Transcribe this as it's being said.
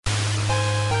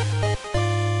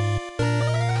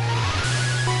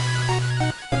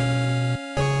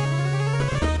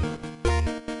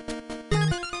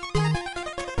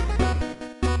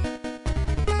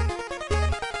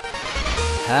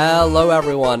Hello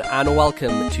everyone and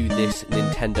welcome to This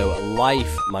Nintendo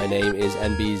Life. My name is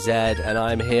NBZ and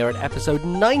I'm here at episode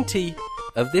 90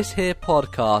 of this here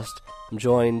podcast. I'm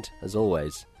joined, as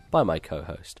always, by my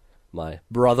co-host, my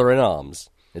brother-in-arms.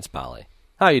 It's Bally.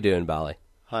 How you doing, Bally?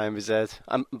 Hi, NBZ.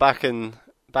 I'm back in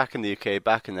the UK,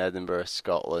 back in Edinburgh,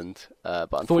 Scotland.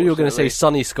 But I thought you were going to say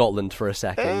sunny Scotland for a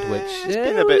second, which... It's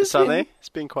been a bit sunny. It's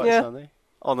been quite sunny.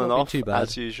 On and off, too bad.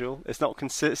 as usual. It's not.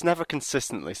 It's never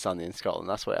consistently sunny in Scotland.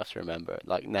 That's what you have to remember.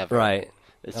 Like, never. Right.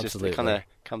 It's Absolutely. just, it kind of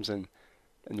comes in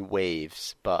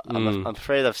waves. But I'm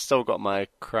afraid I've still got my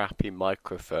crappy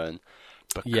microphone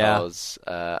because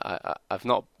I've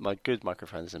not. My good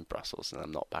microphone is in Brussels, and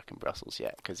I'm not back in Brussels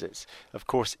yet because it's, of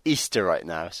course, Easter right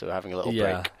now. So we're having a little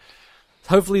break.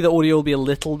 Hopefully the audio will be a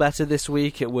little better this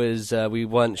week. It was we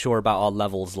weren't sure about our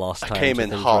levels last time. I came in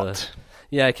hot.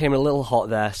 Yeah, it came a little hot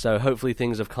there, so hopefully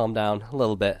things have calmed down a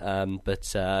little bit.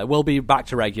 But we'll be back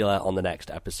to regular on the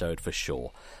next episode for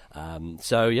sure.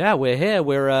 So yeah, we're here.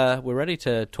 We're ready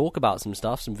to talk about some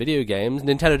stuff, some video games.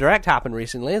 Nintendo Direct happened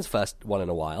recently. It's the first one in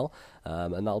a while,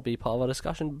 and that'll be part of our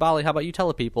discussion. Bally, how about you tell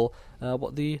the people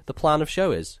what the plan of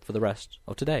show is for the rest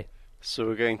of today? So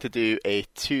we're going to do a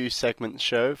 2-segment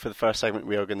show. For the first segment,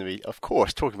 we are going to be, of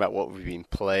course, talking about what we've been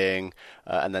playing.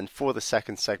 And then for the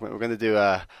second segment, we're going to do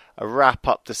a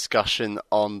wrap-up discussion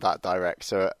on that Direct.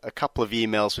 So a couple of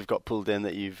emails we've got pulled in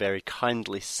that you very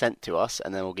kindly sent to us,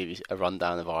 and then we'll give you a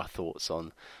rundown of our thoughts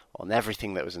on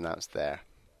everything that was announced there.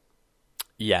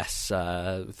 Yes,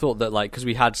 thought that because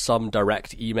we had some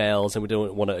direct emails and we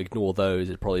don't want to ignore those,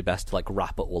 it's probably best to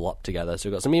wrap it all up together. So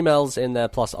we've got some emails in there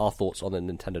plus our thoughts on the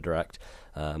Nintendo Direct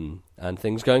and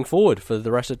things going forward for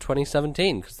the rest of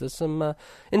 2017 because there's some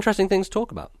interesting things to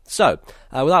talk about. So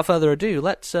without further ado,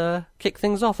 let's kick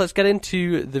things off. Let's get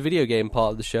into the video game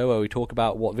part of the show where we talk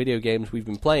about what video games we've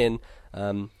been playing.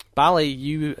 Bally,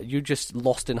 you just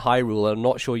lost in Hyrule. I'm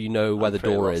not sure you know where the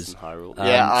door is.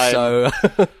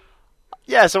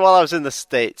 Yeah, so while I was in the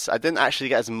States, I didn't actually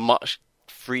get as much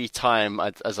free time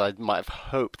as I might have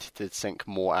hoped to sink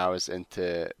more hours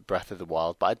into Breath of the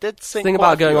Wild, but I did sink. The thing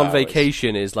about going on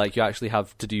vacation is you actually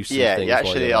have to do some things. Yeah, you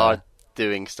actually are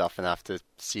doing stuff and have to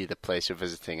see the place you're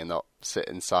visiting and not sit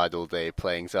inside all day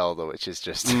playing Zelda, which is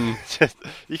just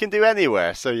you can do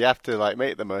anywhere, so you have to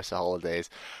make the most of holidays.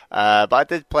 But I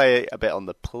did play a bit on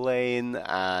the plane,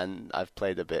 and I've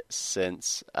played a bit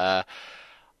since.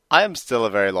 I am still a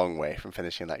very long way from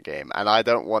finishing that game, and I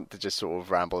don't want to just sort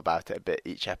of ramble about it a bit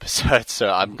each episode, so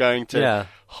I'm going to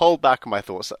hold back my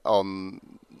thoughts on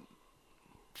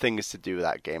things to do with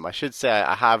that game. I should say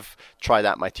I have tried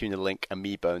out my Tuna Link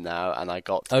amiibo now, and I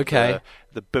got the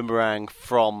boomerang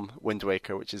from Wind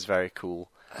Waker, which is very cool.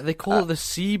 They call it the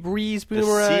Sea Breeze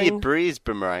Boomerang? The Sea Breeze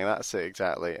Boomerang, that's it,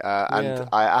 exactly. And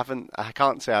I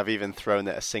can't say I've even thrown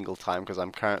it a single time because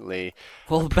I'm currently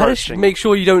better make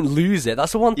sure you don't lose it.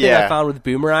 That's the one thing I found with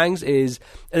boomerangs is,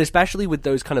 and especially with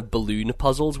those kind of balloon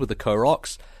puzzles with the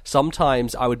Koroks,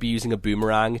 sometimes I would be using a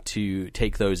boomerang to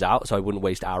take those out so I wouldn't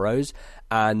waste arrows.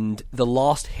 And the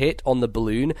last hit on the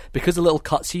balloon, because a little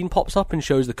cutscene pops up and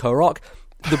shows the Korok,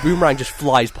 the boomerang just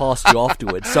flies past you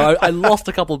afterwards. So I lost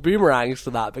a couple of boomerangs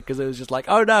to that because it was just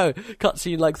oh no,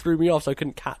 cutscene threw me off, so I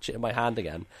couldn't catch it in my hand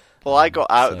again. Well, I got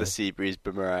out of the Sea Breeze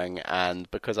Boomerang, and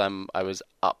because I was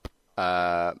up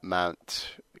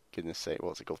Mount, goodness sake,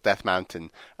 what's it called? Death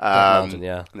Mountain. Death Mountain,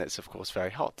 yeah. And it's of course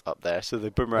very hot up there, so the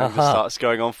boomerang just starts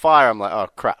going on fire. I'm like, oh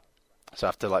crap. So I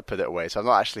have to put it away. So I'm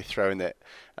not actually throwing it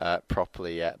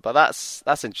properly yet. But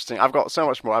that's interesting. I've got so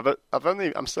much more.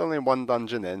 I'm still only one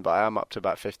dungeon in, but I am up to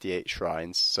about 58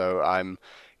 shrines. So I'm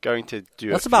going to do.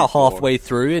 That's about halfway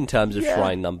through in terms of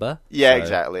shrine number. Yeah, so.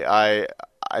 Exactly. I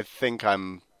think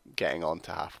I'm getting on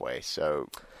to halfway. So.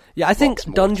 Yeah, I think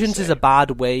dungeons is a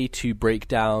bad way to break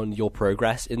down your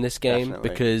progress in this game. Definitely.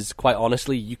 Because quite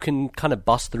honestly, you can kind of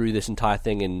bust through this entire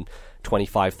thing in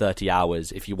 25, 30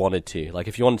 hours if you wanted to.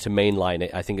 If you wanted to mainline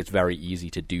it, I think it's very easy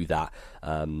to do that.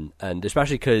 And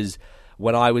especially because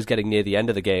when I was getting near the end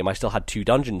of the game, I still had 2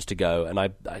 dungeons to go, and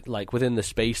I within the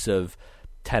space of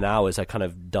 10 hours, I kind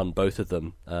of done both of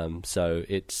them. So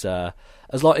it's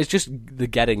it's just the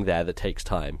getting there that takes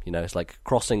time. It's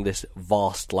crossing this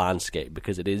vast landscape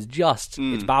because it is just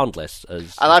it's boundless.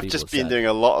 And I've just been doing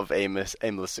a lot of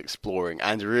aimless exploring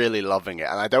and really loving it.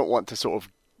 And I don't want to sort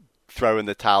of throw in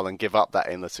the towel and give up that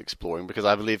aimless exploring because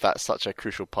I believe that's such a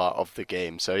crucial part of the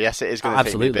game. So yes, it is going to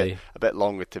take me a bit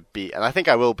longer to beat, and I think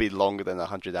I will be longer than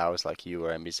 100 hours like you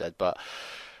or Emmy said. But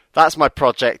that's my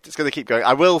project. It's going to keep going.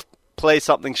 I will play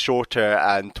something shorter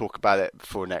and talk about it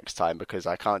for next time because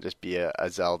I can't just be a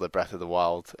Zelda Breath of the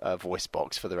Wild voice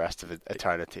box for the rest of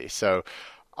eternity. So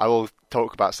I will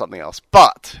talk about something else.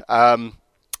 But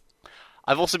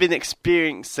I've also been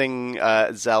experiencing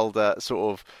Zelda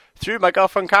sort of through my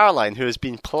girlfriend Caroline, who has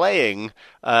been playing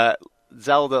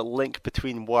Zelda Link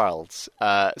Between Worlds.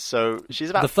 So she's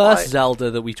about the first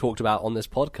Zelda that we talked about on this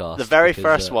podcast. The very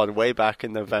first one, way back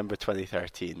in November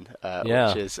 2013,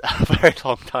 which is a very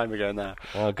long time ago now.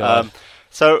 Oh, God.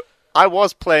 So I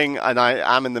was playing, and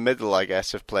I am in the middle, I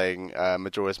guess, of playing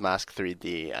Majora's Mask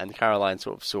 3D, and Caroline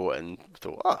sort of saw it and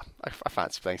thought, I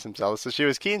fancy playing some Zelda. So she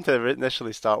was keen to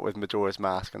initially start with Majora's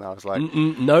Mask, and I was like,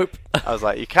 nope. I was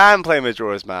like, you can play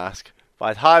Majora's Mask, but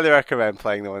I'd highly recommend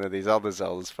playing one of these other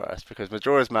Zeldas first, because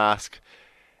Majora's Mask,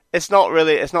 it's not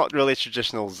really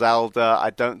traditional Zelda.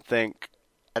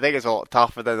 I think it's a lot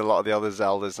tougher than a lot of the other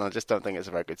Zeldas, and I just don't think it's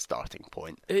a very good starting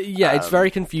point. It's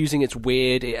very confusing. It's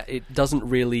weird. It doesn't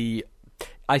really.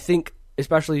 I think,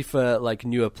 especially for like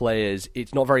newer players,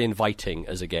 it's not very inviting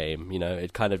as a game.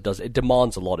 It kind of does. It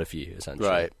demands a lot of you, essentially.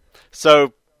 Right.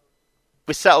 So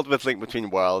we settled with Link Between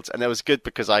Worlds, and it was good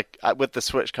because I with the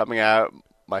Switch coming out,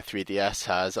 my 3DS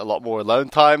has a lot more alone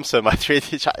time, so I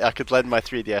could lend my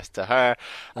 3DS to her,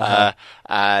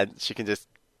 and she can just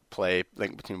play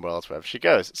Link Between Worlds wherever she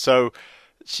goes. So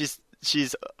she's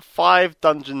 5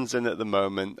 dungeons in at the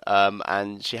moment,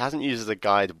 and she hasn't used the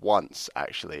guide once,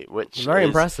 actually, which is very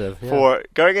impressive. Yeah. For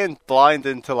going in blind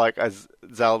into like a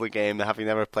Zelda game, having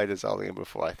never played a Zelda game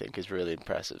before, I think is really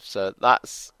impressive. So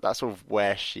that's sort of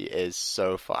where she is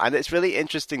so far, and it's really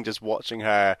interesting just watching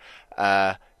her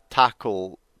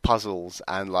tackle puzzles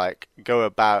and like go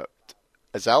about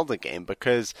a Zelda game,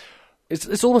 because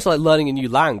it's almost like learning a new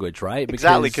language, right?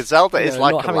 Exactly, because Zelda is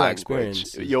like a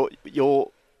language.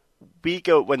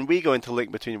 When we go into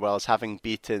Link Between Worlds, having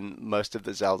beaten most of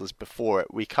the Zeldas before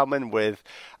it, we come in with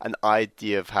an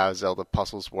idea of how Zelda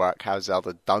puzzles work, how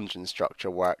Zelda dungeon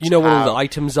structure works. You know what all the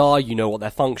items are, you know what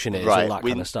their function is, right, all that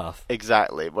kind of stuff.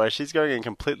 Exactly, where she's going in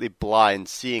completely blind,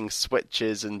 seeing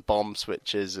switches and bomb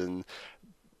switches and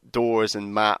doors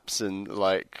and maps and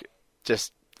like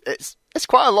just it's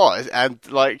quite a lot, and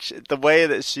like the way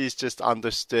that she's just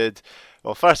understood.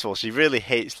 Well, first of all, she really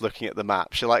hates looking at the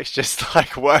map. She likes just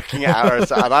like working it out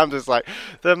herself, and I'm just like,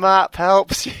 the map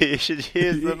helps you. You should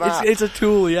use the map. It's a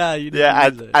tool, yeah.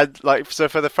 And like so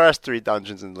for the first 3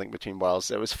 dungeons in Link Between Worlds,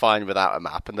 it was fine without a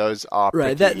map, and those are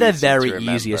right. They're very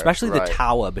easy, especially the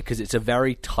tower, because it's a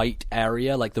very tight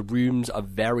area. Like the rooms are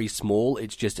very small.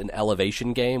 It's just an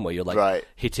elevation game where you're like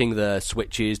hitting the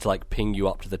switches to like ping you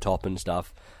up to the top and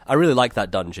stuff. I really like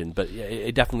that dungeon, but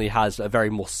it definitely has a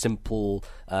very more simple,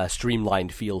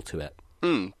 streamlined feel to it.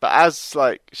 But as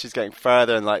like she's getting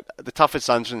further, and like the toughest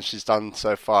dungeon she's done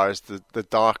so far is the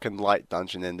Dark and Light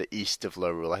dungeon in the east of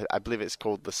Lorule. I believe it's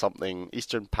called the something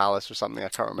Eastern Palace or something. I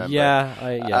can't remember.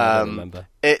 I don't remember.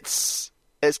 It's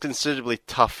considerably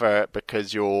tougher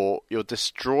because you're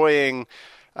destroying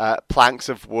planks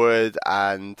of wood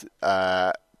and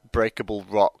breakable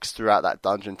rocks throughout that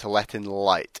dungeon to let in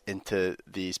light into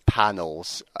these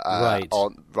panels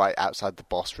right outside the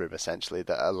boss room, essentially,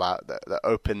 that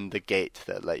open the gate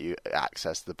that let you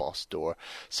access the boss door.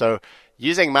 So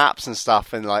using maps and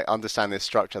stuff and like understanding the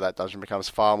structure of that dungeon becomes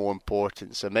far more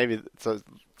important. So maybe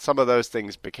some of those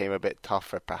things became a bit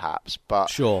tougher, perhaps.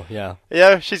 But sure, yeah.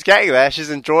 She's getting there.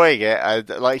 She's enjoying it. And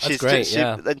like That's great,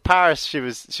 in Paris, she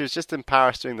was just in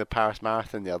Paris doing the Paris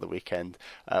Marathon the other weekend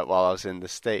while I was in the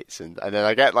States, and then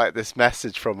I get like this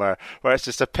message from her where it's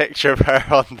just a picture of her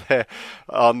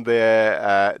on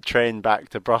the train back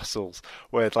to Brussels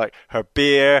with like her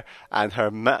beer and her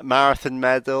marathon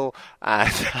medal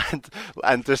and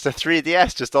just a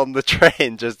 3DS just on the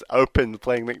train, just open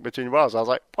playing Link Between Worlds. I was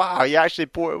like, wow, you actually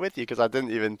brought it with you, because I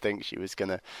didn't even think she was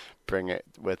gonna bring it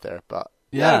with her, but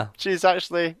yeah, she's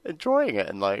actually enjoying it,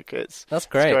 and like that's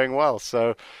great. It's going well.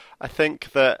 So I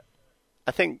think there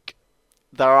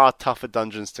are tougher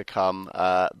dungeons to come,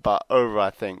 but overall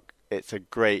I think it's a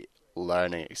great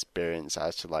learning experience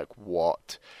as to like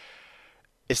what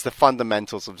it's the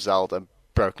fundamentals of Zelda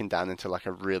broken down into like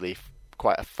a really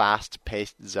quite a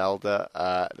fast-paced Zelda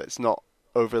that's not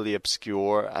overly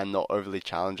obscure and not overly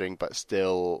challenging, but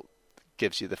still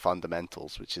gives you the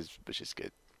fundamentals, which is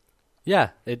good. Yeah,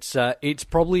 it's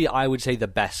probably, I would say, the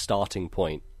best starting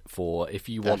point for if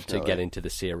you want to get into the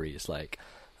series, like,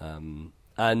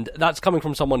 and that's coming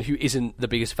from someone who isn't the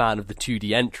biggest fan of the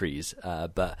 2D entries,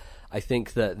 but I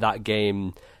think that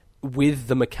game, with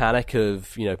the mechanic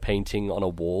of painting on a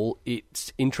wall,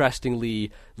 it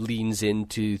interestingly leans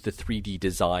into the 3D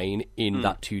design in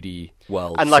that 2D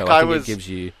world, and like I think it gives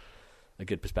you a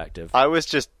good perspective. I was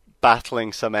just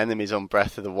battling some enemies on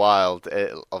Breath of the Wild,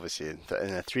 obviously in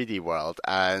a 3D world,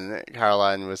 and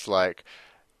Caroline was like,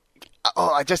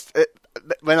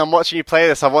 when I'm watching you play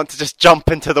this, I want to just jump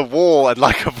into the wall and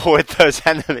like avoid those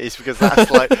enemies, because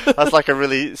that's like a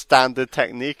really standard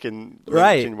technique in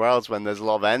Between Worlds when there's a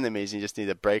lot of enemies and you just need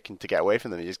a break and to get away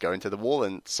from them. You just go into the wall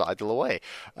and sidle away,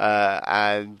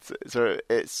 and so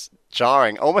it's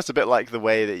jarring, almost a bit like the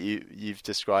way that you've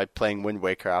described playing Wind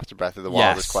Waker after Breath of the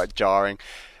Wild is quite jarring.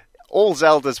 All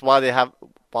Zeldas, while they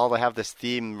have this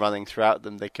theme running throughout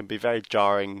them, they can be very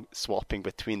jarring, swapping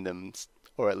between them,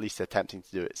 or at least attempting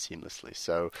to do it seamlessly.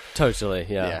 So totally,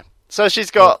 yeah. So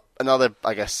she's got another,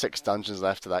 I guess, 6 dungeons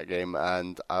left of that game,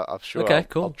 and I'm sure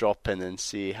I'll drop in and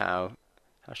see how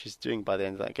she's doing by the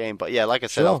end of that game. But yeah, like I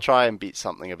said, I'll try and beat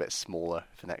something a bit smaller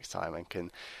for next time and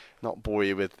can not bore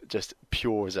you with just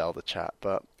pure Zelda chat.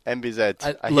 But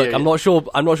MBZ, I'm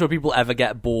not sure people ever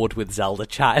get bored with Zelda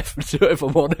chat. If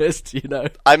I'm honest, you know.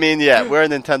 I mean, yeah, we're a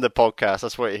Nintendo podcast.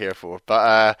 That's what you're here for.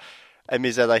 But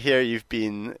MBZ, I hear you've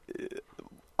been.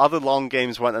 Other long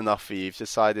games weren't enough for you. You've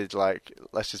decided, like,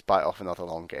 let's just bite off another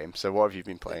long game. So what have you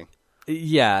been playing?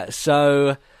 Yeah,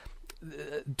 so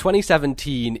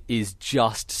 2017 is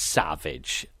just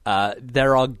savage.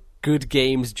 There are good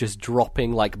games just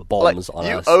dropping like bombs on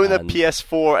us. You own a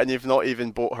PS4 and you've not even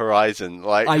bought Horizon.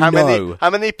 Like, I how know. How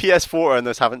many PS4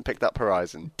 owners haven't picked up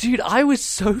Horizon? Dude, I was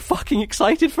so fucking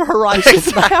excited for Horizon.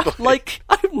 Exactly.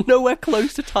 I'm nowhere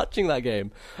close to touching that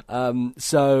game.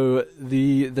 So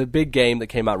the big game that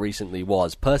came out recently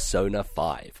was Persona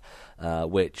 5.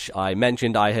 Which I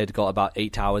mentioned I had got about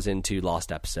 8 hours into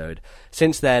last episode.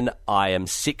 Since then, I am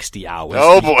 60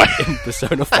 hours in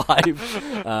Persona 5.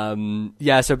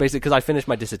 So basically, because I finished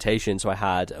my dissertation, so I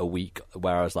had a week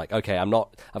where I was like, okay, I've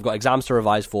got exams to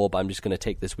revise for, but I'm just going to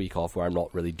take this week off where I'm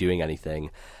not really doing anything.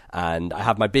 And I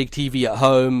have my big TV at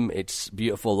home. It's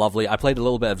beautiful, lovely. I played a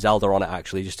little bit of Zelda on it,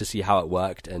 actually, just to see how it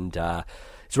worked, and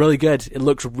it's really good. It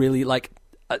looks really like...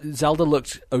 Zelda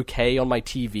looked okay on my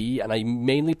TV, and I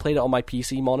mainly played it on my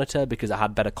PC monitor because it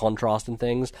had better contrast and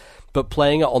things. But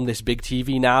playing it on this big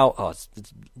TV now, it's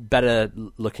better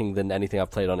looking than anything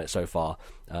I've played on it so far.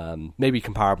 Maybe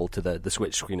comparable to the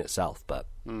Switch screen itself, but...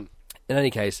 In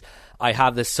any case, I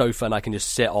have this sofa and I can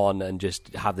just sit on and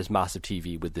just have this massive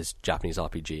TV with this Japanese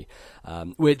RPG,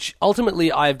 which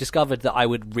ultimately I've discovered that I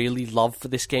would really love for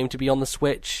this game to be on the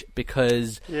Switch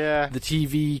because the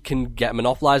TV can get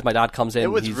monopolized. My dad comes in.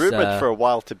 It was rumored for a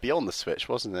while to be on the Switch,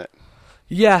 wasn't it?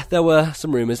 Yeah, there were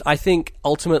some rumors. I think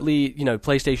ultimately,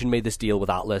 PlayStation made this deal with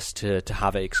Atlus to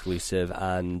have it exclusive,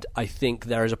 and I think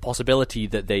there is a possibility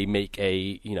that they make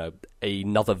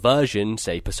another version,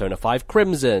 say Persona 5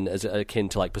 Crimson, as akin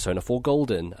to like Persona 4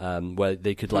 Golden, where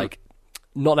they could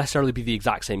not necessarily be the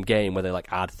exact same game, where they like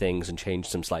add things and change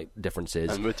some slight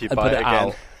differences and would you buy it again?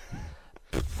 Out.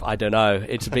 I don't know.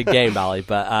 It's a big game, Bally,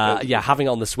 but having it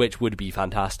on the Switch would be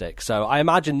fantastic. So I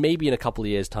imagine maybe in a couple of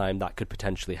years' time that could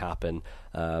potentially happen.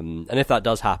 And if that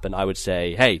does happen, I would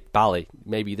say, hey, Bally,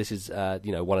 maybe this is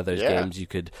one of those games you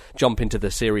could jump into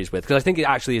the series with, because I think it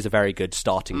actually is a very good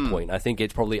starting point. I think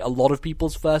it's probably a lot of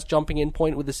people's first jumping in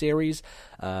point with the series,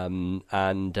 and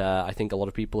I think a lot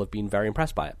of people have been very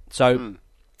impressed by it. So...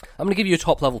 I'm going to give you a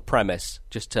top-level premise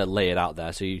just to lay it out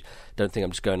there so you don't think I'm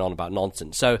just going on about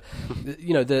nonsense. So,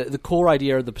 the core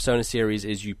idea of the Persona series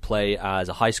is you play as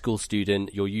a high school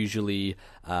student. You're usually,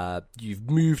 you've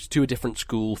moved to a different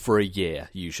school for a year,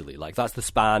 usually. Like, that's the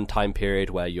span time period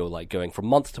where you're, like, going from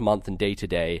month to month and day to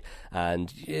day,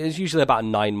 and it's usually about a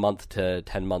 9-month to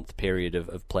 10-month period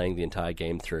of playing the entire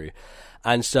game through.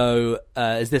 And so,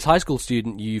 as this high school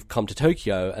student, you've come to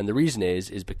Tokyo, and the reason is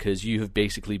because you have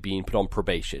basically been put on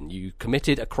probation. You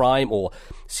committed a crime, or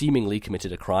seemingly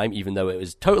committed a crime, even though it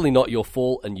was totally not your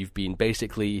fault, and you've been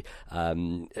basically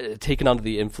taken under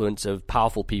the influence of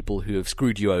powerful people who have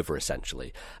screwed you over,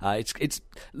 essentially. It's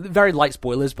very light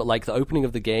spoilers, but like the opening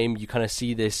of the game, you kind of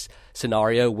see this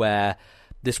scenario where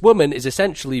this woman is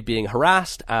essentially being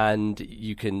harassed, and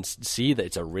you can see that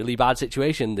it's a really bad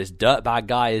situation. This dirtbag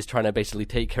guy is trying to basically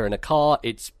take her in a car.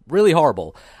 It's really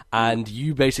horrible. And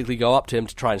you basically go up to him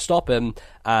to try and stop him,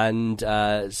 and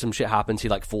some shit happens. He,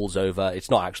 falls over. It's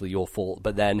not actually your fault,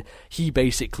 but then he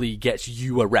basically gets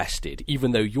you arrested,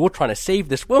 even though you're trying to save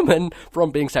this woman from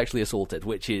being sexually assaulted,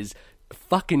 which is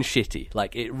fucking shitty.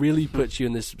 Like, it really puts you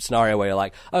in this scenario where you're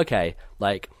like, okay,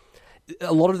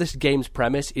 a lot of this game's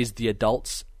premise is the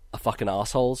adults are fucking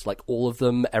assholes. Like, all of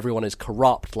them, everyone is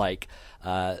corrupt. Like,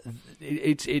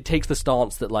 it takes the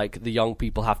stance that, the young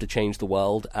people have to change the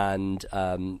world. And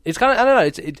it's kind of, I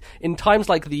don't know, in times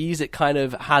like these, it kind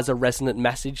of has a resonant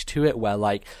message to it where,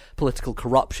 political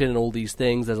corruption and all these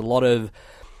things, there's a lot of,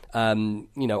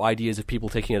 ideas of people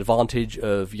taking advantage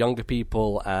of younger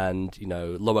people and,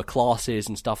 lower classes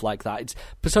and stuff like that.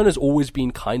 Persona's always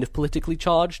been kind of politically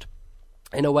charged.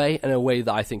 in a way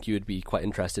that I think you would be quite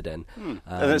interested in.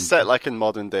 And it's set like in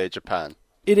modern day Japan.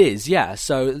 It is, yeah.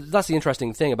 So that's the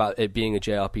interesting thing about it being a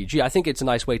JRPG. I think it's a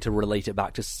nice way to relate it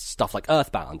back to stuff like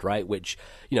Earthbound, right? Which,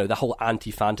 the whole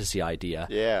anti-fantasy idea.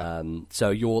 Yeah.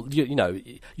 So you're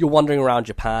wandering around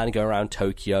Japan, going around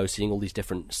Tokyo, seeing all these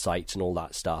different sites and all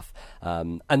that stuff.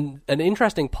 And an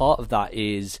interesting part of that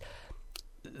is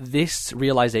this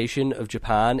realization of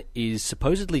Japan is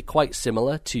supposedly quite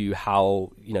similar to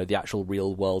how, the actual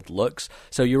real world looks.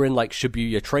 So you're in like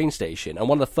Shibuya train station, and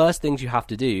one of the first things you have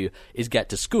to do is get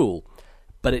to school.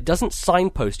 But it doesn't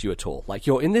signpost you at all. Like,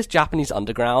 you're in this Japanese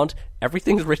underground,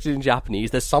 everything's written in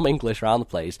Japanese, there's some English around the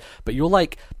place, but you're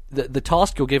like, the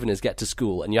task you're given is get to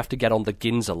school, and you have to get on the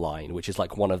Ginza line, which is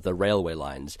like one of the railway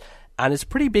lines. And it's a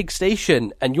pretty big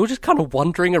station, and you're just kind of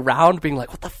wandering around being like,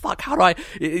 what the fuck, how do I...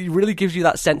 It really gives you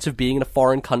that sense of being in a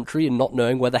foreign country and not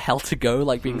knowing where the hell to go,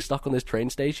 like being stuck on this train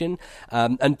station.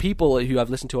 And people who I've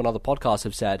listened to on other podcasts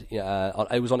have said,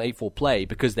 it was on 8-4 Play,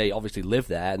 because they obviously live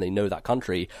there and they know that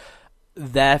country,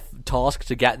 their task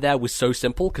to get there was so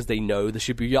simple because they know the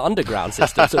Shibuya underground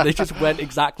system, so they just went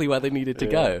exactly where they needed to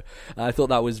go. I thought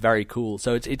that was very cool.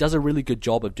 So it does a really good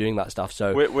job of doing that stuff.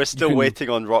 So we're still waiting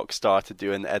on Rockstar to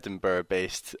do an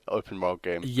Edinburgh-based open world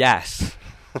game. Yes.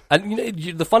 And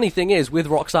the funny thing is, with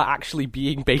Rockstar actually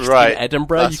being based in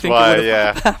Edinburgh, that's you think why, it would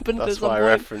have happened That's at some why point. I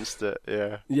referenced it,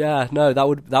 yeah. Yeah, no,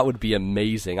 that would be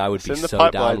amazing. I would be so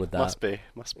down with that. Must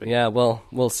be. Yeah, well,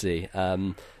 we'll see.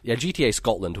 GTA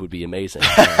Scotland would be amazing.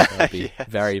 That would be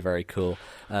very, very cool.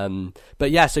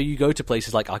 But yeah, so you go to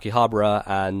places like Akihabara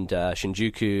and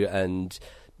Shinjuku, and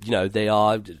they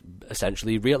are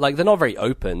essentially real. Like, they're not very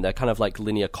open. They're kind of like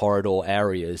linear corridor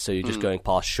areas. So you're just going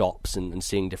past shops and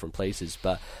seeing different places.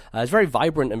 But it's very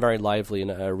vibrant and very lively,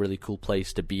 and a really cool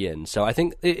place to be in. So I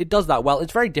think it does that well.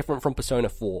 It's very different from Persona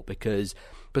 4, because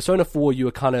Persona 4, you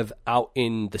were kind of out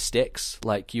in the sticks.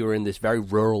 Like, you were in this very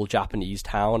rural Japanese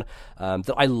town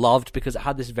that I loved, because it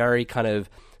had this very kind of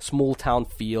small town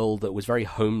feel that was very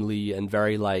homely and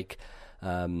very like,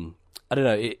 I don't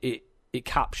know, it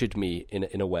captured me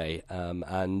in a way,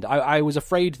 and I was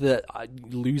afraid that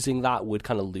losing that would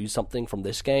kind of lose something from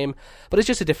this game, but it's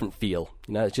just a different feel,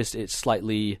 it's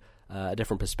slightly a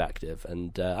different perspective,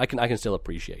 and I can still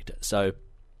appreciate it. So,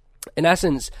 in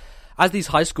essence, as these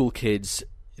high school kids,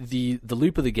 the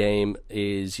loop of the game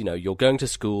is, you're going to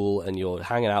school and you're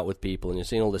hanging out with people and you're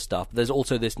seeing all this stuff. But there's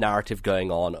also this narrative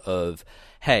going on of,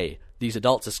 hey, these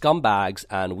adults are scumbags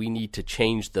and we need to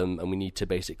change them, and we need to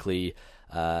basically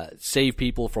save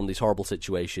people from these horrible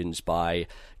situations by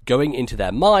going into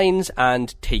their minds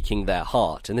and taking their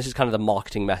heart. And this is kind of the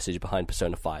marketing message behind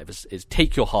Persona 5 is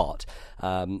take your heart.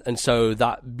 And so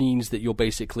that means that you're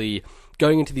basically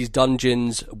going into these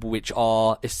dungeons, which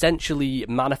are essentially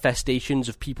manifestations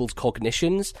of people's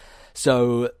cognitions.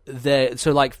 So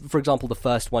like, for example, the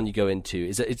first one you go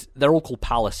into they're all called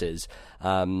palaces,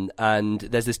 and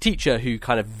there's this teacher who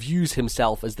kind of views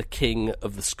himself as the king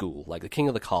of the school, like the king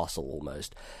of the castle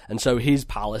almost. And so his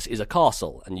palace is a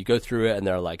castle, and you go through it, and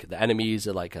there are like the enemies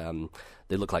are like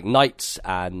they look like knights,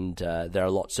 and there are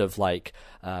lots of like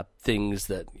things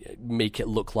that make it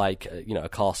look like a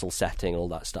castle setting and all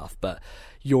that stuff. But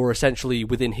you're essentially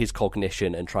within his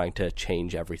cognition and trying to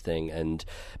change everything and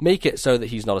make it so that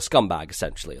he's not a scumbag,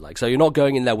 essentially. Like, so you're not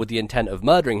going in there with the intent of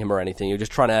murdering him or anything. You're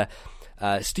just trying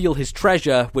to steal his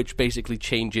treasure, which basically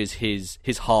changes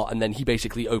his heart, and then he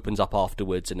basically opens up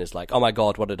afterwards and is like, oh my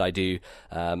god, what did I do?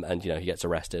 And he gets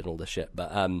arrested and all this shit.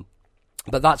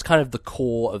 But that's kind of the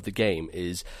core of the game,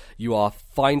 is you are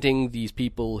finding these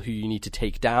people who you need to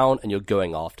take down and you're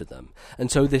going after them.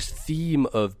 And so this theme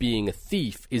of being a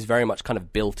thief is very much kind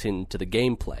of built into the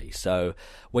gameplay. So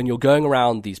when you're going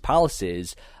around these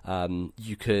palaces,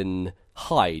 you can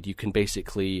hide. You can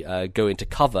basically go into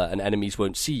cover, and enemies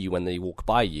won't see you when they walk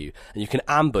by you, and you can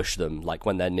ambush them like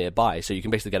when they're nearby, so you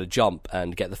can basically get a jump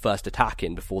and get the first attack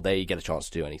in before they get a chance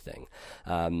to do anything.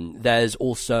 There's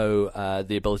also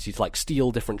the ability to like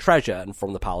steal different treasure and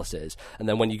from the palaces, and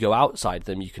then when you go outside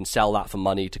them, you can sell that for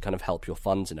money to kind of help your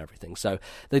funds and everything. So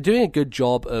they're doing a good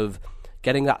job of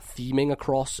getting that theming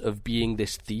across of being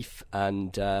this thief,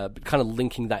 and kind of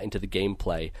linking that into the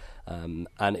gameplay,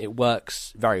 and it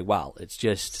works very well. It's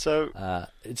just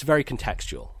it's very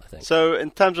contextual, I think. So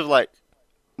in terms of like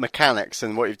mechanics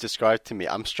and what you've described to me,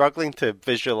 I'm struggling to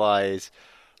visualize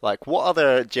like what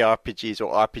other JRPGs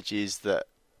or RPGs that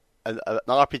an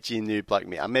RPG noob like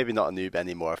me, I'm maybe not a noob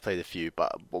anymore, I've played a few,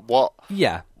 but what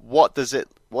does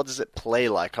it play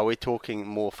like? Are we talking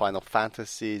more Final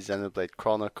Fantasy, Xenoblade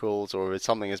Chronicles, or is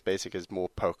something as basic as more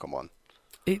Pokemon?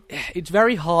 It's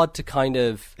very hard to kind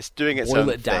of it's doing its boil own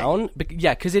it down.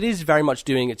 Yeah, because it is very much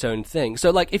doing its own thing.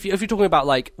 So, like, if you're talking about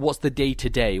like what's the day to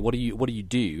day, what do you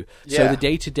do? Yeah. So the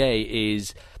day to day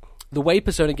is the way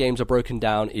Persona games are broken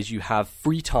down is you have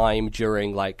free time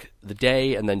during like the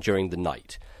day and then during the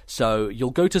night. So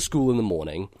you'll go to school in the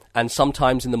morning, and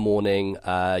sometimes in the morning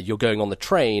you're going on the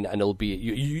train, and it'll be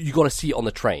you got a seat on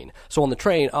the train. So on the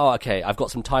train, okay, I've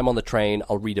got some time on the train.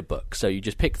 I'll read a book. So you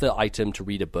just pick the item to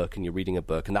read a book, and you're reading a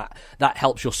book, and that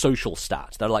helps your social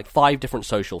stats. There are like 5 different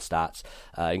social stats,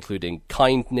 including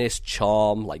kindness,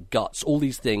 charm, like guts, all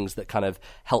these things that kind of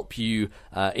help you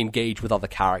engage with other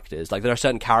characters. Like there are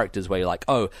certain characters where you're like,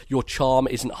 oh, your charm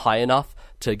isn't high enough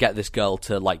to get this girl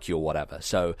to like you or whatever.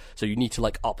 So you need to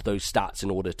like up those stats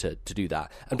in order to do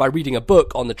that. And by reading a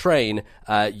book on the train,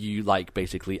 you like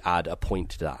basically add a point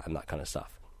to that and that kind of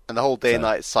stuff. And the whole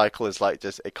day-night cycle is like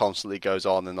just it constantly goes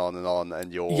on and on and on,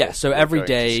 and so every going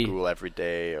day to school every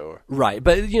day, or right.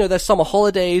 But there's summer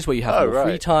holidays where you have more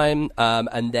free time,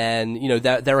 and then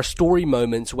there are story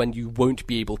moments when you won't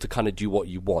be able to kind of do what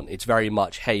you want. It's very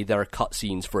much, hey, there are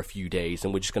cutscenes for a few days,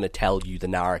 and we're just going to tell you the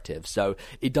narrative. So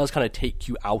it does kind of take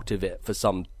you out of it for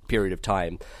some period of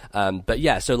time. But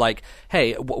yeah, so like,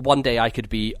 hey, one day I could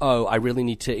be, I really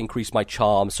need to increase my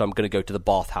charm, so I'm going to go to the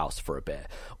bathhouse for a bit.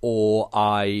 Or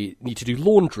I need to do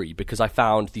laundry because I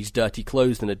found these dirty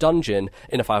clothes in a dungeon,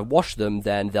 and if I wash them,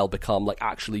 then they'll become like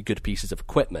actually good pieces of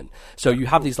equipment. So you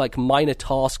have these like minor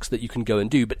tasks that you can go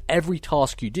and do, but every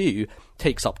task you do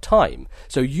takes up time.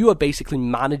 So you are basically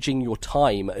managing your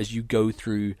time as you go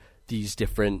through these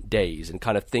different days and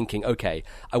kind of thinking, okay,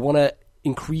 I want to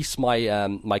increase my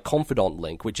my confidant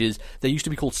link, which is, they used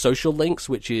to be called social links,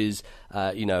 which is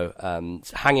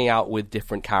hanging out with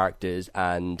different characters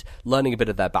and learning a bit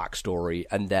of their backstory,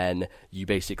 and then you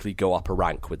basically go up a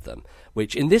rank with them.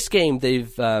 Which in this game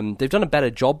they've done a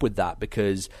better job with that,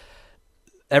 because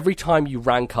every time you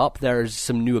rank up, there's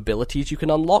some new abilities you can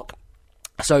unlock.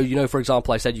 So, for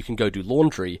example, I said you can go do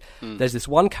laundry. There's this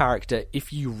one character,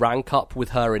 if you rank up with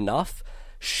her enough,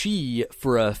 she,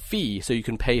 for a fee, so you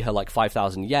can pay her like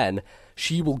 5,000 yen,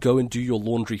 she will go and do your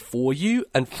laundry for you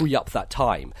and free up that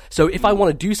time. So if I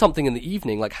want to do something in the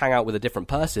evening, like hang out with a different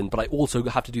person, but I also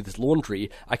have to do this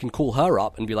laundry, I can call her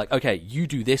up and be like, okay, you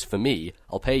do this for me,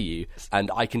 I'll pay you,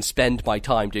 and I can spend my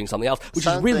time doing something else, which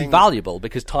is really valuable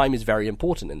because time is very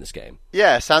important in this game.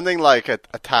 Yeah, sounding like a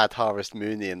tad Harvest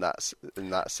Moon in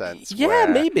that sense. Yeah,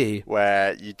 maybe.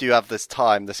 Where you do have this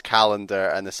time, this calendar,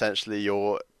 and essentially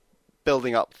you're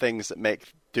building up things that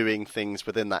make doing things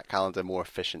within that calendar more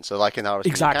efficient. So like in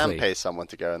Harvest Moon, you can pay someone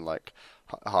to go and like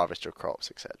harvest your crops,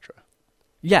 etc.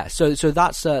 Yeah, so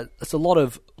that's a lot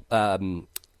of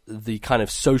the kind of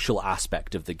social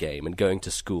aspect of the game, and going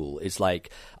to school is like,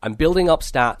 I'm building up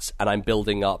stats and I'm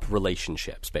building up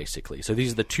relationships, basically. So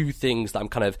these are the two things that I'm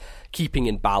kind of keeping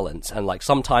in balance, and like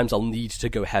sometimes I'll need to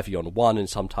go heavy on one and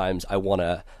sometimes I want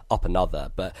to up another,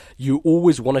 but you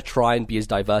always want to try and be as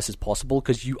diverse as possible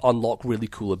because you unlock really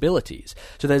cool abilities.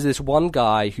 So there's this one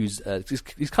guy who's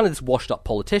he's kind of this washed up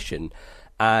politician,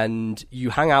 and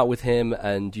you hang out with him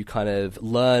and you kind of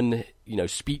learn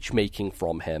speech making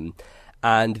from him.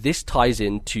 And this ties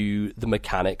into the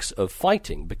mechanics of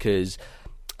fighting, because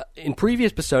in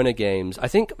previous Persona games, I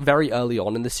think very early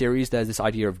on in the series, there's this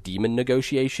idea of demon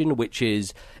negotiation, which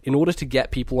is in order to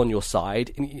get people on your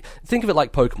side. Think of it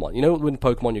like Pokemon. When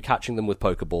Pokemon, you're catching them with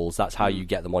Pokeballs, that's how you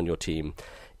get them on your team.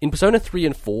 In Persona 3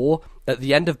 and 4, at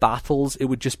the end of battles, it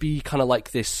would just be kind of like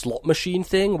this slot machine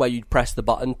thing where you'd press the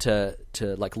button to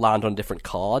like land on a different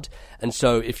card. And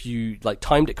so if you like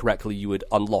timed it correctly, you would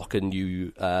unlock a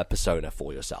new persona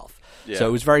for yourself. Yeah. So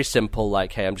it was very simple,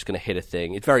 like, hey, I'm just going to hit a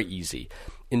thing. It's very easy.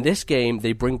 In this game,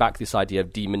 they bring back this idea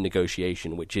of demon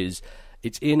negotiation, which is,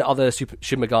 it's in other Shin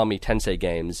Megami Tensei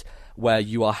games where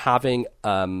you are having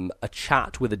a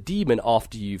chat with a demon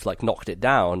after you've like knocked it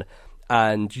down,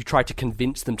 and you try to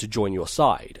convince them to join your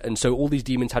side. And so all these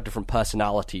demons have different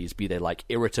personalities, be they like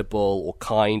irritable or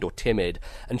kind or timid.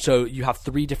 And so you have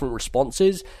 3 different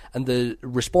responses, and the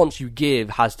response you give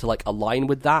has to like align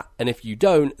with that. And if you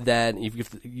don't, then if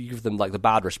you give them like the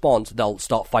bad response, they'll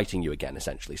start fighting you again,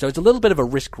 essentially. So it's a little bit of a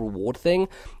risk-reward thing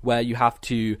where you have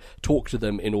to talk to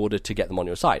them in order to get them on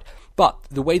your side. But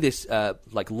the way this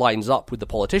like lines up with the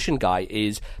politician guy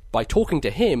is, by talking to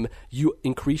him, you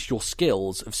increase your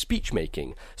skills of speech making.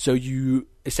 So you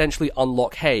essentially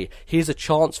unlock, hey, here's a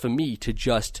chance for me to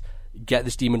just get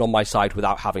this demon on my side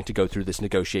without having to go through this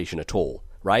negotiation at all,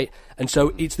 right? And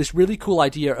so it's this really cool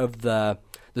idea of the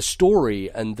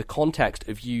story and the context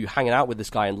of you hanging out with this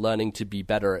guy and learning to be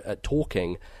better at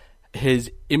talking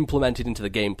is implemented into the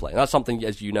gameplay. And that's something,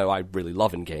 as you know, I really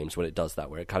love in games when it does that,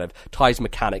 where it kind of ties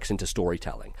mechanics into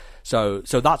storytelling. So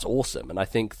that's awesome. And I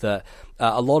think that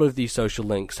a lot of these social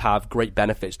links have great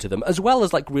benefits to them, as well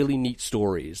as like really neat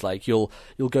stories. Like you'll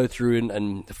go through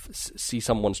and see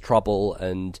someone's trouble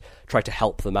and try to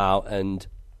help them out. And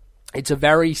it's a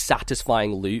very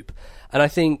satisfying loop. And I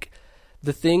think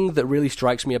the thing that really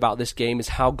strikes me about this game is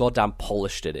how goddamn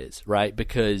polished it is, right?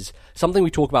 Because something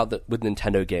we talk about with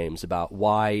Nintendo games, about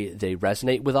why they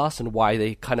resonate with us and why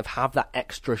they kind of have that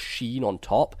extra sheen on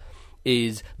top,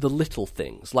 is the little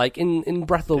things. Like in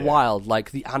Breath of the Wild,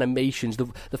 like the animations,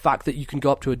 the fact that you can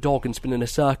go up to a dog and spin in a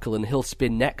circle and he'll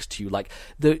spin next to you. Like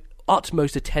the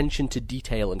utmost attention to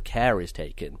detail and care is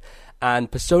taken.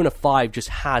 And Persona 5 just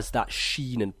has that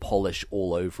sheen and polish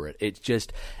all over it. It's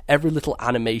just every little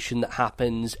animation that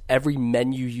happens, every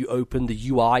menu you open, the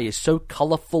UI is so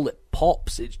colorful, it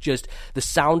pops. It's just, the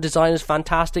sound design is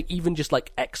fantastic. Even just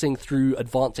like Xing through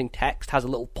advancing text has a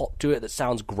little pop to it that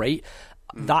sounds great.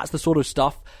 That's the sort of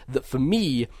stuff that, for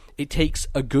me, it takes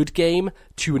a good game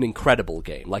to an incredible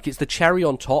game. Like, it's the cherry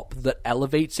on top that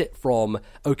elevates it from,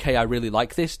 okay, I really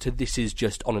like this, to this is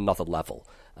just on another level.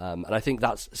 And I think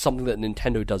that's something that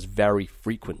Nintendo does very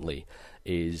frequently,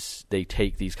 is they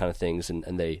take these kind of things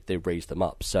and they raise them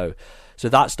up. So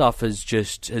that stuff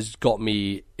has got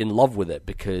me in love with it,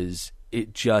 because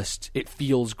it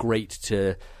feels great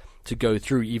to go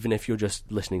through, even if you're just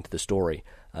listening to the story.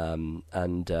 And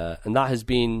that has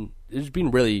been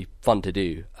really fun to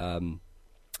do.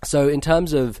 So in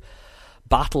terms of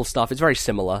battle stuff, it's very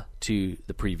similar to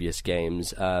the previous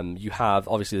games. You have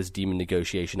obviously this demon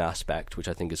negotiation aspect, which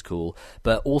I think is cool,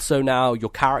 but also now your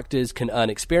characters can earn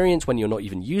experience when you're not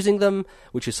even using them,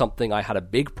 which is something I had a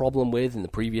big problem with in the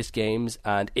previous games,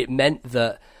 and it meant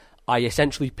that I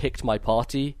essentially picked my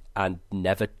party and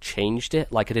never changed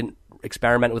it. Like, I didn't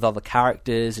experiment with other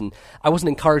characters, and I wasn't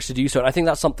encouraged to do so. And I think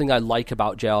that's something I like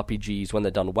about JRPGs when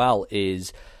they're done well,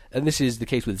 is, and this is the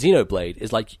case with Xenoblade,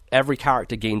 is like every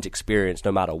character gains experience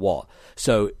no matter what.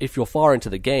 So if you're far into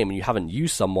the game and you haven't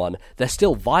used someone, they're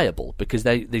still viable because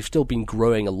they've still been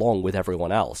growing along with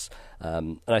everyone else.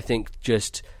 And I think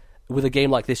just with a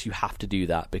game like this, you have to do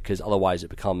that, because otherwise it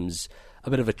becomes a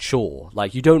bit of a chore.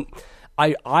 Like, you don't...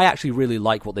 I actually really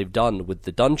like what they've done with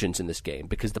the dungeons in this game,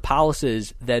 because the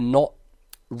palaces, they're not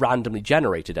randomly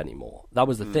generated anymore. That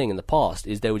was the thing in the past,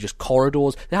 is they were just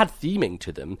corridors. They had theming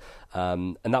to them,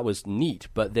 and that was neat,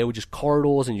 but they were just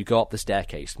corridors, and you go up the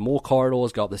staircase. More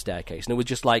corridors, go up the staircase. And it was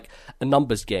just like a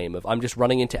numbers game of, I'm just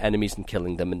running into enemies and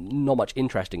killing them, and not much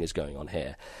interesting is going on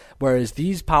here. Whereas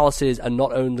these palaces are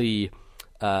not only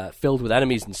filled with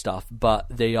enemies and stuff, but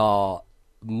they are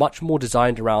much more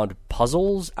designed around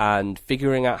puzzles and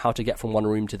figuring out how to get from one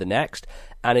room to the next,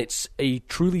 and it's a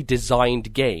truly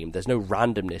designed game. There's no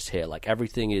randomness here. Like,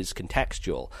 everything is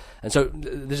contextual. And so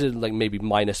this is like maybe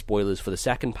minor spoilers for the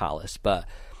second palace, but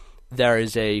there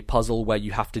is a puzzle where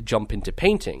you have to jump into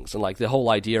paintings, and like the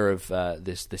whole idea of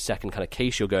this second kind of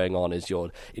case you're going on is you're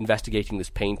investigating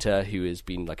this painter who has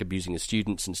been like abusing his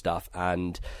students and stuff,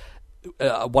 and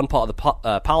one part of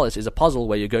the palace is a puzzle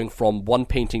where you're going from one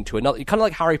painting to another. Kind of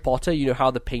like Harry Potter, you know how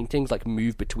the paintings like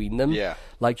move between them? Yeah.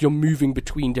 Like, you're moving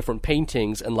between different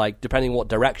paintings, and like depending on what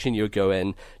direction you go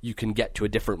in, you can get to a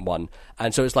different one.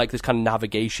 And so it's like this kind of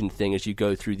navigation thing as you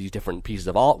go through these different pieces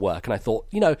of artwork. And I thought,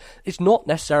 it's not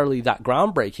necessarily that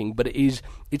groundbreaking, but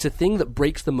it's a thing that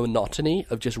breaks the monotony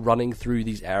of just running through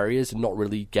these areas and not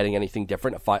really getting anything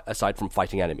different aside from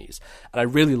fighting enemies. And I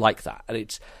really like that. And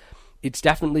it's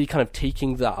definitely kind of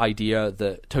taking the idea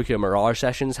that Tokyo Mirage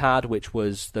Sessions had, which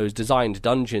was those designed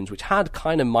dungeons, which had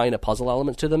kind of minor puzzle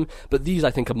elements to them, but these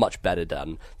I think are much better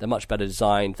done. They're much better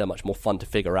designed, they're much more fun to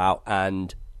figure out,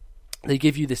 and they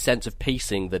give you this sense of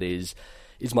pacing that is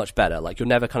much better. Like, you're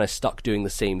never kind of stuck doing the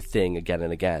same thing again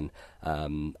and again.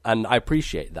 And I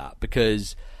appreciate that,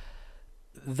 because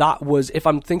that was, if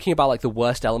I'm thinking about like the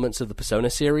worst elements of the Persona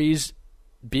series,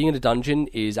 being in a dungeon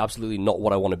is absolutely not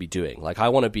what I want to be doing. Like, I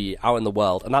want to be out in the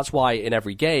world, and that's why in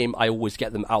every game I always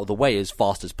get them out of the way as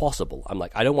fast as possible. I'm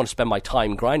like, I don't want to spend my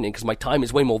time grinding, because my time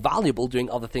is way more valuable doing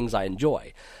other things I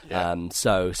enjoy. Yeah.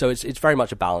 So it's very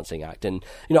much a balancing act. And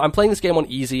I'm playing this game on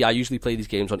easy. I usually play these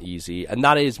games on easy, and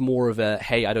that is more of a,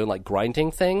 hey, I don't like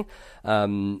grinding thing.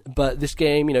 But this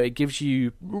game, it gives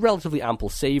you relatively ample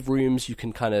save rooms. You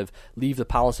can kind of leave the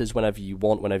palaces whenever you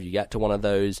want, whenever you get to one of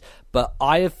those. But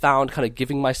I have found kind of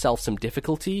giving myself some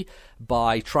difficulty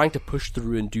by trying to push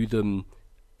through and do them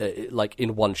like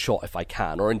in one shot if I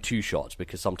can, or in two shots,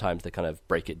 because sometimes they kind of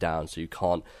break it down so you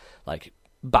can't like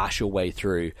bash your way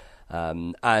through.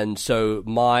 And so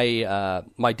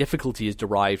my difficulty is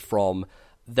derived from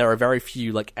there are very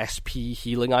few like SP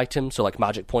healing items, so like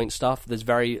magic point stuff. There's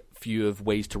very few of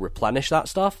ways to replenish that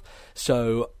stuff.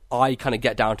 So I kind of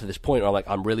get down to this point where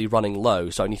I'm really running low,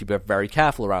 so I need to be very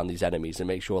careful around these enemies and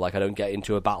make sure like I don't get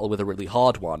into a battle with a really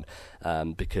hard one,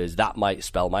 because that might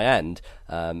spell my end.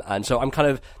 And so I'm kind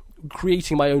of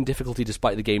creating my own difficulty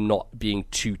despite the game not being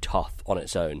too tough on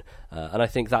its own. And I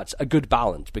think that's a good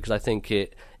balance, because I think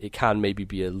it can maybe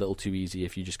be a little too easy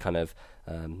if you just kind of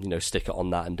stick it on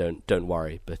that and don't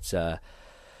worry. But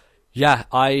yeah,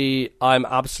 I'm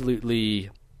absolutely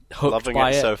hooked loving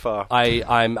by it so far.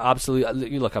 I'm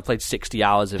absolutely, look, I've played 60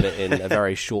 hours of it in a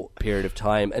very short period of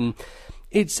time, and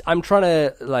I'm trying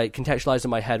to like contextualize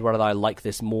in my head whether I like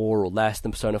this more or less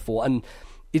than Persona 4, and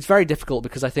it's very difficult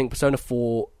because I think Persona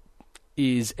 4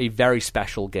 is a very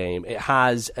special game. It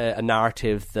has a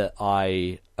narrative that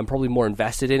I am probably more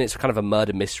invested in. It's kind of a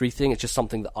murder mystery thing. It's just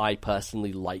something that I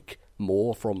personally like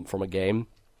more from a game.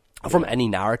 From any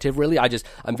narrative, really. I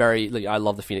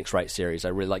love the Phoenix Wright series. I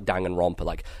really like Danganronpa.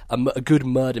 Like, a good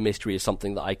murder mystery is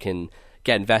something that I can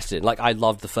get invested in. Like, I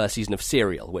loved the first season of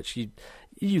Serial, which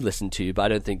you listened to, but I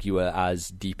don't think you were as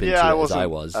deep into it as I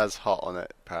was. As hot on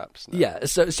it, perhaps. No. Yeah,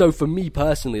 so for me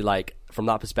personally, like, from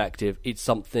that perspective, it's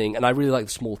something, and I really like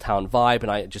the small town vibe,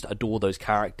 and I just adore those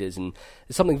characters, and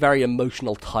there's something very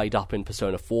emotional tied up in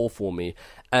Persona 4 for me.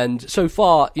 And so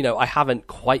far, I haven't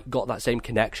quite got that same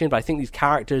connection, but I think these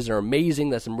characters are amazing.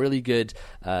 There's some really good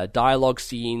dialogue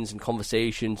scenes and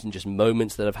conversations and just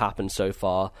moments that have happened so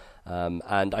far.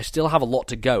 And I still have a lot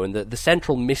to go, and the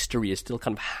central mystery is still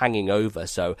kind of hanging over,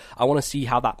 so I want to see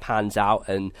how that pans out,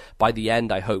 and by the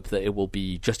end I hope that it will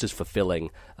be just as fulfilling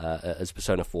as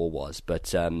Persona 4 was.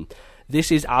 But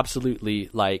this is absolutely,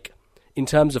 like, in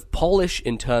terms of polish,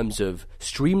 in terms of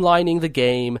streamlining the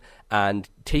game and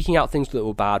taking out things that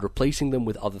were bad, replacing them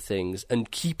with other things,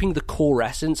 and keeping the core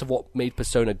essence of what made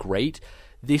Persona great,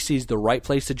 this is the right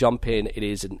place to jump in. It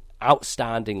is an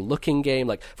outstanding looking game.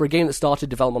 Like, for a game that started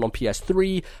development on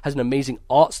PS3, has an amazing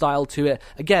art style to it.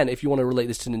 Again, if you want to relate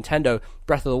this to Nintendo,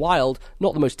 Breath of the Wild,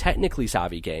 not the most technically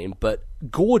savvy game, but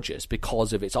gorgeous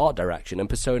because of its art direction, and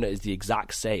Persona is the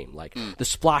exact same. Like, the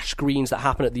splash screens that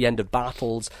happen at the end of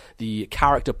battles, the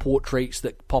character portraits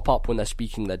that pop up when they're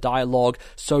speaking their dialogue,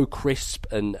 so crisp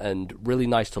and really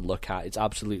nice to look at. It's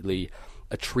absolutely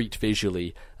a treat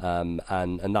visually,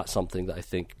 and that's something that I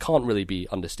think can't really be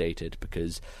understated,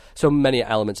 because so many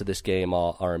elements of this game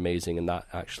are amazing, and that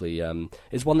actually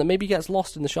is one that maybe gets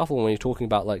lost in the shuffle when you're talking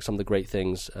about like some of the great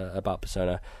things about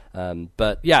Persona.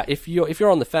 But yeah, if you're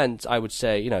on the fence, I would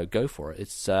say go for it.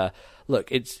 It's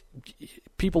it's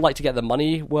people like to get the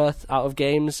money worth out of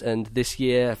games, and this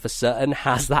year for certain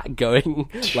has that going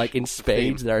like in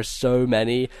spades. There are so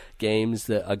many games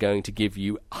that are going to give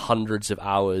you hundreds of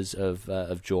hours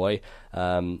of joy,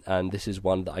 and this is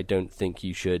one that I don't think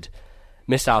you should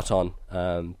miss out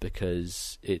on,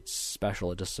 because it's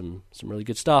special. It does some really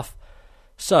good stuff.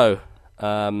 So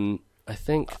I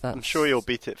think that's... I'm sure you'll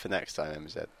beat it for next time,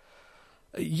 MZ.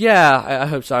 Yeah, I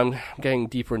hope so. I'm getting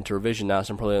deeper into revision now,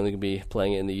 so I'm probably only going to be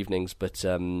playing it in the evenings. But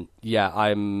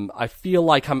I feel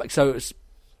like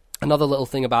another little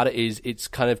thing about it is it's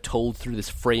kind of told through this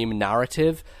frame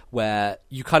narrative where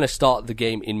you kind of start the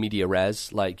game in media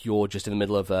res, like you're just in the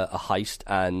middle of a heist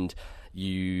and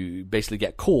you basically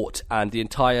get caught, and the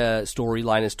entire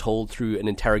storyline is told through an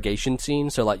interrogation scene.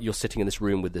 So like you're sitting in this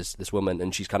room with this woman,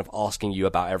 and she's kind of asking you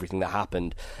about everything that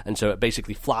happened, and so it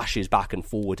basically flashes back and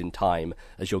forward in time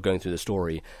as you're going through the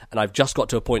story. And I've just got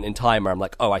to a point in time where I'm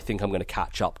like, I think I'm going to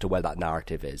catch up to where that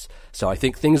narrative is. So I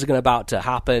think things are about to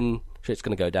happen, shit's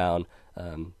going to go down.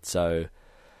 So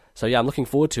yeah, I'm looking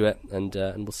forward to it, and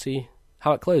we'll see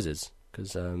how it closes,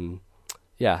 because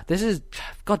yeah, this is...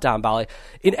 Goddamn, Bally.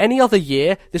 In any other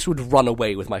year, this would run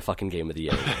away with my fucking Game of the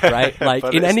Year, right? Like,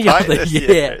 in any other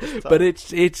year. But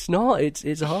it's not.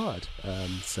 It's hard.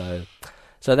 So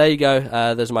there you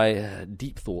go. Those are my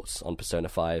deep thoughts on Persona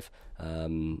 5.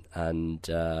 And I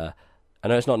know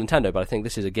it's not Nintendo, but I think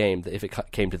this is a game that if it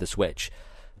came to the Switch,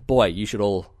 boy, you should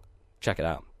all check it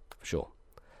out, for sure.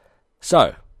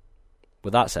 So,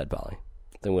 with that said, Bally,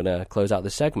 then we're going to close out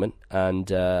this segment,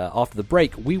 and after the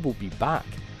break, we will be back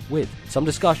with some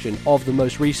discussion of the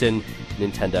most recent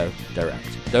Nintendo Direct.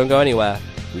 Don't go anywhere,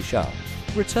 we shall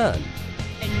return.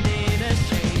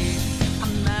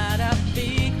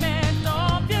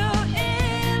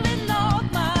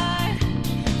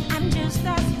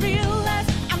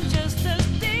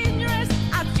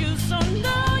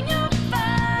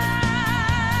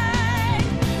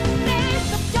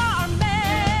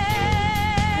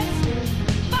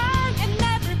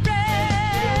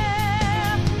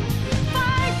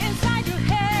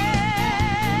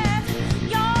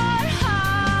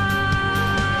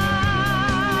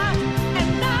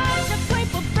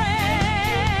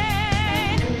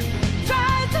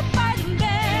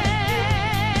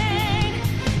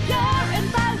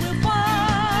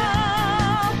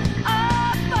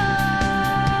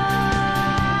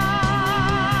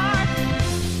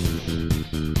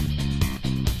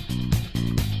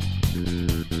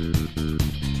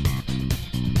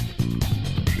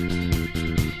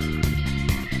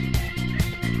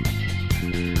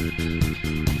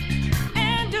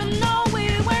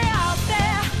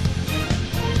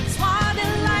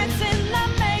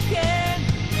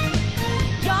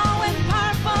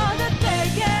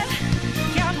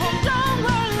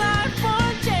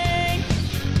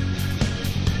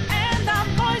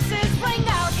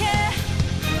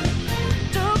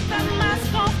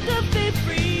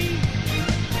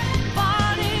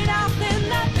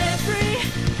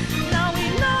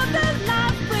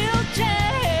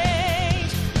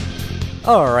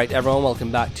 Alright everyone,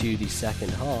 welcome back to the second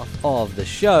half of the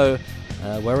show,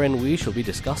 wherein we shall be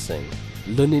discussing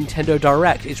the Nintendo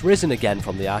Direct. It's risen again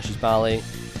from the ashes, Bally.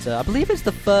 I believe it's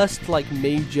the first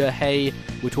major, hey,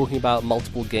 we're talking about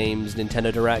multiple games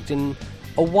Nintendo Direct in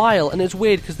a while, and it's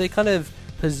weird because they kind of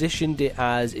positioned it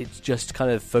as it's just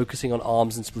kind of focusing on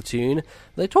ARMS and Splatoon.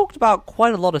 They talked about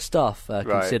quite a lot of stuff,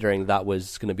 considering that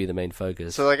was going to be the main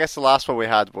focus. So I guess the last one we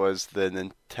had was the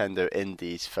Nintendo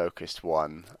Indies focused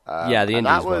one. Yeah, the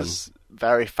Indies that was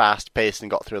very fast-paced and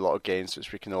got through a lot of games,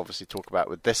 which we can obviously talk about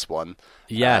with this one.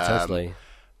 Yeah, totally.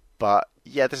 But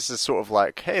yeah, this is sort of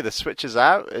like, hey, the Switch is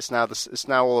out. It's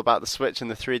now all about the Switch and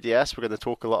the 3DS. We're going to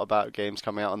talk a lot about games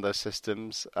coming out on those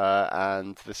systems,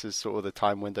 and this is sort of the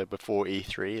time window before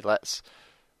E3. Let's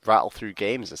rattle through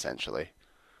games, essentially.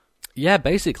 Yeah,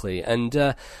 basically. And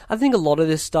I think a lot of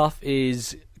this stuff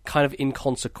is kind of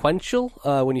inconsequential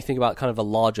when you think about kind of a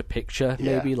larger picture,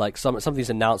 maybe. Like some of these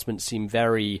announcements seem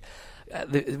very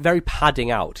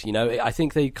padding out, you know. I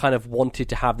think they kind of wanted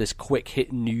to have this quick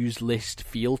hit news list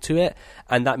feel to it,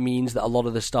 and that means that a lot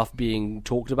of the stuff being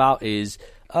talked about is,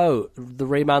 oh, the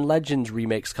Rayman Legends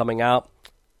remake's coming out.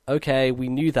 Okay, we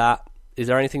knew that. Is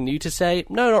there anything new to say?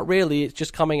 No, not really. It's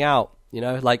just coming out, you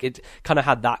know. Like, it kind of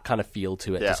had that kind of feel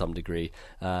to it to some degree.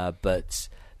 But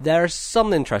there are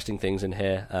some interesting things in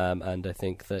here, and I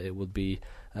think that it would be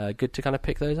good to kind of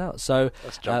pick those out. So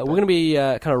we're going to be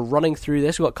kind of running through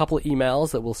this. We've got a couple of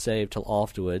emails that we'll save till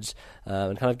afterwards,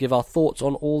 and kind of give our thoughts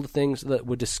on all the things that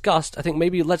were discussed. I think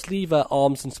maybe let's leave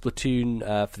ARMS and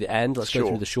Splatoon for the end. Let's go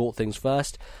through the short things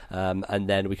first, and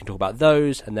then we can talk about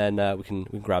those, and then we can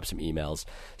grab some emails.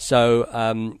 So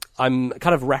I'm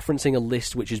kind of referencing a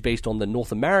list which is based on the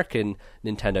North American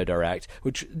Nintendo Direct,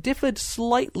 which differed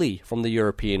slightly from the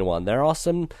European one. There are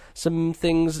some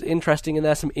things interesting in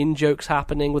there, some in-jokes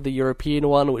happening with the European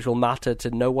one, which will matter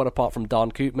to no one apart from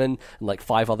Dan Koopman and like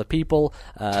 5 other people.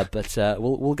 But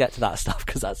we'll get to that stuff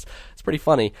because it's pretty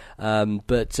funny.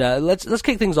 But let's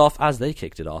kick things off as they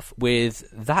kicked it off with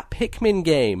that Pikmin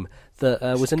game that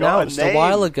was announced a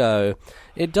while ago.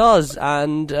 It does,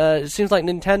 and it seems like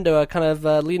Nintendo are kind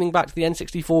of leaning back to the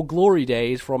N64 glory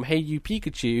days from Hey You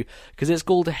Pikachu, because it's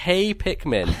called Hey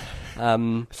Pikmin.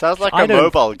 Sounds like a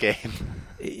mobile game.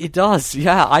 It does,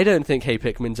 yeah. I don't think Hey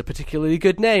Pikmin's a particularly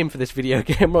good name for this video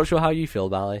game. I'm not sure how you feel,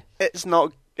 Bally. It's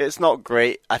not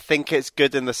great. I think it's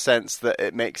good in the sense that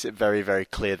it makes it very, very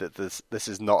clear that this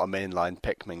is not a mainline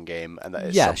Pikmin game, and that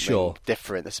it's something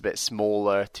different. It's a bit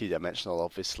smaller, 2-dimensional,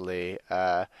 obviously.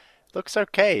 Looks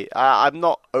okay. I'm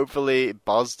not overly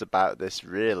buzzed about this,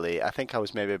 really. I think I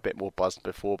was maybe a bit more buzzed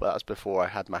before, but that was before I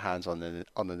had my hands on the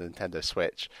Nintendo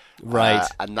Switch. Right.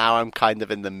 And now I'm kind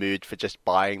of in the mood for just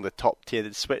buying the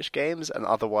top-tiered Switch games, and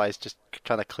otherwise just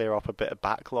trying to clear up a bit of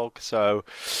backlog. So,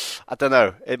 I don't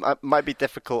know. It might be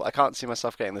difficult. I can't see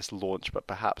myself getting this launch, but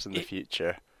perhaps in the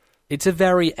future. It's a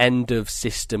very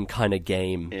end-of-system kind of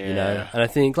game, you know? And I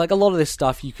think, like, a lot of this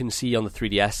stuff you can see on the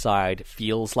 3DS side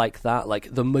feels like that.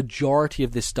 Like, the majority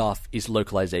of this stuff is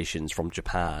localizations from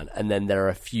Japan, and then there are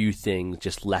a few things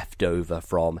just left over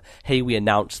from, hey, we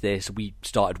announced this, we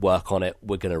started work on it,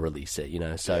 we're going to release it, you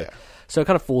know? So it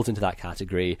kind of falls into that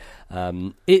category.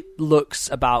 It looks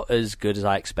about as good as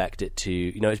I expect it to.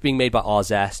 You know, it's being made by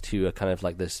Arzest, who are kind of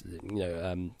like this, you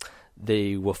know...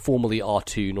 They were formerly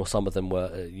Artoon, or some of them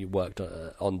worked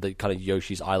on the kind of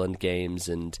Yoshi's Island games,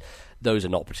 and those are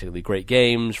not particularly great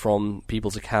games from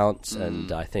people's accounts.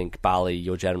 And I think, Bally,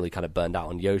 you're generally kind of burned out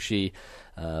on Yoshi.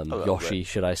 Yoshi,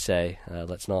 should I say?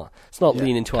 Let's not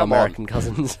lean into our American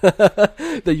cousins,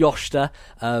 the Yoshta.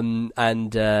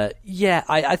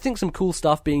 I think some cool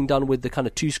stuff being done with the kind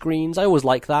of 2 screens. I always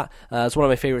like that. It's one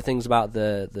of my favorite things about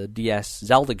the DS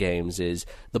Zelda games is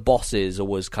the bosses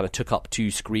always kind of took up 2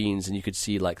 screens, and you could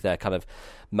see like their kind of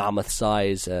mammoth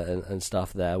size and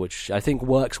stuff there, which I think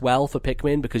works well for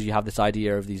Pikmin, because you have this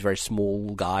idea of these very small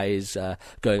guys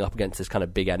going up against this kind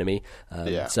of big enemy.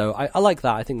 So I like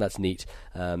that. I think that's neat.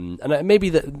 And maybe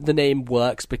the name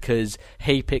works because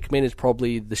Hey Pikmin is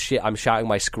probably the shit I'm shouting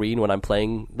my screen when I'm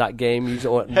playing that game.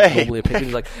 Normally a Pikmin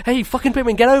is like, hey, fucking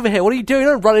Pikmin, get over here. What are you doing?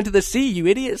 Don't run into the sea, you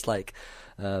idiots. Like,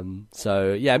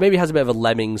 so yeah, maybe it has a bit of a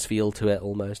Lemmings feel to it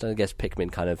almost. I guess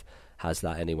Pikmin kind of has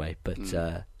that anyway, but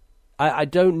I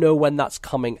don't know when that's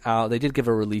coming out. They did give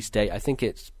a release date. I think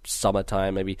it's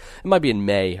summertime, maybe. It might be in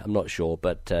May. I'm not sure.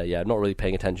 But, I'm not really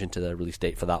paying attention to the release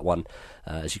date for that one,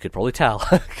 as you could probably tell,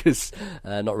 because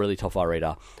not really top of our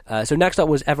radar. So next up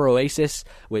was Ever Oasis,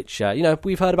 which,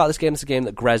 we've heard about this game. It's a game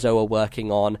that Grezzo are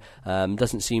working on.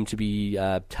 Doesn't seem to be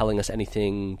telling us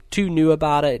anything too new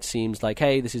about it. It seems like,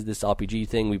 hey, this is this RPG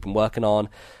thing we've been working on.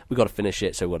 We've got to finish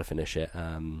it, so we've got to finish it.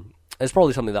 it's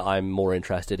probably something that I'm more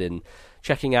interested in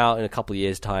checking out in a couple of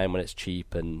years' time when it's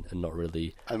cheap and not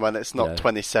really... And when it's not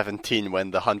 2017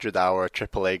 when the 100-hour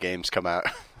AAA games come out.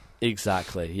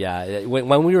 Exactly, yeah.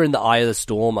 When we were in the eye of the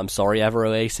storm, I'm sorry, Ever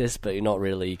Oasis, but you're not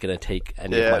really going to take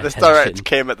any of my this attention. Direct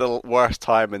came at the worst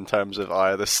time in terms of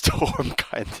eye of the storm,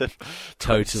 kind of.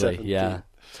 Totally, yeah.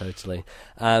 Totally.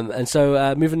 And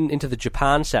so moving into the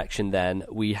Japan section then,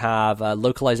 we have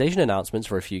localization announcements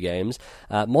for a few games.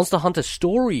 Monster Hunter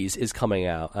Stories is coming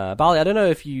out. Bali, I don't know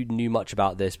if you knew much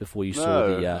about this before you saw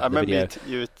the video. I remember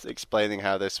you were explaining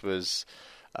how this was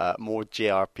more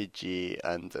JRPG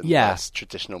and less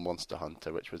traditional Monster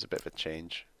Hunter, which was a bit of a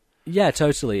change. Yeah,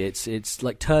 totally. It's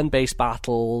like turn-based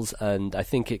battles, and I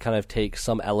think it kind of takes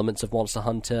some elements of Monster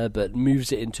Hunter, but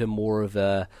moves it into more of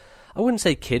a... I wouldn't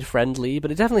say kid-friendly,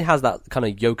 but it definitely has that kind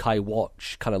of Yokai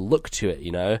Watch kind of look to it,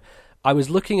 you know? I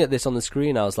was looking at this on the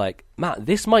screen, I was like, Matt,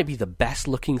 this might be the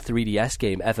best-looking 3DS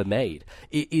game ever made.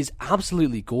 It is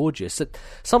absolutely gorgeous.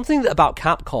 Something about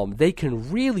Capcom, they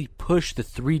can really push the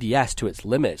 3DS to its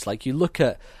limits. Like, you look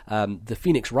at the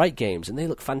Phoenix Wright games, and they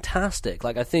look fantastic.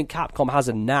 Like, I think Capcom has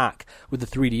a knack with the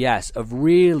 3DS of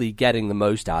really getting the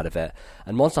most out of it.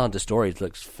 And Monster Hunter Stories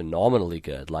looks phenomenally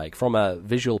good. Like, from a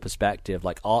visual perspective,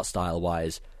 like, art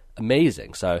style-wise,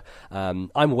 amazing. So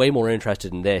I'm way more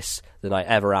interested in this than I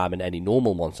ever am in any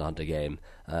normal Monster Hunter game,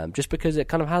 just because it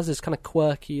kind of has this kind of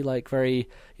quirky, like very,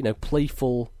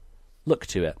 playful look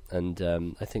to it. And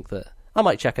I think that I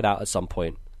might check it out at some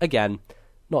point. Again,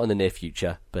 not in the near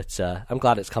future, but I'm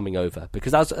glad it's coming over,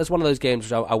 because that's one of those games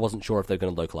which I wasn't sure if they're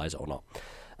going to localize it or not.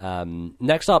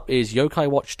 Next up is Yokai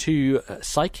Watch 2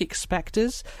 Psychic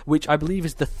Spectres, which I believe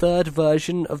is the third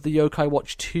version of the Yokai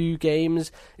Watch 2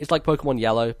 games. It's like Pokemon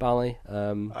Yellow, Bally.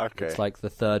 Okay. It's like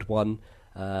the third one,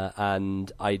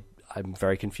 and I'm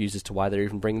very confused as to why they're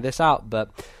even bringing this out, but...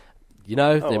 they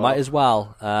might as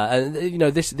well. And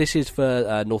this is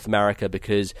for North America,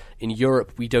 because in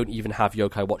Europe we don't even have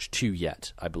Yokai Watch 2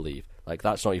 yet, I believe. Like,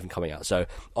 that's not even coming out. So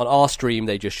on our stream,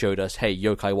 they just showed us, hey,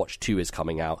 Yokai Watch 2 is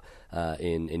coming out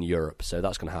in Europe. So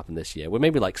that's going to happen this year. We're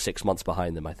maybe like 6 months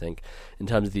behind them, I think, in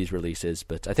terms of these releases.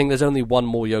 But I think there's only one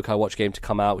more Yokai Watch game to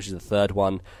come out, which is the third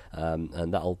one.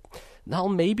 And that'll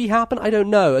maybe happen. I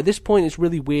don't know. At this point, it's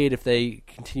really weird if they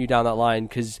continue down that line,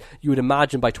 because you would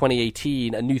imagine by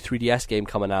 2018, a new 3DS game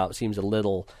coming out seems a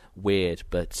little weird.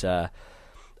 But I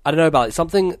don't know about it.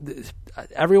 Something...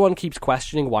 Everyone keeps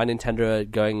questioning why Nintendo are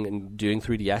going and doing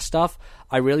 3DS stuff.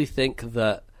 I really think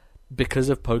that because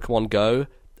of Pokemon Go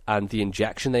and the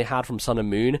injection they had from Sun and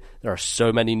Moon, there are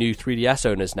so many new 3DS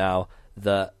owners now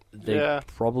that they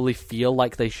probably feel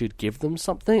like they should give them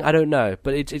something. I don't know,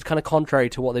 but it's kind of contrary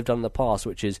to what they've done in the past,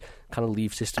 which is kind of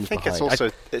leave systems behind. I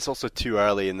think it's also too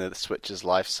early in the Switch's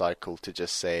life cycle to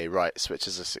just say, right, Switch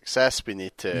is a success, we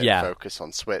need to focus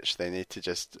on Switch. They need to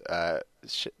just...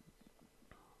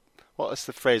 what is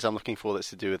the phrase I'm looking for that's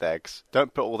to do with eggs?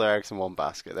 Don't put all their eggs in one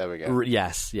basket. There we go.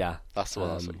 Yes, yeah. That's the one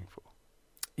I was looking for.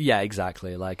 Yeah,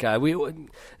 exactly. Like they're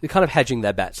kind of hedging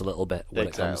their bets a little bit when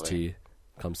it comes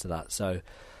to that. So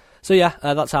yeah,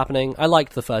 that's happening. I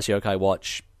liked the first Yokai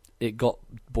Watch. It got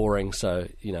boring, so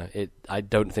I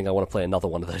don't think I want to play another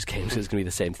one of those games. It's going to be the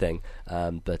same thing.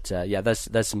 But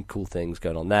there's some cool things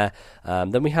going on there.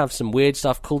 Then we have some weird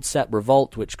stuff. Culdcept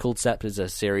Revolt, which Culdcept is a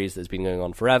series that's been going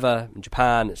on forever in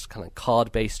Japan. It's kind of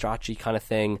card-based strategy kind of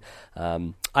thing.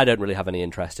 I don't really have any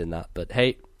interest in that, but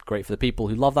hey, great for the people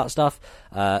who love that stuff.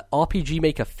 RPG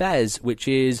Maker Fez, which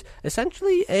is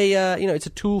essentially it's a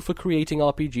tool for creating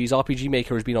RPGs. RPG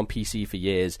Maker has been on PC for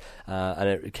years, and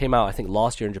it came out, I think,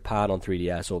 last year in Japan on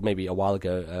 3DS, or maybe a while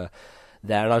ago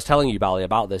there. And I was telling you, Bally,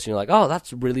 about this, and you're like, oh,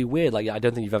 that's really weird. Like, I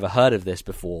don't think you've ever heard of this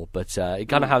before, but it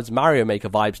kind of has Mario Maker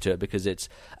vibes to it, because it's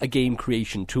a game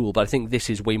creation tool, but I think this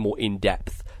is way more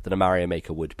in-depth than a Mario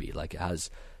Maker would be. Like, it has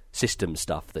system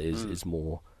stuff that is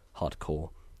more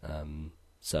hardcore.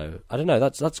 So I don't know.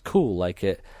 That's cool. Like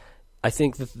I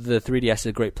think the 3DS is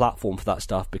a great platform for that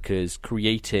stuff, because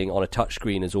creating on a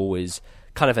touchscreen is always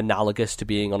kind of analogous to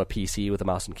being on a PC with a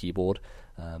mouse and keyboard.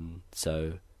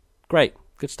 So great,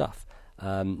 good stuff.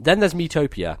 Then there's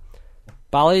Miitopia.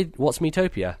 Bally, what's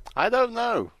Miitopia? I don't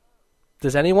know.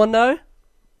 Does anyone know?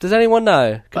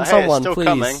 Can someone it's still please?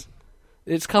 Coming.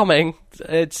 It's coming.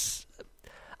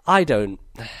 I don't.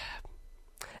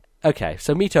 Okay,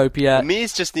 so Miitopia...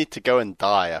 Mii's just need to go and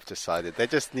die, I've decided. They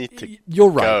just need to You're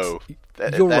right. go.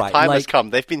 You're their right. time has come.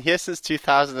 They've been here since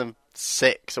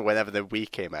 2006, or whenever the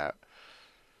Wii came out.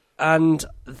 And,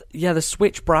 the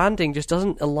Switch branding just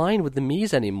doesn't align with the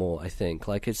Mii's anymore, I think.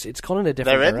 Like, it's gone in a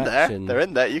different direction. They're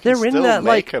in there. You can still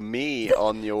make a Mii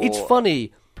on your It's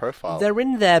funny. profile. They're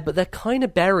in there, but they're kind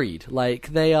of buried. Like,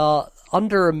 they are...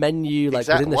 under a menu, like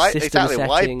within the system settings.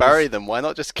 Why bury them? Why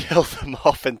not just kill them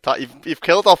off entirely? You've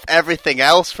killed off everything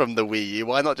else from the Wii U.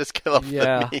 Why not just kill off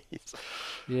the Miis?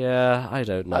 Yeah, I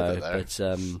don't know. But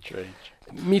strange.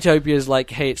 Miitopia's like,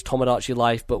 hey, it's Tomodachi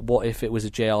Life, but what if it was a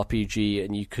JRPG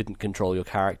and you couldn't control your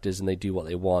characters and they do what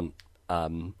they want?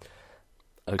 Okay,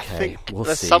 I think we'll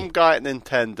there's see. some guy at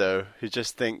Nintendo who's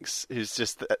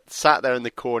just sat there in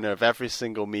the corner of every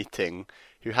single meeting,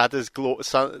 who had his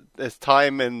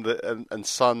time and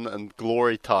sun and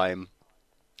glory time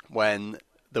when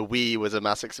the Wii was a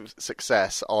massive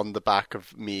success on the back of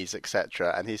Mii's,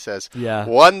 etc. And he says, at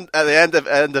the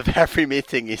end of every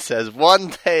meeting, he says,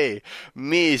 one day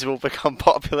Mii's will become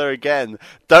popular again.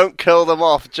 Don't kill them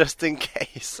off, just in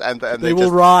case. And they will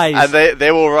rise. And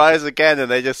they will rise again, and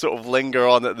they just sort of linger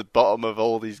on at the bottom of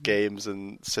all these games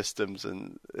and systems,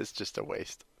 and it's just a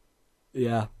waste.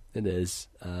 Yeah, it is.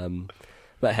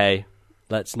 But hey,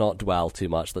 let's not dwell too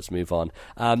much. Let's move on.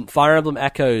 Fire Emblem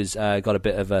Echoes got a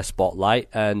bit of a spotlight,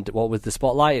 and what was the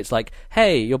spotlight? It's like,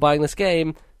 hey, you're buying this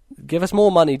game, give us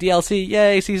more money, DLC,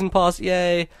 yay, Season Pass,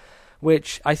 yay.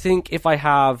 Which I think if I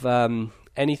have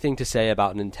anything to say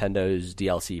about Nintendo's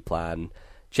DLC plan,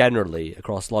 generally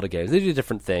across a lot of games, they do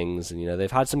different things, and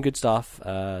they've had some good stuff,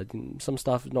 some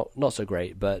stuff not so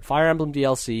great. But Fire Emblem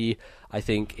DLC, I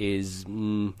think, is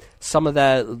some of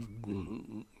their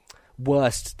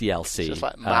worst DLC. It's just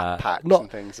like map packs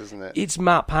and things, isn't it? It's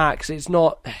map packs. It's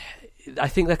not. I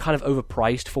think they're kind of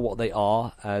overpriced for what they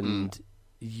are, and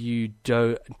you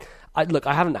don't. I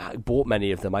haven't bought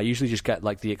many of them. I usually just get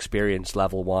like the experience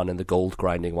level one and the gold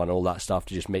grinding one, and all that stuff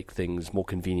to just make things more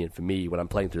convenient for me when I'm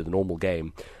playing through the normal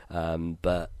game.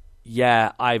 But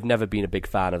yeah, I've never been a big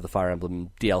fan of the Fire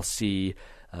Emblem DLC.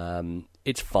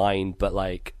 It's fine, but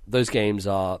like those games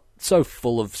are so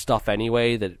full of stuff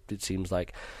anyway that it seems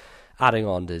like adding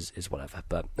on is whatever.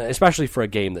 But especially for a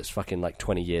game that's fucking like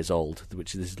 20 years old,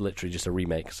 which this is literally just a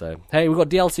remake. So hey, we've got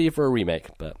DLC for a remake,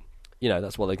 but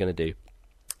that's what they're going to do.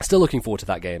 Still looking forward to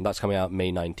that game. That's coming out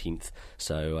May 19th.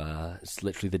 So it's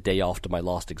literally the day after my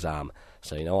last exam.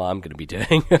 So you know what I'm going to be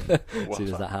doing as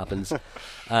soon as that happens.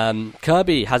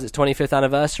 Kirby has its 25th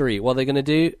anniversary. What are they going to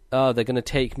do? They're going to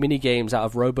take mini games out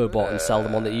of Robobot and sell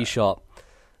them on the eShop.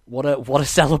 What a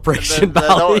celebration,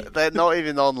 Bally. They're not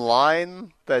even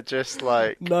online. They're just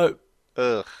like... No.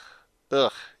 Ugh,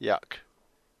 yuck.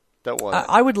 Don't want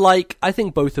it. I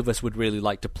think both of us would really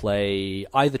like to play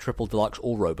either Triple Deluxe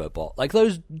or Robobot. Like,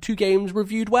 those two games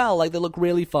reviewed well. Like, they look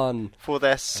really fun. For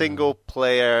their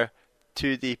single-player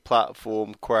 2D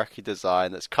platform, quirky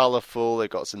design that's colourful, they've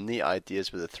got some neat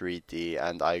ideas with the 3D,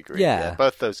 and I agree. Yeah,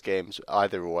 both those games,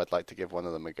 either or, I'd like to give one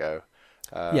of them a go.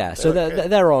 So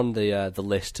they're on the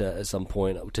list at some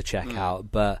point to check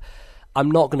out, but I'm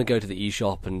not going to go to the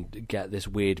eShop and get this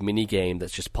weird mini game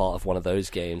that's just part of one of those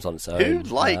games on its own. Who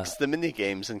likes the mini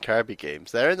games in Kirby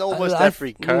games? They're in almost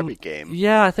every Kirby game.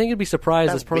 Yeah, I think you'd be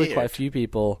surprised. There's probably quite a few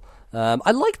people.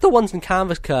 I like the ones in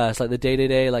Canvas Curse, like the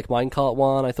Day-to-Day, like Minecart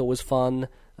one. I thought was fun.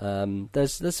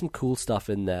 There's some cool stuff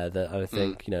in there that I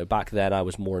think back then I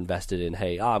was more invested in.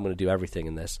 Hey, I'm going to do everything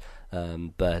in this.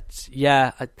 But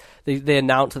yeah, they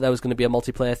announced that there was going to be a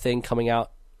multiplayer thing coming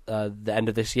out the end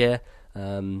of this year.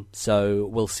 So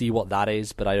we'll see what that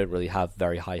is, but I don't really have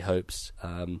very high hopes.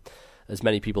 As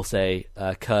many people say,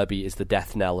 Kirby is the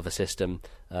death knell of a system.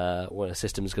 When a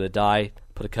system is going to die,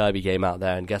 put a Kirby game out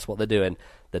there, and guess what they're doing?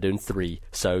 They're doing 3,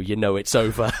 so it's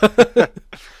over.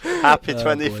 Happy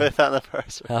 25th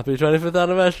anniversary. Happy 25th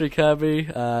anniversary, Kirby.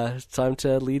 It's time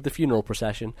to lead the funeral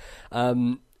procession.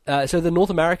 So the North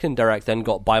American Direct then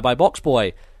got Bye Bye Box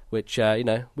Boy, which,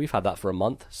 we've had that for a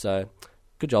month, so...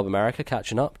 Good job, America,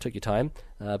 catching up. Took your time,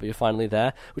 but you're finally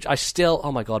there. Which I still,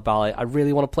 oh my god, Bally, I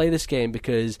really want to play this game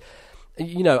because,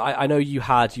 I know you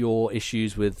had your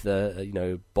issues with,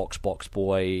 Box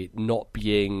Boy not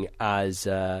being as,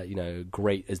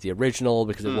 great as the original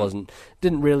because it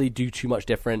didn't really do too much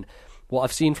different. What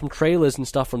I've seen from trailers and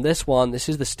stuff from this one, this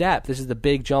is the step. This is the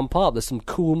big jump up. There's some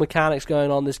cool mechanics going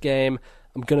on in this game.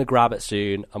 I'm going to grab it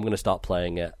soon. I'm going to start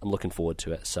playing it. I'm looking forward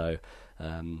to it. So...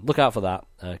 look out for that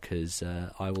because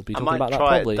I will be talking about that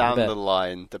probably. I might try it down the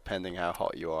line depending how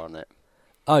hot you are on it.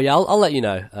 Oh yeah, I'll let you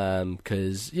know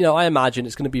because I imagine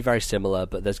it's going to be very similar,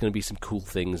 but there's going to be some cool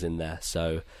things in there.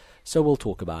 So we'll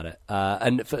talk about it.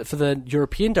 And for the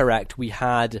European Direct, we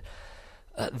had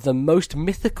the most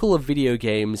mythical of video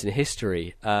games in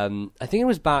history. I think it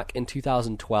was back in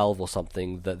 2012 or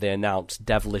something that they announced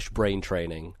Devilish Brain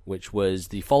Training, which was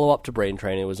the follow-up to Brain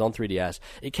Training. It was on 3DS.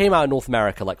 It came out in North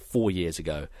America like 4 years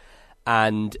ago.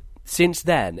 And since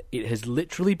then, it has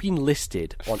literally been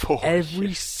listed on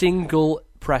every single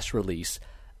press release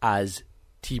as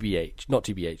TBH, not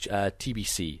TBH,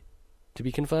 TBC. To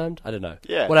be confirmed? I don't know.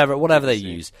 Yeah. Whatever they TBC.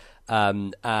 use.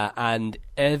 And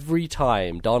every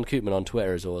time, Don Koopman on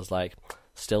Twitter is always like,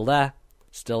 still there.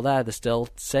 They're still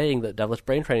saying that Devilish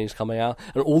Brain Training is coming out,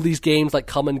 and all these games like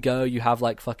come and go. You have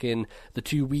like fucking the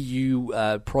 2 Wii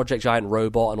U, Project Giant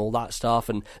Robot, and all that stuff,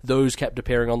 and those kept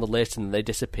appearing on the list, and they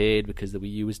disappeared because the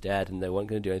Wii U was dead, and they weren't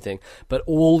going to do anything. But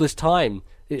all this time,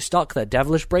 it stuck there,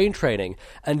 Devilish Brain Training,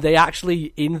 and they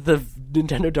actually, in the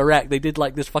Nintendo Direct, they did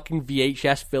like this fucking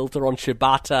VHS filter on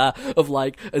Shibata of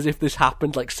like, as if this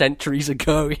happened like centuries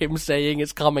ago, him saying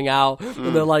it's coming out,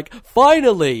 and they're like,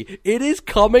 finally, it is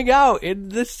coming out in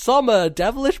this summer,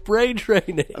 Devilish Brain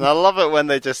Training. And I love it when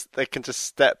they can just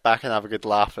step back and have a good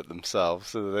laugh at themselves,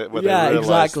 so that when they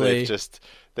realize exactly.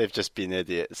 they've just been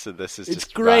idiots. So this is It's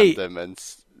just great. random, and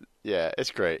yeah,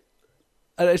 it's great.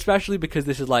 And especially because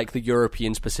this is like the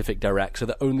European specific Direct, so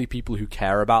the only people who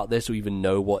care about this or even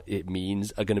know what it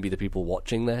means are going to be the people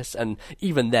watching this. And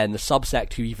even then, the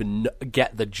subsect who even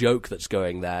get the joke that's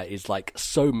going there is like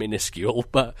so minuscule.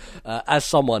 But as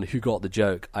someone who got the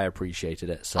joke, I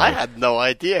appreciated it. So I had no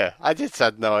idea. I just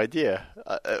had no idea.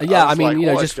 Yeah, I was I mean, like, you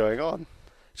know, what just is going on?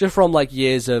 Just from like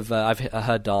years of, I've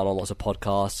heard Dan on lots of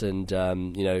podcasts, and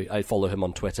you know, I follow him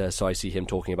on Twitter, so I see him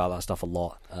talking about that stuff a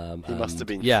lot. He must have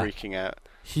been freaking out.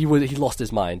 He lost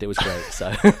his mind. It was great,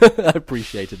 so I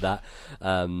appreciated that.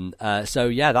 So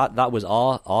yeah, that was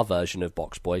our version of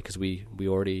Box Boy, because we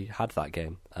already had that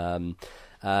game.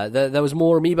 There was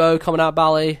more Amiibo coming out,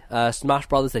 Bally. Smash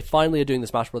Brothers. They finally are doing the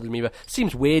Smash Brothers Amiibo.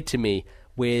 Seems weird to me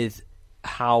with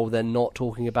how they're not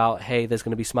talking about, hey, there's going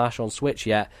to be Smash on Switch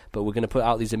yet, but we're going to put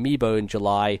out these Amiibo in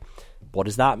July. What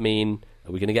does that mean?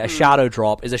 Are we going to get a Shadow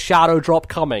Drop? Is a Shadow Drop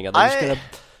coming? Are they just going to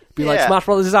be like, Smash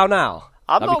Brothers is out now?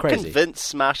 I'm That'd not be crazy. convinced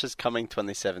Smash is coming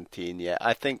 2017 yet.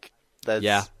 I think there's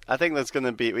going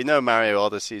to be. We know Mario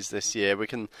Odyssey's this year. We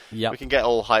can get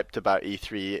all hyped about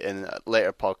E3 in a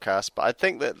later podcast, but I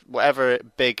think that whatever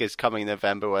big is coming in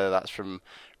November, whether that's from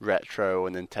Retro or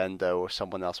Nintendo or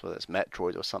someone else, whether it's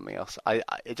Metroid or something else,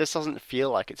 it just doesn't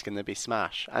feel like it's going to be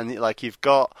Smash. And like you've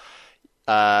got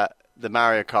the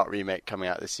Mario Kart remake coming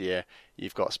out this year.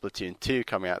 You've got Splatoon 2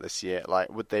 coming out this year.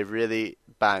 Like, would they really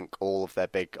bank all of their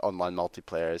big online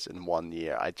multiplayers in 1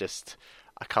 year? I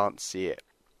can't see it.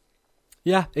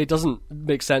 Yeah, it doesn't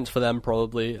make sense for them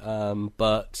probably,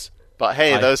 but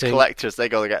hey, those collectors, they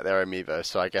got to get their Amiibo,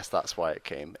 so I guess that's why it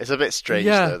came. It's a bit strange,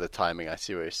 though, the timing. I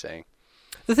see what you're saying.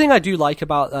 The thing I do like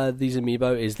about these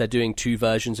Amiibo is they're doing 2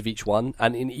 versions of each one,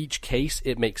 and in each case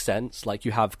it makes sense. Like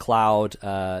you have Cloud,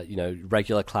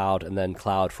 regular Cloud, and then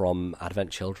Cloud from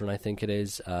Advent Children, I think it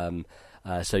is.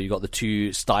 So you got the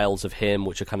 2 styles of him,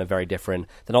 which are kind of very different.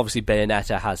 Then obviously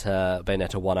Bayonetta has her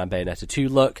Bayonetta 1 and Bayonetta 2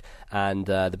 look, and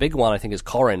the big one I think is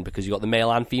Corrin, because you got the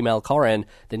male and female Corrin.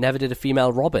 They never did a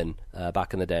female Robin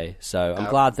back in the day, so I'm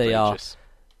glad they are.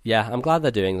 Yeah, I'm glad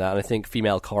they're doing that, and I think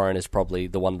female Corrin is probably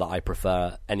the one that I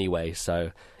prefer anyway,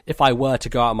 so if I were to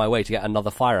go out of my way to get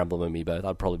another Fire Emblem Amiibo,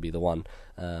 that'd probably be the one.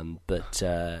 They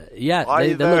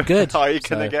look good. Are you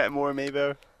going to get more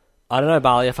Amiibo? I don't know,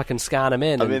 Bally, if I can scan them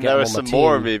in. I mean, get there them are on some my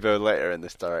more team. Amiibo later in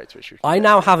this Direct, which I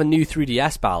now have a new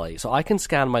 3DS, Bally, so I can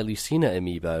scan my Lucina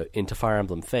Amiibo into Fire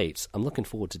Emblem Fates. I'm looking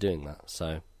forward to doing that,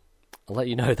 so I'll let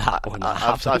you know that when that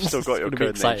happens. I've still got your It's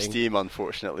gonna be code name exciting. Steam,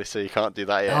 unfortunately, so you can't do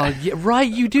that yet. Oh, yeah,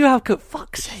 right, you do have code.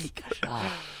 Fuck's sake.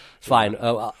 It's fine.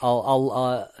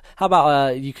 How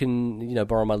about you can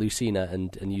borrow my Lucina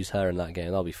and use her in that game?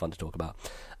 That'll be fun to talk about.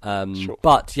 Sure.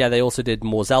 But yeah, they also did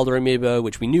more Zelda Amiibo,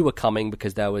 which we knew were coming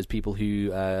because there was people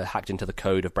who hacked into the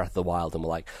code of Breath of the Wild and were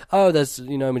like, oh, there's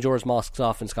Majora's Mask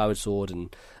stuff and Skyward Sword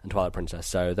and Twilight Princess.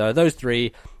 So there are those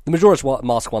 3. The Majora's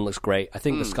Mask one looks great. I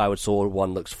think the Skyward Sword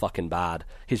one looks fucking bad.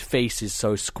 His face is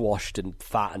so squashed and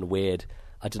fat and weird.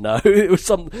 I don't know. It was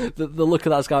the look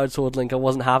of that Skyward Sword Link. I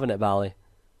wasn't having it, Bally.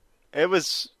 It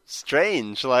was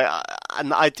strange,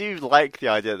 and I do like the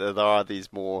idea that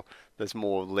there's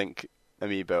more Link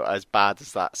Amiibo, as bad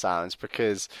as that sounds,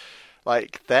 because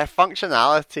their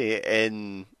functionality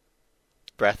in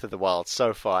Breath of the Wild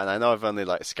so far, and I know I've only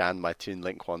scanned my Toon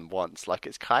Link one once,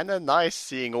 it's kind of nice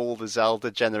seeing all the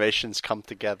Zelda generations come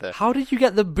together. How did you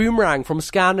get the boomerang from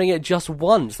scanning it just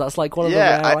once? That's like one of the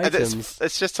rare items.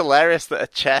 It's just hilarious that a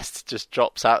chest just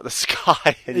drops out of the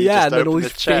sky and you and just then all open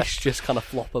these the chest. fish just kind of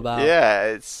flop about. Yeah,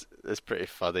 it's pretty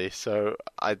funny. So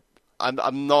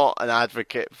I'm not an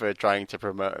advocate for trying to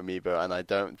promote Amiibo, and I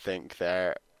don't think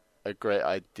they're a great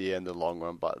idea in the long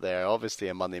run, but they're obviously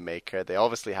a money maker. They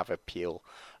obviously have appeal,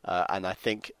 and I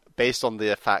think based on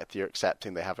the fact you're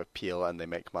accepting they have appeal and they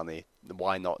make money,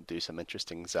 why not do some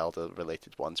interesting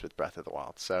Zelda-related ones with Breath of the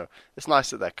Wild? So it's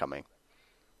nice that they're coming.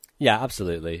 Yeah,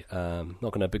 absolutely. Not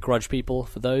going to begrudge people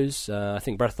for those. I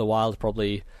think Breath of the Wild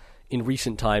probably, in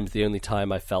recent times, the only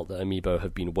time I felt that Amiibo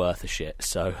have been worth a shit.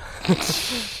 So,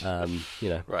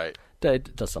 Right.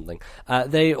 It does something.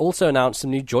 They also announced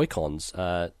some new Joy-Cons.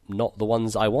 Not the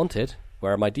ones I wanted.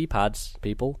 Where are my D-pads,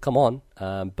 people? Come on.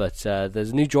 But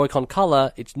there's a new Joy-Con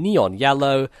color. It's neon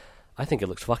yellow. I think it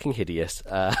looks fucking hideous.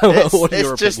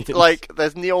 It's just like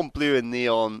there's neon blue and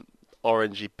neon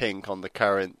orangey pink on the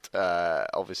current,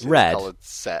 obviously red. The coloured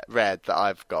set red that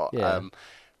I've got. Yeah.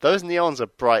 Those neons are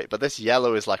bright, but this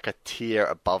yellow is like a tier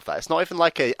above that. It's not even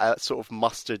like a sort of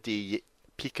mustardy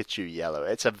Pikachu yellow.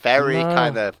 It's a very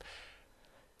kind of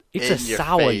it's a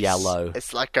sour face. yellow.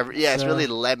 It's like it's really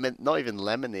lemon, not even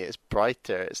lemony. It's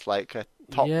brighter. It's like a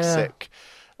toxic,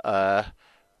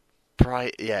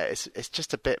 bright. Yeah, it's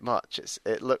just a bit much.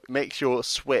 Makes your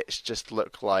Switch just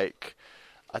look like,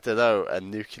 I don't know, a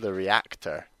nuclear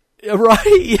reactor.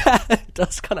 Right? Yeah, it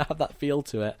does kind of have that feel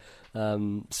to it.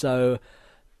 So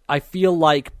I feel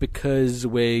like because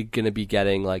we're going to be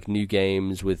getting like new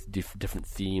games with different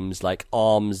themes, like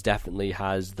ARMS definitely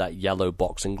has that yellow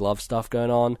boxing glove stuff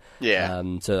going on. Yeah.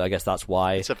 So I guess that's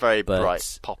why. It's a very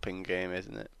bright popping game,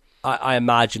 isn't it? I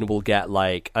imagine we'll get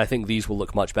I think these will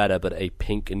look much better, but a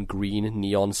pink and green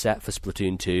neon set for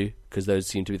Splatoon 2, because those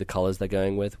seem to be the colours they're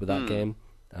going with that game.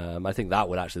 I think that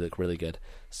would actually look really good.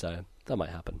 So that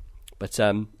might happen. But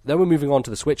then we're moving on to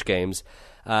the Switch games.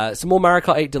 Some more Mario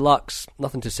Kart 8 Deluxe.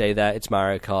 Nothing to say there. It's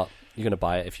Mario Kart. You're going to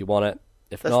buy it if you want it.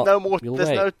 If there's not, no more. you'll There's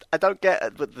wait. no. I don't get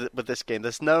it with this game.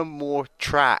 There's no more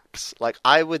tracks. Like,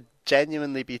 I would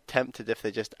genuinely be tempted if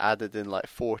they just added in like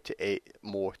 4 to 8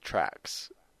 more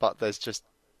tracks, but there's just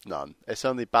none. It's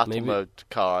only battle mode,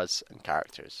 cars, and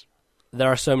characters.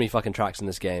 There are so many fucking tracks in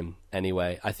this game.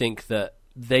 Anyway, I think that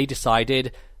they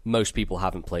decided most people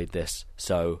haven't played this,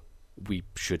 so we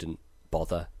shouldn't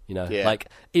bother. Like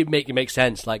it makes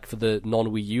sense. Like for the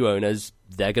non-Wii U owners,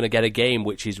 they're going to get a game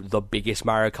which is the biggest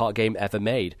Mario Kart game ever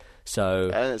made.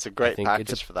 So and it's a great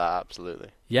package for that. Absolutely.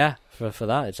 Yeah, for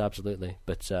that, it's absolutely.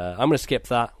 But I'm going to skip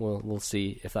that. We'll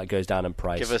see if that goes down in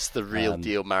price. Give us the real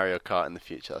deal Mario Kart in the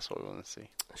future. That's what we want to see.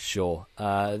 Sure.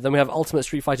 Then we have Ultimate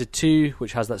Street Fighter 2,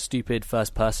 which has that stupid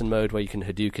first-person mode where you can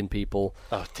Hadouken people.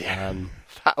 Oh dear,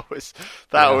 that was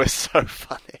so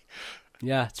funny.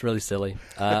 Yeah, it's really silly.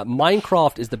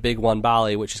 Minecraft is the big one,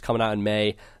 Bally, which is coming out in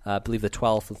May, I believe the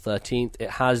 12th and 13th. It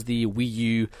has the Wii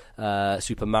U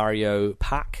Super Mario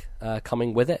pack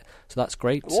coming with it, so that's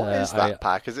great. What is that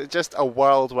pack? Is it just a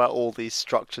world where all these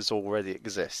structures already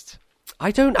exist? I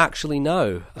don't actually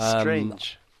know.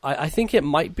 Strange. I think it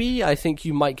might be. I think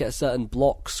you might get certain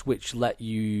blocks which let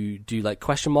you do like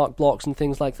question mark blocks and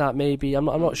things like that. Maybe I'm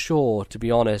not sure, to be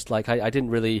honest. Like I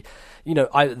didn't really,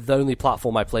 the only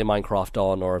platform I play Minecraft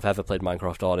on or have ever played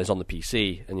Minecraft on is on the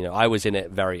PC, and I was in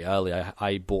it very early.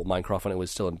 I bought Minecraft when it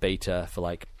was still in beta for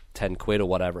like £10 or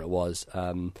whatever it was.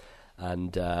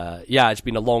 It's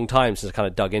been a long time since I kind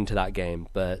of dug into that game,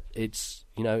 but it's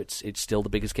still the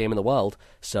biggest game in the world.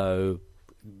 So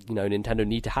Nintendo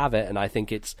need to have it, and I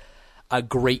think it's a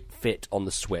great fit on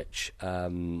the Switch.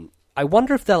 I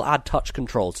wonder if they'll add touch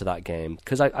control to that game,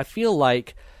 because I feel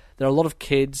like there are a lot of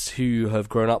kids who have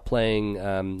grown up playing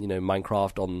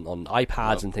Minecraft on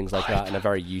iPads and things like that, and are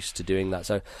very used to doing that.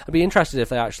 So I'd be interested if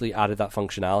they actually added that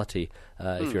functionality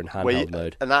if you're in handheld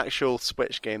mode. An actual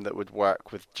Switch game that would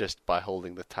work with just by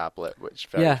holding the tablet, which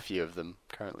very few of them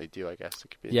currently do, I guess.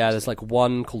 It could be there's like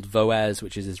one called Voez,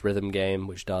 which is this rhythm game,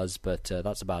 which does, but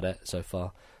that's about it so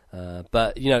far.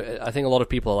 But I think a lot of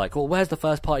people are like, well, where's the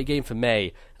first party game for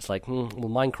May? It's like, well,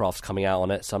 Minecraft's coming out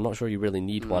on it, so I'm not sure you really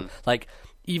need one. Like,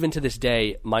 even to this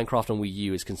day, Minecraft on Wii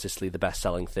U is consistently the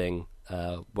best-selling thing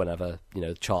whenever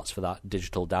charts for that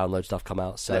digital download stuff come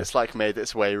out. So it's like made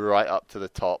its way right up to the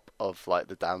top of like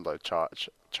the download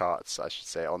charts, I should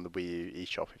say, on the Wii U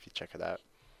eShop if you check it out.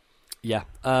 Yeah,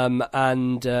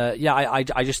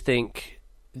 I just think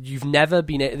you've never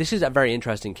been. This is a very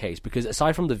interesting case because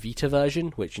aside from the Vita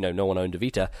version, which no one owned a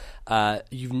Vita,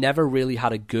 you've never really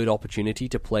had a good opportunity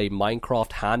to play Minecraft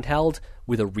handheld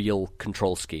with a real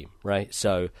control scheme, right?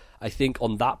 So I think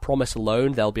on that promise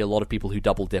alone, there'll be a lot of people who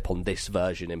double dip on this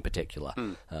version in particular.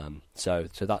 So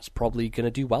that's probably going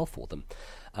to do well for them.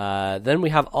 Then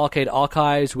we have Arcade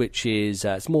Archives, which is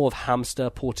it's more of Hamster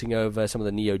porting over some of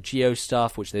the Neo Geo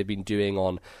stuff, which they've been doing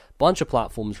on bunch of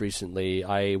platforms recently.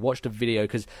 I watched a video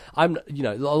because I'm,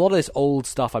 a lot of this old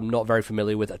stuff I'm not very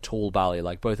familiar with at all, Bally.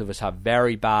 Like both of us have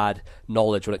very bad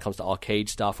knowledge when it comes to arcade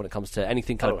stuff, when it comes to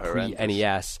anything kind of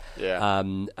pre-NES. Yeah.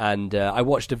 I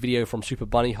watched a video from Super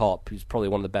Bunny Hop, who's probably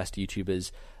one of the best YouTubers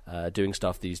doing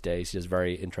stuff these days. He does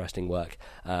very interesting work,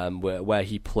 where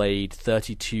he played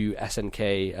 32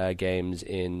 SNK games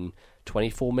in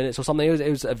 24 minutes or something. It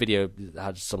was a video that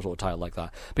had some sort of title like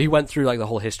that. But he went through like the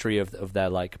whole history of their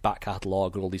like back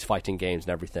catalogue and all these fighting games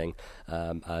and everything.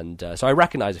 So I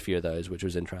recognize a few of those, which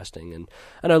was interesting. And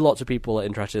I know lots of people are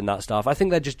interested in that stuff. I think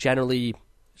they're just generally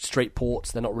straight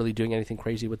ports. They're not really doing anything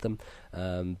crazy with them.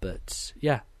 But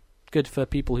yeah, good for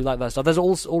people who like that stuff. There's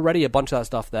already a bunch of that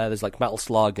stuff there. There's like Metal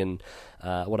Slug and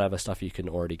whatever stuff you can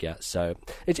already get. So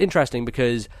it's interesting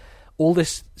because all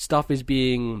this stuff is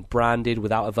being branded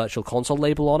without a Virtual Console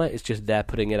label on it. It's just they're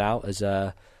putting it out as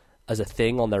a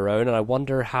thing on their own, and I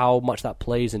wonder how much that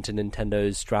plays into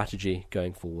Nintendo's strategy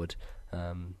going forward.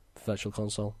 Virtual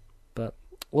Console, but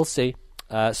we'll see.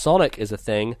 Sonic is a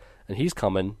thing, and he's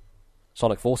coming.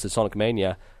 Sonic Forces, Sonic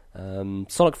Mania.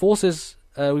 Sonic Forces,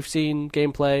 we've seen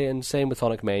gameplay, and same with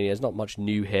Sonic Mania. There's not much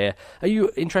new here. Are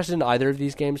you interested in either of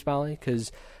these games, Bally?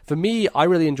 Because for me, I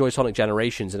really enjoy Sonic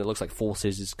Generations, and it looks like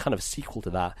Forces is kind of a sequel to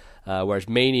that, whereas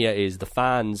Mania is the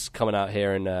fans coming out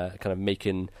here and kind of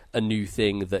making a new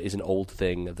thing that is an old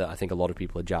thing that I think a lot of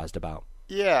people are jazzed about.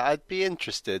 Yeah, I'd be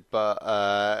interested, but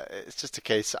it's just a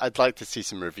case. I'd like to see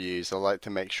some reviews. I'd like to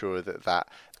make sure that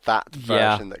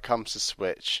version that comes to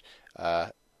Switch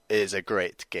is a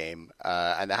great game,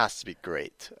 and it has to be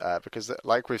great because,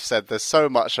 like we've said, there's so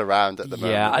much around at the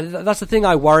moment. Yeah, that's the thing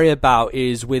I worry about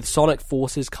is with Sonic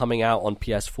Forces coming out on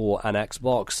PS4 and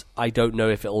Xbox, I don't know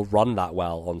if it'll run that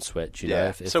well on Switch. You know,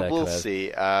 if so we'll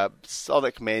see.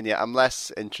 Sonic Mania, I'm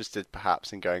less interested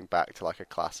perhaps in going back to like a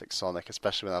classic Sonic,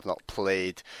 especially when I've not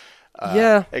played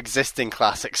existing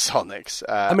classic Sonics.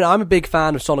 I mean, I'm a big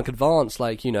fan of Sonic Advance.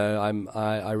 Like, you know,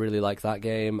 I really like that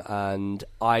game, and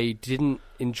I didn't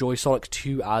enjoy Sonic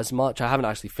 2 as much. I haven't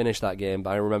actually finished that game, but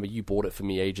I remember you bought it for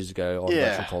me ages ago on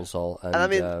Virtual Console. And I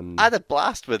mean, I had a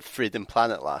blast with Freedom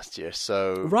Planet last year,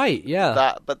 so right,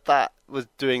 yeah. That was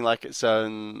doing like its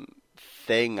own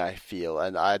thing, I feel,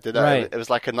 and I did. Right. It was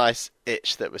like a nice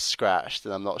itch that was scratched,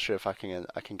 and I'm not sure if I can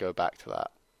go back to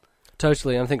that.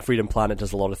 Totally, I think Freedom Planet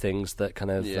does a lot of things that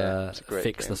kind of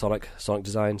fix game. the Sonic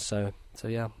design. So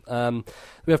yeah.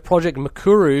 We have Project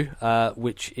Makuru,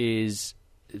 which is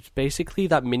it's basically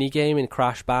that mini game in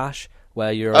Crash Bash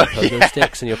where you're on pogo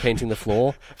sticks and you're painting the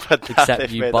floor, except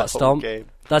you butt stomp.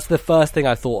 That's the first thing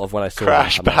I thought of when I saw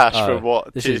Crash Bash like, from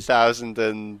what 2000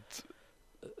 and.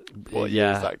 What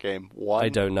year is that game? One? I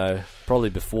don't know. Probably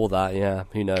before that, yeah.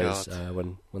 Who knows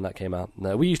when that came out.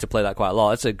 No, we used to play that quite a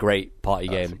lot. It's a great party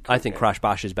game. I think Crash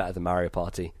Bash is better than Mario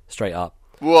Party, straight up.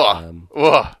 Whoa.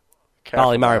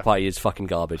 Bally, Mario Party is fucking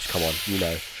garbage. Come on, you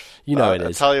know it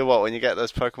is. I'll tell you what, when you get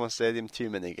those Pokemon Stadium 2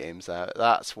 mini games out,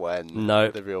 that's when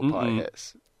the real party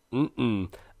hits.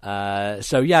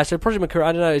 So Project Makuru,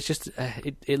 I don't know, it's just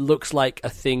it looks like a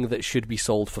thing that should be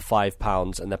sold for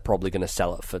 £5 and they're probably going to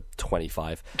sell it for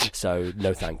 25. So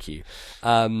no thank you.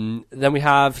 Then we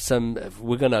have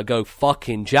we're going to go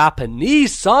fucking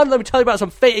Japanese, son. Let me tell you about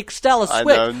some Fate Extella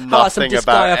Switch. I know nothing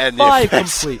about any 5 of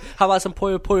this. Complete. How about some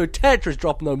Puyo Puyo Tetris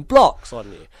dropping them blocks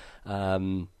on you?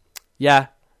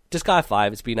 Disgaea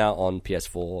 5, it's been out on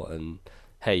PS4 and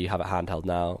hey, you have it handheld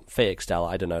now. Fate Extella,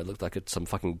 I don't know, it looked like some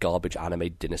fucking garbage anime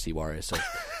Dynasty Warriors, so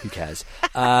who cares?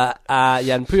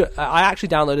 And Puyo, I actually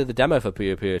downloaded the demo for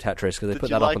Puyo Puyo Tetris because they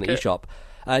put that up on the eShop.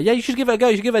 You should give it a go.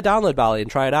 You should give it a download, Bally,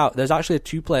 and try it out. There's actually a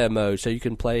 2-player mode, so you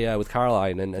can play with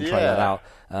Caroline and try that out.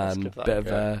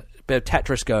 Bit of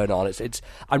Tetris going on.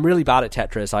 I'm really bad at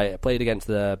Tetris. I played against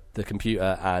the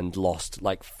computer and lost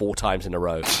like 4 times in a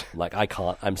row. Like I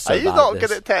can't. I'm so bad. Are you not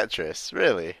good at Tetris?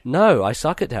 Really? No, I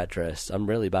suck at Tetris. I'm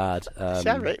really bad.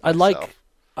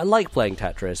 I like playing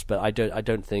Tetris, but I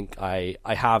don't think I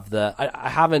have I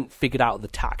haven't figured out the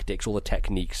tactics or the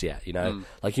techniques yet. You know,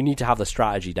 like you need to have the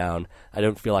strategy down. I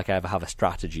don't feel like I ever have a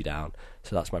strategy down,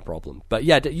 so that's my problem. But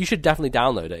yeah, you should definitely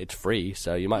download it. It's free,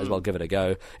 so you might as well give it a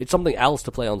go. It's something else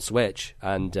to play on Switch,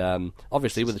 and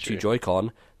obviously with the 2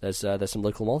 Joy-Con, there's some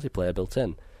local multiplayer built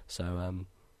in. So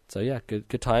yeah,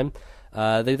 good time.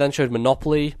 They then showed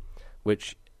Monopoly,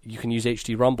 which you can use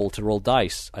HD Rumble to roll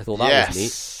dice. I thought that was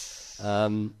neat.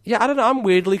 I don't know. I'm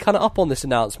weirdly kind of up on this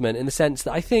announcement in the sense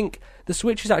that I think the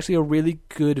Switch is actually a really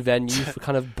good venue for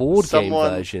kind of board game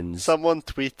versions. Someone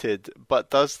tweeted, but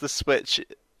does the Switch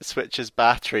Switch's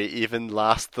battery even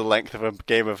last the length of a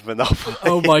game of Monopoly.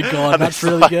 Oh my god, that's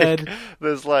really good.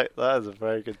 That is a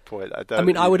very good point.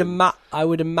 I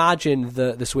would imagine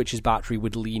the Switch's battery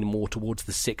would lean more towards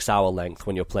the 6-hour length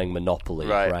when you're playing Monopoly,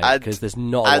 right? Because there's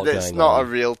not a lot going on. And it's not a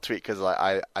real tweak, because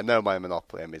I know my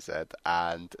Monopoly MZ,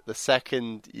 and the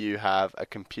second you have a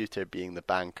computer being the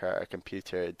banker, a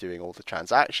computer doing all the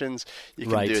transactions, you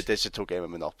can do a digital game of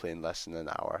Monopoly in less than an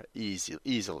hour,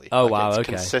 easily. Oh wow, it's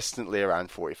okay. Consistently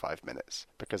around 45 minutes,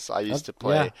 because I used to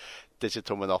play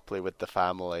digital Monopoly with the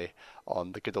family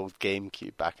on the good old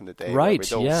GameCube back in the day. Right,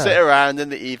 we'd all sit around in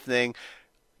the evening,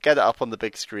 get it up on the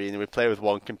big screen, and we'd play with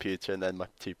one computer and then my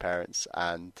two parents,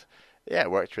 and it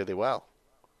worked really well.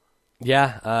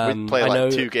 Yeah, we'd play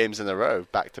 2 games in a row,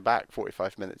 back to back,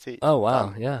 45 minutes each. Oh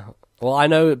wow, yeah. Well, I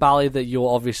know, Bally, that you're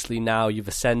obviously you've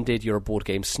ascended, you're a board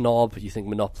game snob, you think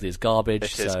Monopoly is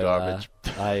garbage. It is garbage.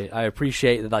 I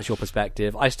appreciate that that's your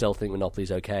perspective. I still think Monopoly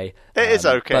is okay. It is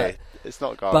okay. It's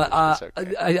not garbage, but it's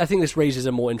okay. I think this raises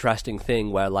a more interesting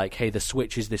thing where, hey, the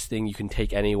Switch is this thing you can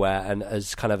take anywhere, and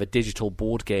as kind of a digital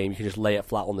board game, you can just lay it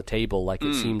flat on the table.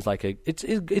 It seems like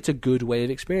it's a good way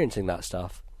of experiencing that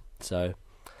stuff. So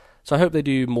I hope they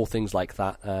do more things like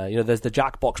that. There's the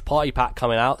Jackbox Party Pack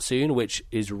coming out soon, which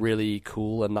is really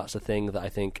cool, and that's a thing that I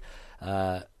think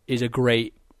is a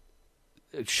great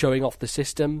showing off the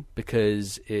system,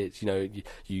 because it's you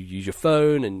use your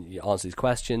phone and you answer these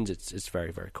questions. It's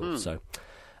very, very cool. So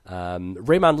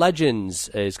Rayman Legends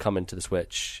is coming to the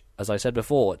Switch. As I said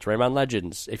before, it's Rayman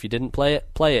Legends. If you didn't play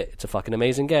it, play it. It's a fucking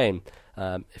amazing game.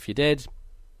 If you did,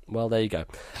 well, there you go.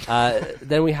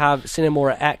 Then we have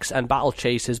Cinemora X and Battle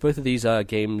Chasers. Both of these are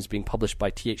games being published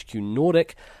by THQ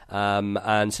Nordic. And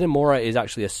Cinemora is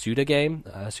actually a Suda game.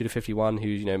 Suda51,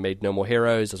 who made No More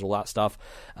Heroes, does all that stuff.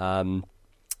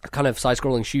 Kind of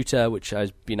side-scrolling shooter, which has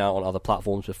been out on other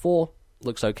platforms before.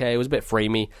 Looks okay. It was a bit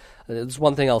framey. There's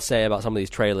one thing I'll say about some of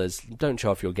these trailers: don't show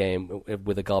off your game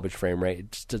with a garbage frame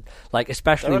rate.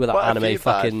 Especially with that anime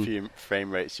fucking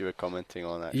frame rates you were commenting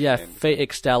on. Actually. Yeah, Fate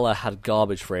Extella had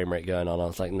garbage frame rate going on. I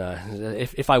was like, no.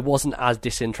 If I wasn't as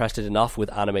disinterested enough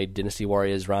with anime Dynasty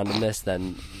Warriors randomness,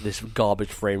 then this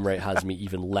garbage frame rate has me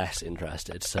even less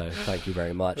interested. So thank you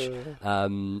very much.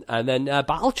 And then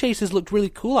Battle Chasers looked really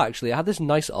cool. Actually, it had this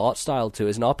nice art style to it.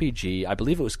 It's an RPG. I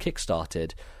believe it was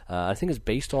kickstarted. I think it's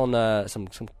based on some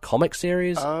comic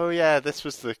series. Oh yeah, this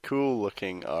was the cool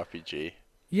looking RPG.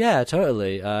 Yeah,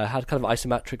 totally. Had kind of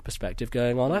isometric perspective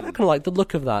going on. I kind of like the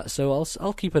look of that, so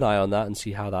I'll keep an eye on that and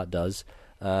see how that does.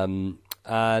 And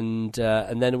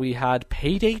then we had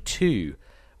Payday 2,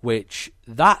 which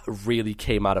that really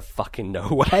came out of fucking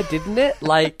nowhere, didn't it?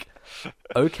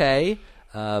 Okay,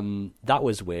 that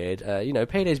was weird.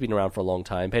 Payday's been around for a long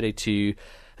time. Payday 2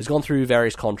 has gone through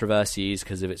various controversies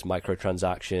because of its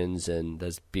microtransactions, and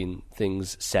there's been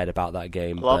things said about that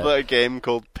game. I love that a game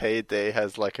called Payday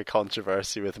has a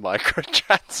controversy with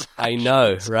microtransactions. I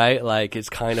know, right? It's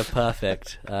kind of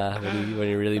perfect when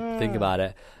you really think about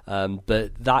it.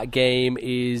 But that game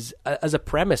is, as a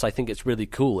premise, I think it's really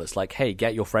cool. It's hey,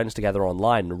 get your friends together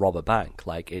online and rob a bank.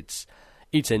 It's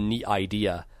a neat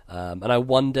idea. And I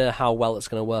wonder how well it's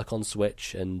going to work on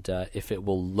Switch, and if it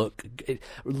will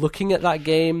looking at that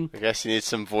game. I guess you need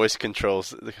some voice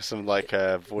controls, some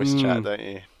voice chat, don't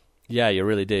you? Yeah, you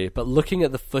really do. But looking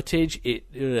at the footage, it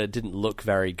didn't look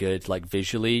very good.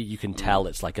 Visually, you can tell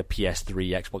it's a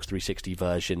PS3, Xbox 360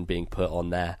 version being put on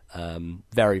there.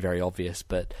 Very, very obvious,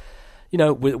 but.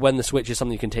 When the Switch is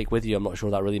something you can take with you, I'm not sure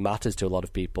that really matters to a lot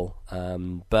of people.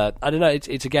 But I don't know.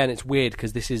 It's weird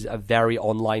because this is a very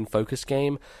online-focused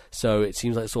game, so it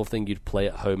seems like the sort of thing you'd play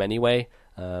at home anyway.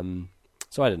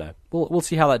 So I don't know. We'll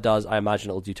see how that does. I imagine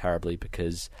it'll do terribly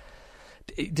because,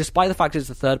 despite the fact it's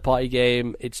a third-party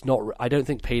game, it's not. I don't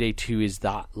think Payday 2 is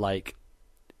that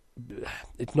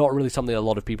it's not really something a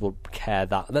lot of people care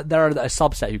that. There are a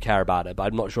subset who care about it, but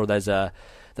I'm not sure there's a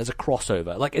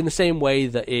crossover. In the same way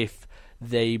that if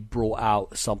they brought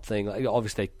out something,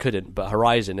 obviously they couldn't, but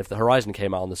Horizon, if the Horizon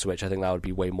came out on the Switch, I think that would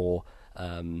be way more,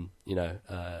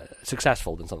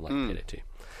 successful than something like Payday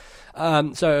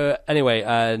 2. So anyway,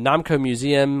 Namco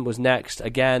Museum was next.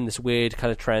 Again, this weird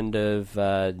kind of trend of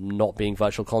not being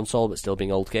Virtual Console, but still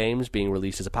being old games, being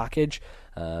released as a package.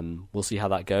 We'll see how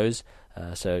that goes.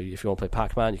 So if you want to play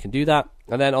Pac-Man, you can do that.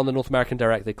 And then on the North American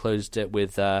Direct, they closed it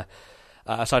with...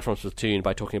 aside from Splatoon,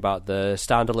 by talking about the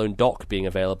standalone dock being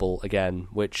available again,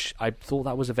 which I thought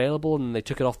that was available, and they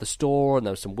took it off the store, and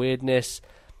there was some weirdness.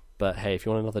 But hey, if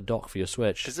you want another dock for your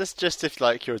Switch... Is this just if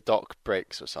your dock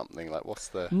breaks or something? What's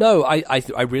the... No,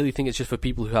 I really think it's just for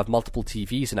people who have multiple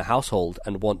TVs in a household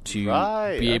and want to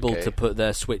be able to put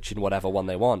their Switch in whatever one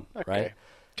they want, right?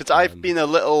 Because I've been a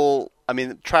little... I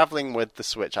mean, traveling with the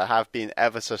Switch, I have been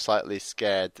ever so slightly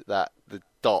scared that the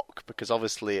dock, because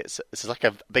obviously it's like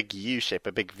a big U shape,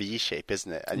 a big V shape,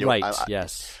 isn't it? And Right,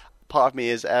 yes. Part of me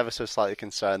is ever so slightly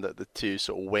concerned that the two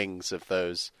sort of wings of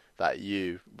those that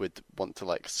U would want to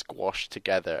like squash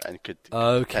together and could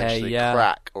potentially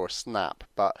crack or snap.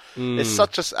 But it's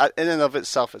such a, in and of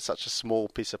itself, it's such a small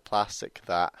piece of plastic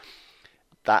that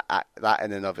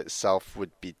in and of itself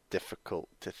would be difficult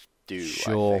to do.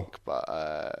 Sure. I think,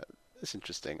 but it's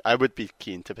interesting. I would be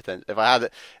keen to if I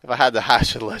had the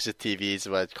house with loads of TVs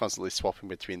where I'd constantly swapping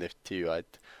between the two,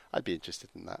 I'd be interested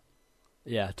in that.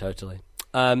 Yeah, totally.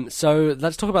 So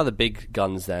let's talk about the big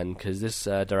guns then, because this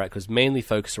direct was mainly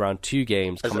focused around 2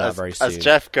 games coming out very soon. As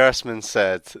Jeff Gerstmann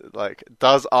said, like,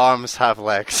 does ARMS have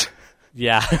legs?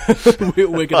 Yeah,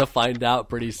 we're going to find out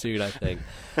pretty soon, I think.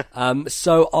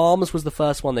 So ARMS was the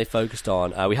first one they focused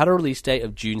on. We had a release date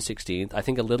of June 16th, I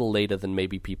think a little later than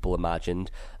maybe people imagined.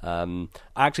 I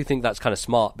actually think that's kind of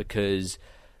smart because,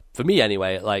 for me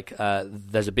anyway, like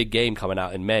there's a big game coming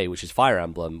out in May, which is Fire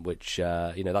Emblem, which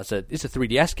it's a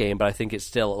 3DS game, but I think it's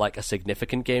still like a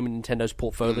significant game in Nintendo's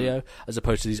portfolio as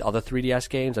opposed to these other 3DS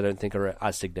games. I don't think are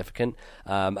as significant.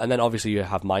 And then obviously you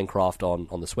have Minecraft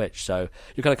on the Switch, so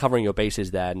you're kind of covering your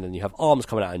bases there. And then you have ARMS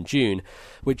coming out in June,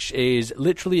 which is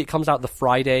literally, it comes out the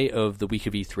Friday of the week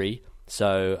of E3.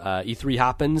 So E3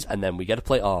 happens, and then we get to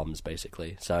play ARMS,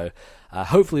 basically. So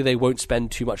hopefully they won't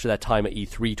spend too much of their time at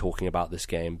E3 talking about this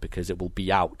game, because it will be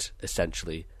out,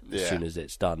 essentially, as soon as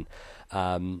it's done.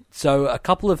 So a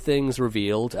couple of things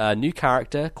revealed. A new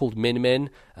character called Min Min.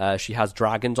 She has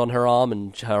dragons on her arm,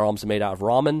 and her arms are made out of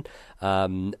ramen.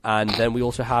 And then we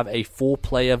also have a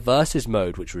 4-player versus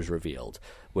mode, which was revealed,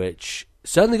 which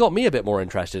certainly got me a bit more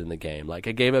interested in the game. Like,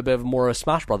 it gave it a bit of more a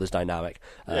Smash Brothers dynamic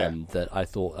that I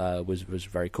thought was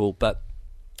very cool. But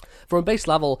from a base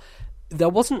level, there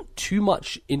wasn't too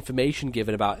much information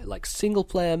given about like single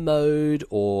player mode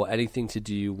or anything to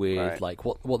do with like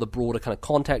what the broader kind of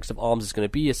context of ARMS is going to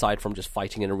be, aside from just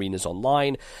fighting in arenas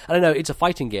online. And I know it's a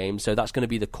fighting game, so that's going to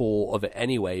be the core of it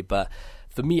anyway, but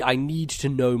for me, I need to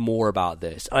know more about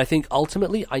this. And I think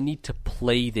ultimately I need to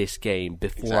play this game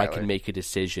before I can make a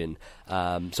decision.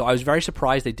 So I was very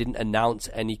surprised they didn't announce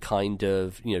any kind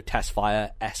of, test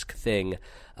fire-esque thing.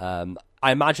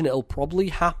 I imagine it'll probably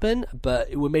happen, but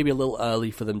it would maybe a little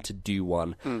early for them to do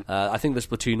one. I think the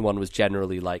Splatoon one was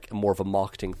generally like more of a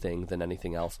marketing thing than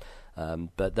anything else.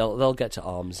 But they'll get to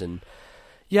ARMS, and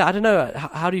yeah, I don't know.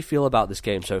 How do you feel about this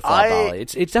game so far, Bally?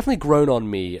 It's definitely grown on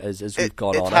me as we've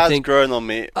gone on. It has grown on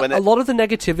me. A lot of the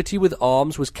negativity with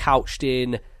ARMS was couched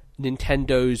in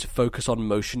Nintendo's focus on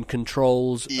motion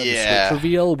controls at the Switch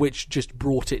reveal, which just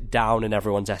brought it down in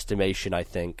everyone's estimation, I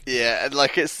think. Yeah, and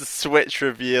like it's the Switch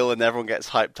reveal and everyone gets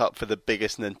hyped up for the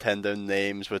biggest Nintendo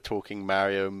names. We're talking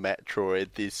Mario, Metroid,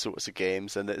 these sorts of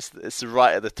games, and it's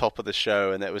right at the top of the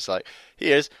show, and it was like,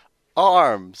 here's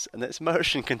ARMS, and it's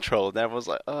motion control, and everyone's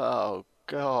like, oh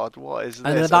God, what is this?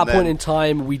 And at that point in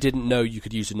time, we didn't know you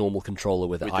could use a normal controller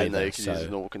with it either. We didn't know you could use a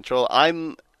normal controller.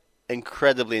 I'm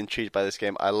incredibly intrigued by this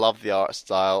game. I love the art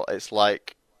style. It's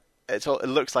like it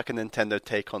looks like a Nintendo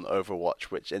take on Overwatch,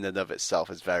 which in and of itself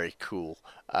is very cool.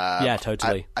 Yeah,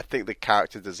 totally. I think the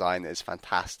character design is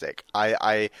fantastic.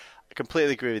 I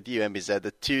completely agree with you, MBZ.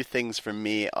 The two things for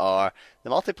me are the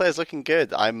multiplayer is looking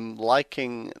good. I'm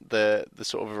liking the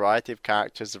sort of variety of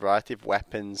characters, the variety of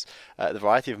weapons, the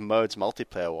variety of modes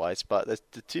multiplayer wise. But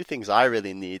the two things I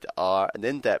really need are an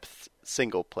in-depth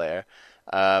single player.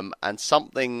 And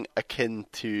something akin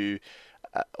to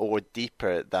or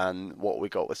deeper than what we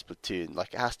got with Splatoon.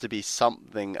 Like, it has to be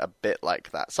something a bit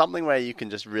like that. Something where you can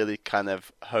just really kind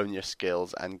of hone your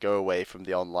skills and go away from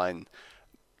the online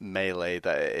melee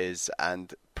that it is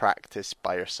and practice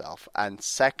by yourself. And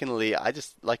secondly,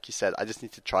 like you said, I just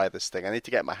need to try this thing. I need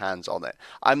to get my hands on it.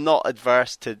 I'm not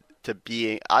adverse to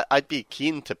being... I'd be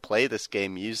keen to play this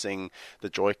game using the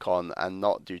Joy-Con and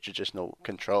not do traditional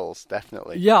controls,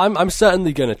 definitely. Yeah, I'm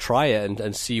certainly going to try it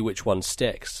and see which one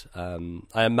sticks.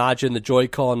 I imagine the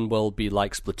Joy-Con will be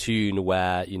like Splatoon,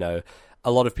 where, a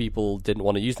lot of people didn't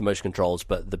want to use the motion controls,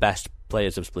 but the best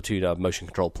players of Splatoon are motion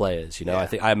control players. Yeah.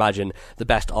 I imagine the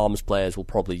best ARMS players will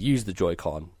probably use the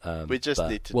Joy-Con. We just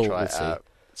need to try it out.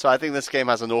 So I think this game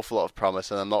has an awful lot of promise,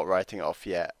 and I'm not writing it off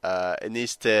yet. It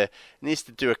needs to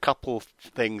do a couple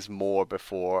things more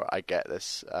before I get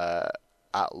this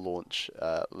at launch,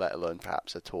 let alone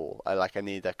perhaps at all. I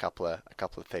need a couple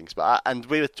of things. And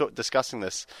we were discussing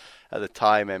this at the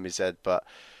time, MBZ, but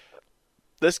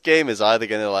this game is either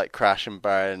going to like crash and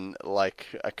burn like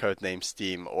a Codename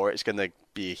Steam, or it's going to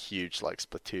be huge like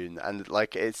Splatoon, and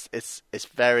like it's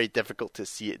very difficult to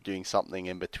see it doing something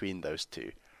in between those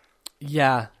two.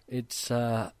 Yeah, it's.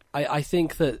 I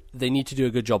think that they need to do a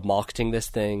good job marketing this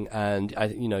thing, and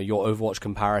your Overwatch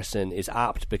comparison is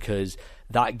apt because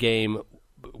that game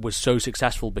was so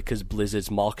successful because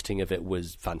Blizzard's marketing of it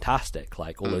was fantastic.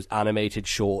 Like all those animated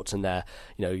shorts, and they're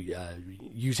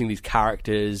using these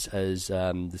characters as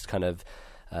this kind of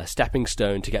stepping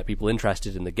stone to get people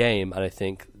interested in the game. And I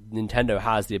think Nintendo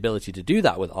has the ability to do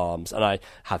that with ARMS, and I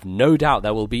have no doubt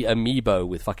there will be amiibo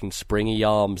with fucking springy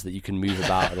arms that you can move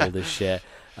about and all this shit.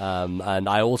 And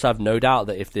I also have no doubt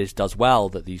that if this does well,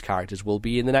 that these characters will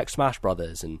be in the next Smash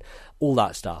Brothers and all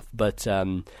that stuff. But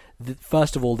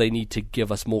first of all, they need to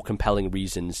give us more compelling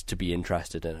reasons to be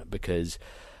interested in it, because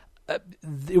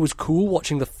it was cool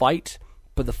watching the fight,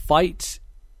 but the fight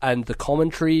and the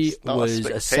commentary was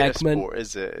a segment. Sport,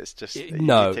 is it? It's just you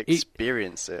no, need to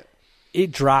experience it.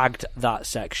 It dragged that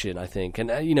section, I think. And,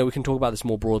 we can talk about this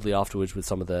more broadly afterwards with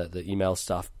some of the email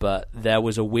stuff, but there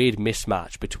was a weird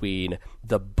mismatch between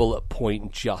the bullet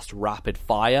point, just rapid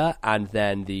fire, and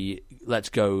then the let's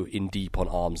go in deep on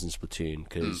ARMS and Splatoon,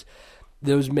 because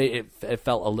it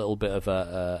felt a little bit of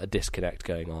a disconnect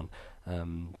going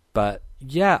on. But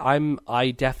yeah,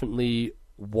 I definitely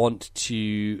want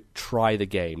to try the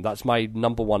game. That's my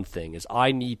number one thing, is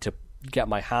I need to get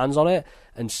my hands on it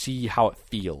and see how it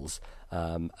feels.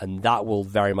 And that will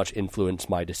very much influence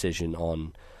my decision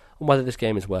on whether this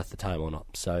game is worth the time or not.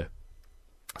 So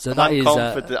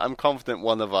I'm confident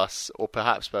one of us, or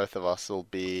perhaps both of us, will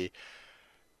be,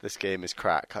 this game is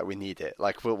crack. Like, we need it.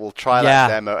 Like, we'll try that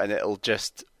demo and it'll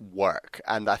just work.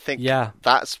 And I think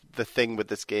that's the thing with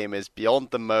this game, is beyond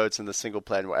the modes and the single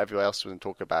player and what everyone else was going to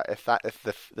talk about. If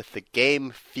the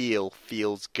game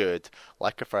feels good,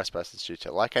 like a first person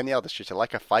shooter, like any other shooter,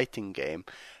 like a fighting game,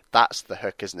 that's the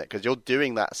hook, isn't it? Because you're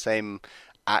doing that same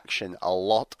action a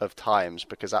lot of times,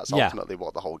 because that's ultimately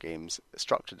what the whole game's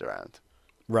structured around.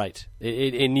 Right.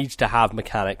 It needs to have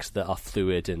mechanics that are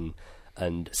fluid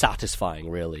and satisfying,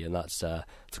 really, and that's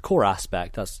it's a core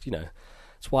aspect. That's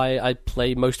that's why I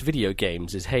play most video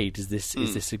games. Is is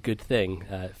this a good thing?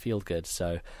 Feel good.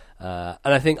 So, and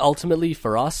I think ultimately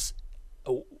for us,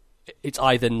 it's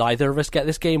either neither of us get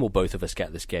this game or both of us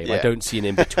get this game. Yeah. I don't see an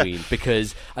in-between,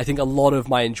 because I think a lot of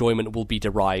my enjoyment will be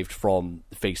derived from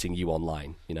facing you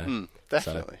online,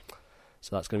 definitely.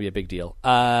 So that's going to be a big deal.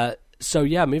 So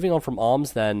yeah, moving on from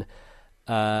ARMS then,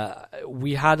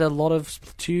 we had a lot of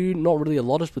Splatoon, not really a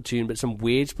lot of Splatoon, but some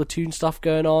weird Splatoon stuff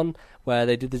going on, where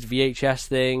they did this VHS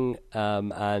thing,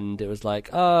 and it was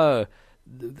like,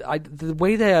 the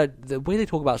way they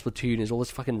talk about Splatoon is all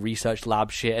this fucking research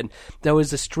lab shit. And there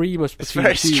was a stream of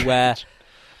Splatoon 2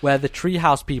 where the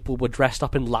Treehouse people were dressed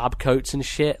up in lab coats and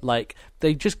shit. Like,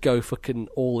 they just go fucking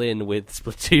all in with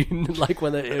Splatoon, like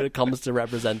when it comes to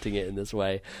representing it in this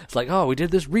way. It's like, we did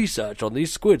this research on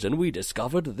these squids and we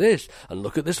discovered this, and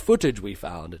look at this footage we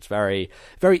found. It's very,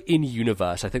 very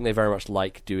in-universe. I think they very much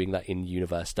like doing that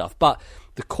in-universe stuff. But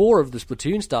the core of the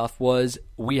Splatoon stuff was,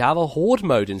 we have a Horde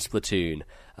mode in Splatoon.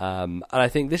 And I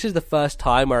think this is the first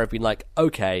time where I've been like,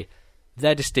 okay,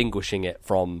 they're distinguishing it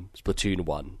from Splatoon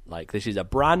 1. Like, this is a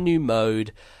brand new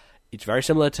mode. It's very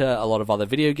similar to a lot of other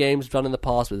video games done in the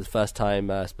past, but it's the first time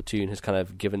Splatoon has kind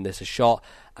of given this a shot,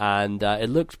 and it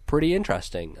looks pretty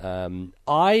interesting.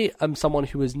 I am someone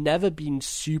who has never been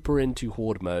super into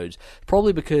Horde modes,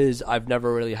 probably because I've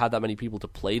never really had that many people to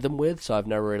play them with, so I've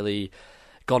never really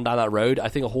gone down that road. I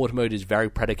think a Horde mode is very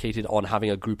predicated on having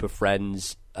a group of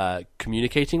friends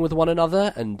communicating with one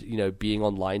another and being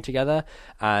online together,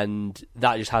 and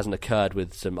that just hasn't occurred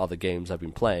with some other games I've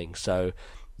been playing. So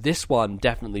this one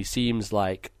definitely seems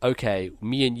like, okay,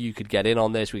 me and you could get in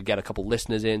on this. We could get a couple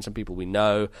listeners in, some people we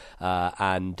know,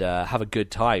 and have a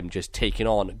good time just taking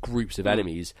on groups of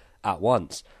enemies at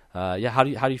once. How do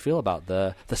you feel about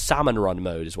the Salmon Run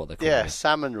mode, is what they're calling it? Yeah,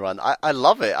 Salmon Run. I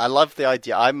love it. I love the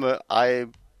idea.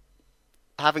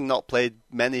 Having not played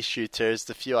many shooters,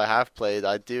 the few I have played,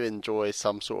 I do enjoy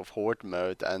some sort of Horde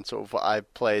mode, and I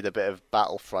played a bit of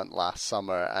Battlefront last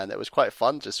summer, and it was quite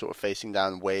fun just sort of facing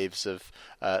down waves of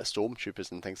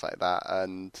stormtroopers and things like that,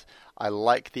 and I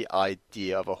like the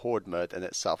idea of a Horde mode in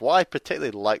itself. What I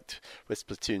particularly liked with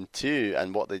Splatoon 2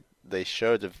 and what they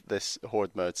showed of this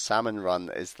Horde mode, Salmon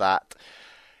Run, is that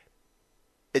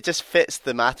it just fits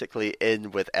thematically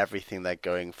in with everything they're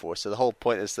going for. So the whole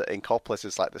point is that Inkopolis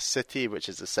is like the city, which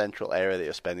is the central area that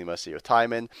you're spending most of your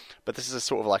time in. But this is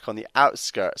sort of like on the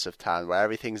outskirts of town, where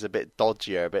everything's a bit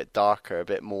dodgier, a bit darker, a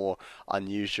bit more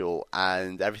unusual,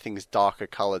 and everything's darker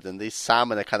coloured. And these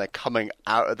salmon are kind of coming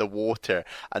out of the water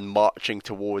and marching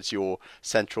towards your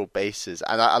central bases.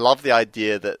 And I love the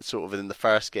idea that sort of in the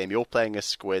first game, you're playing as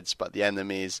squids, but the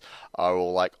enemies are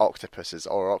all like octopuses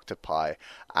or octopi.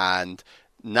 And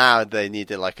now they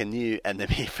needed like a new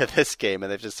enemy for this game,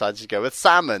 and they've decided to go with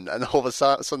salmon. And all of a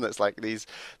sudden, it's like these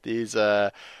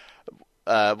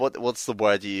what's the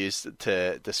word you use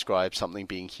to describe something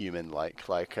being human?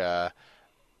 Anthropomorphized.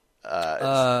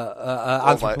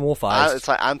 It's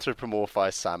like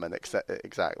anthropomorphized salmon,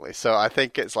 exactly. So I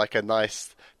think it's like a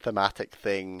nice thematic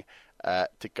thing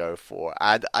to go for.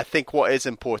 And I think what is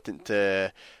important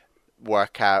to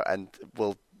work out and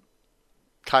will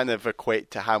kind of equate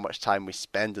to how much time we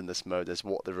spend in this mode is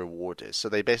what the reward is. So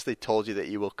they basically told you that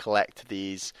you will collect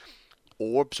these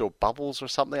orbs or bubbles or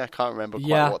something. I can't remember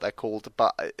quite what they're called,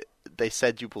 but they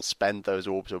said you will spend those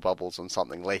orbs or bubbles on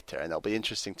something later, and it'll be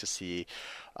interesting to see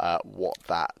what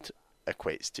that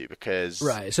equates to, because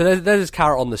right, so there's this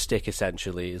carrot on the stick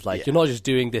essentially. Is like, you're not just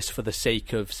doing this for the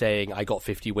sake of saying I got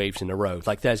 50 waves in a row.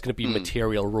 Like, there's going to be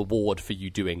material reward for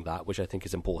you doing that, which I think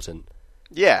is important.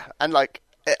 Yeah, and like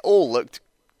it all looked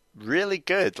really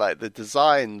good, like the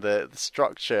design, the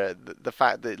structure, the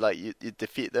fact that like you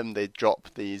defeat them, they drop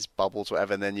these bubbles,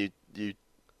 whatever, and then you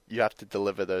have to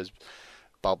deliver those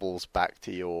bubbles back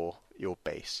to your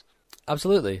base.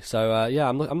 Absolutely. So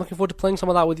I'm looking forward to playing some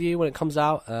of that with you when it comes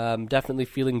out. Definitely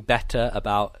feeling better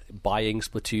about buying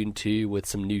Splatoon 2 with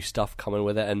some new stuff coming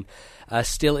with it, and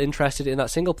still interested in that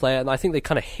single player. And I think they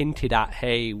kind of hinted at,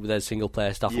 hey, there's single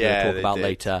player stuff we're going to talk about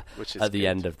later at the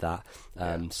end of that.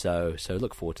 So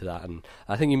look forward to that. And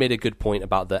I think you made a good point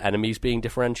about the enemies being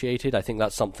differentiated. I think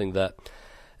that's something that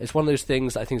it's one of those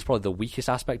things. I think it's probably the weakest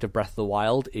aspect of Breath of the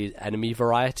Wild is enemy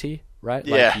variety. Right?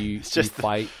 Like you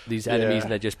fight these enemies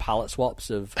and they're just palette swaps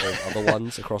of other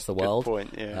ones across the world. Good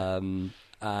point, yeah.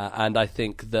 And I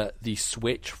think that the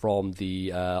switch from the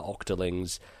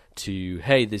Octolings to,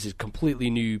 hey, this is a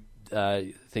completely new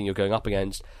thing you're going up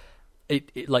against,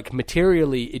 it like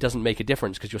materially it doesn't make a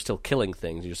difference because you're still killing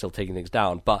things, you're still taking things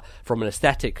down. But from an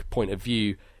aesthetic point of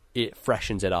view, it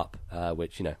freshens it up,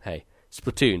 which, hey,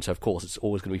 Splatoon, so of course it's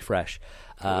always going to be fresh.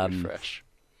 Fresh.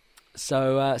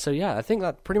 So I think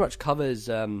that pretty much covers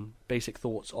basic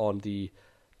thoughts on the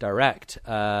Direct.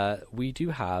 We do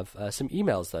have some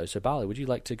emails, though. So, Bally, would you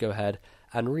like to go ahead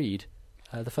and read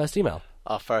the first email?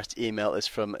 Our first email is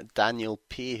from Daniel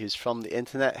P., who's from the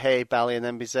internet. Hey, Bally and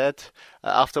MBZ.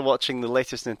 After watching the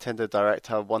latest Nintendo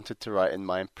Direct, I wanted to write in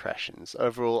my impressions.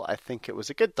 Overall, I think it was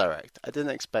a good Direct. I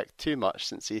didn't expect too much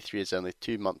since E3 is only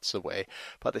 2 months away,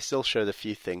 but they still showed a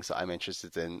few things that I'm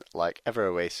interested in, like Ever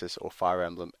Oasis or Fire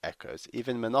Emblem Echoes.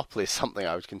 Even Monopoly is something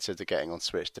I would consider getting on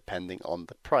Switch depending on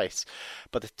the price.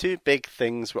 But the two big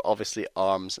things were obviously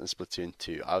ARMS and Splatoon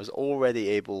 2. I was already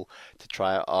able to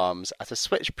try out ARMS at a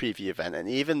Switch preview event, and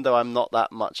even though I'm not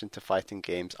that much into fighting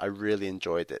games, I really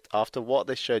enjoyed it. After what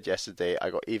they showed yesterday, I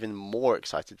got even more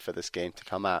excited for this game to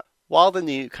come out. While the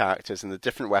new characters and the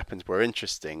different weapons were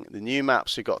interesting, the new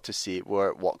maps we got to see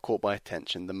were what caught my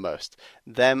attention the most.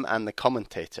 Them and the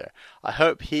commentator. I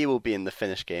hope he will be in the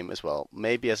finished game as well,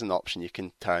 maybe as an option you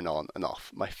can turn on and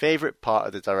off. My favourite part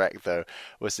of the Direct, though,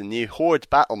 was the new Horde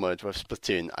battle mode with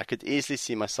Splatoon. I could easily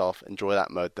see myself enjoy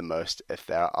that mode the most if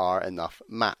there are enough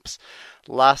maps.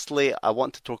 Lastly, I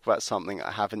want to talk about something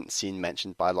I haven't seen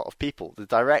mentioned by a lot of people, the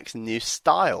Direct's new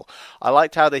style. I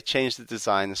liked how they changed the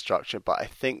design and structure, but I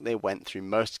think they went through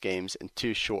most games in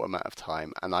too short amount of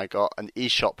time, and I got an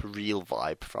eShop Reel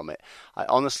vibe from it. I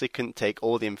honestly couldn't take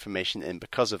all the information in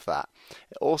because of that.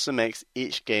 It also makes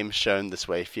each game shown this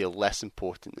way feel less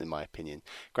important in my opinion.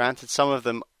 Granted, some of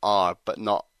them are, but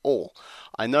not all.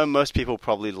 I know most people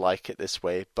probably like it this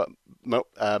way, but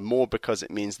more because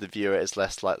it means the viewer is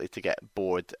less likely to get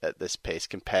bored at this pace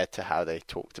compared to how they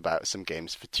talked about some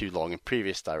games for too long in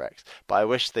previous Directs. But I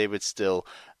wish they would still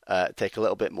take a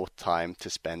little bit more time to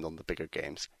spend on the bigger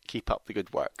games. Keep up the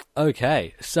good work.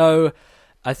 Okay, so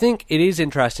I think it is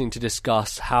interesting to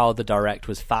discuss how the Direct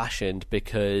was fashioned,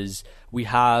 because we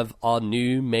have our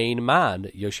new main man,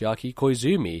 Yoshiaki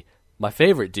Koizumi, my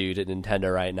favorite dude at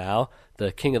Nintendo right now,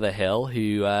 the king of the hill,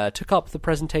 who took up the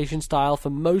presentation style for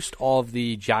most of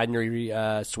the January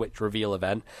Switch reveal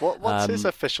event. What's his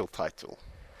official title?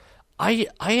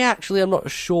 I actually am not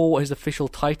sure what his official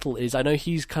title is. I know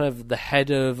he's kind of the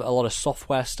head of a lot of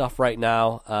software stuff right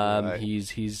now. Right.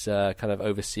 He's kind of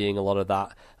overseeing a lot of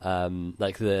that,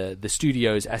 like the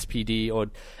studio's SPD,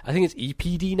 or I think it's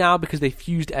EPD now because they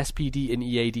fused SPD and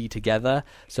EAD together,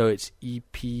 so it's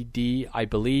EPD, I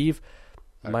believe.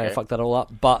 I might have fucked that all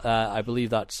up, but I believe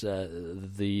that's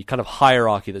the kind of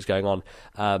hierarchy that's going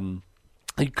on.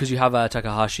 Because you have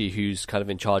Takahashi, who's kind of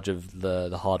in charge of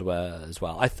the hardware as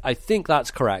well. I think that's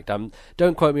correct.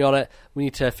 Don't quote me on it. We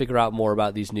need to figure out more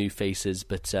about these new faces.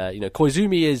 But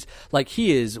Koizumi is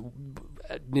he is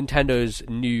Nintendo's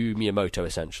new Miyamoto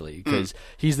essentially, because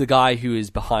he's the guy who is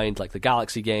behind like the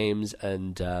Galaxy games,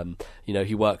 and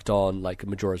he worked on like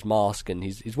Majora's Mask, and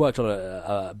he's worked on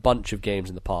a bunch of games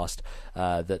in the past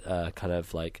that are kind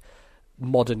of like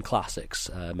modern classics,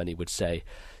 many would say.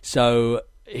 So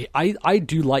I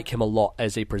do like him a lot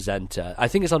as a presenter. I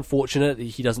think it's unfortunate that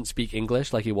he doesn't speak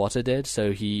English like Iwata did,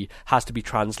 so he has to be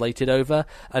translated over.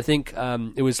 I think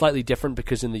it was slightly different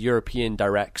because in the European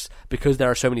directs, because there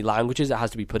are so many languages it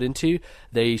has to be put into,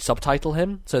 they subtitle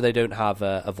him, so they don't have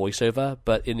a voiceover.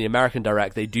 But in the American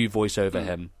direct, they do voice over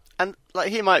him. And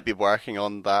he might be working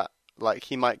on that.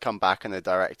 He might come back in the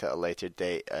direct at a later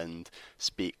date and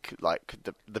speak like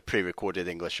the pre-recorded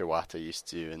English Iwata used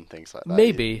to and things like that.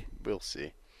 Maybe. We'll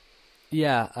see.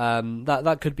 Yeah,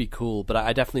 that could be cool, but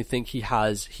I definitely think he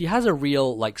has a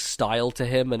real like style to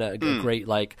him and a great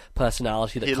like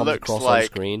personality that comes across on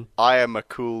screen. I am a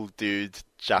cool dude,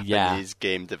 Japanese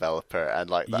game developer, and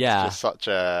that's just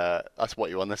that's what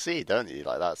you want to see, don't you?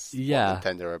 Like that's what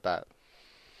Nintendo are about.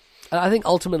 I think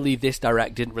ultimately this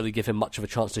direct didn't really give him much of a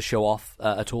chance to show off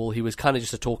at all. He was kind of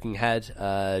just a talking head,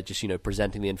 just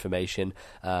presenting the information.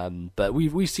 But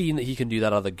we've seen that he can do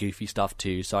that other goofy stuff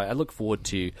too. So I look forward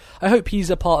to. I hope he's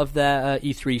a part of their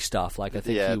E3 stuff. Like I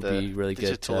think he'll be really good.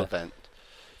 Digital event.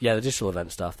 Yeah, the digital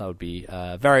event stuff. That would be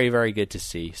very, very good to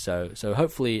see. So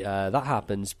hopefully that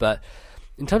happens. But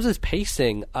in terms of his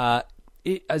pacing,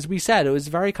 as we said, it was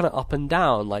very kind of up and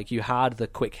down. Like you had the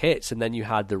quick hits, and then you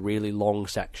had the really long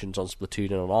sections on Splatoon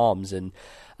and on ARMS, and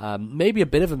maybe a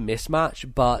bit of a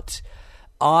mismatch. But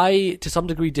I, to some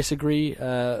degree, disagree.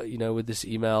 With this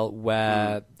email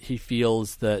where he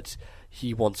feels that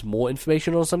he wants more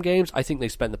information on some games. I think they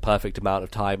spent the perfect amount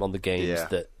of time on the games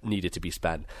that needed to be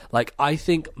spent. Like I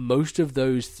think most of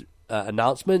those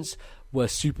announcements were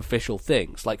superficial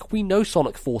things. Like, we know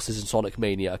Sonic Forces and Sonic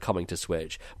Mania are coming to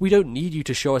Switch. We don't need you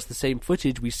to show us the same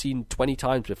footage we've seen 20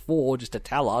 times before just to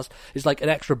tell us. It's like an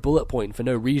extra bullet point for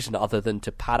no reason other than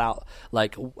to pad out,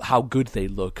 like, how good they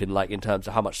look and, like, in terms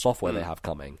of how much software they have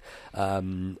coming.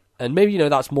 And maybe,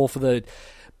 that's more for the...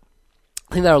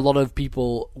 I think there are a lot of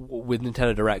people with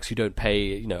Nintendo Directs who don't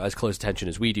pay, as close attention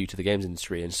as we do to the games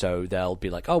industry, and so they'll be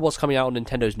like, oh, what's coming out on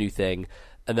Nintendo's new thing?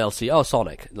 And they'll see, oh,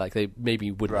 Sonic. Like, they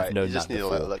maybe wouldn't have known that before. You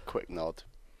just need a little quick nod.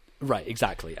 Right,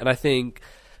 exactly. And I think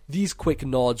these quick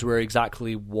nods were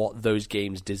exactly what those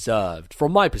games deserved,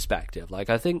 from my perspective. Like,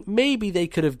 I think maybe they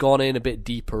could have gone in a bit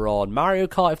deeper on Mario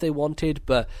Kart if they wanted,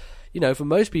 but, for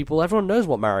most people, everyone knows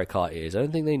what Mario Kart is. I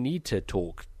don't think they need to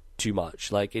talk too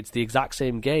much. Like, it's the exact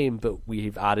same game, but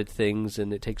we've added things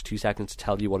and it takes 2 seconds to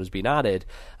tell you what has been added.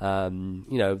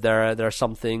 There are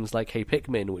some things like Hey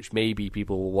Pikmin, which maybe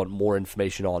people will want more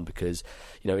information on because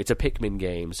it's a Pikmin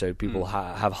game, so people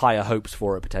have higher hopes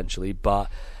for it potentially,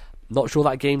 but not sure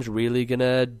that game's really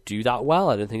gonna do that well.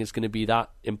 I don't think it's gonna be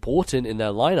that important in their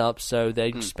lineup, so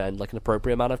they spend like an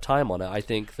appropriate amount of time on it. I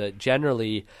think that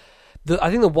generally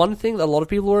I think the one thing that a lot of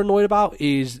people are annoyed about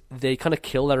is they kind of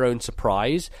kill their own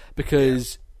surprise,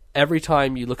 because every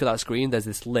time you look at that screen, there's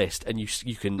this list, and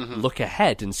you can look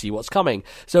ahead and see what's coming.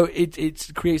 So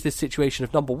it creates this situation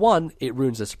of, number one, it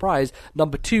ruins the surprise.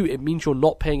 Number two, it means you're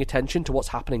not paying attention to what's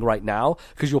happening right now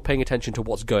because you're paying attention to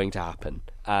what's going to happen.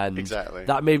 And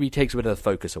that maybe takes a bit of the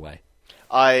focus away.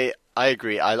 I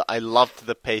agree. I loved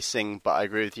the pacing, but I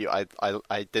agree with you.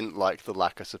 I didn't like the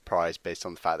lack of surprise based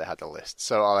on the fact they had a list.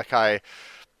 So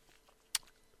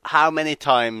how many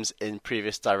times in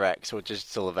previous directs or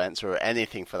digital events or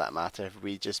anything for that matter have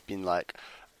we just been like,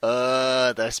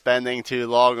 they're spending too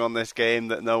long on this game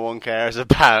that no one cares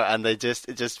about, and it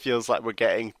just feels like we're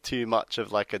getting too much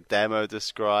of like a demo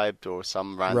described or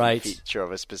some random feature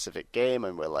of a specific game,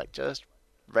 and we're like, just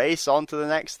race on to the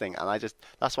next thing. And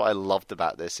that's what I loved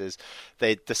about this, is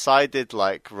they decided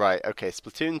like, right, okay,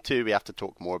 Splatoon 2 we have to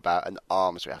talk more about, and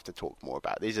ARMS we have to talk more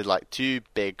about. These are like two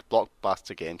big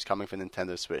blockbuster games coming for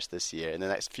Nintendo Switch this year in the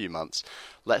next few months.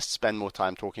 Let's spend more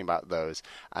time talking about those.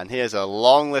 And here's a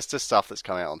long list of stuff that's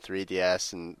coming out on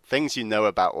 3DS and things you know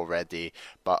about already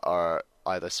but are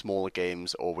either smaller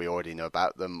games, or we already know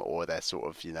about them, or they're sort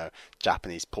of,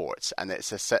 Japanese ports. And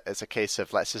it's a case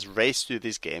of, let's just race through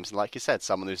these games. And like you said,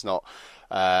 someone who's not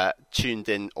tuned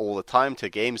in all the time to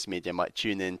games media might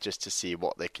tune in just to see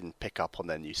what they can pick up on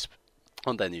their new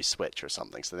Switch or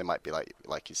something. So they might be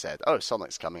like you said, oh,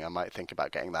 Sonic's coming, I might think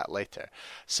about getting that later.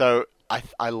 So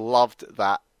I loved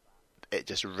that it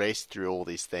just raced through all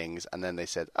these things, and then they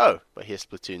said, oh, but here's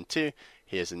Splatoon 2,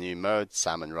 here's a new mode,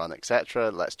 Salmon Run,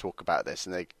 etc. Let's talk about this.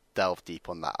 And they delved deep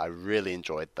on that. I really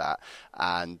enjoyed that,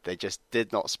 and they just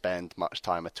did not spend much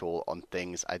time at all on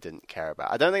things I didn't care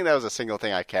about. I don't think there was a single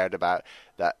thing I cared about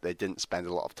that they didn't spend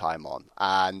a lot of time on.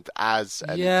 And as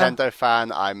a Nintendo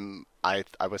fan, I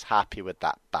was happy with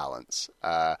that balance,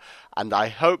 and I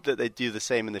hope that they do the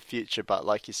same in the future. But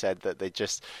like you said, that they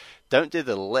just don't do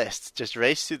the list, just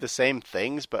race through the same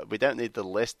things, but we don't need the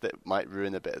list that might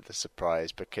ruin a bit of the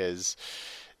surprise, because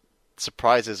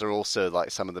surprises are also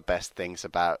like some of the best things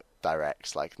about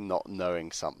directs, like not knowing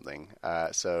something.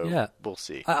 We'll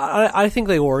see. I think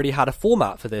they already had a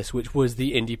format for this, which was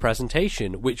the indie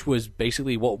presentation, which was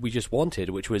basically what we just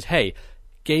wanted, which was, hey,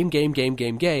 game,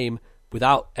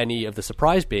 without any of the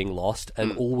surprise being lost,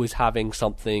 and always having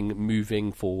something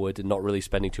moving forward and not really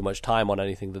spending too much time on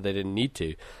anything that they didn't need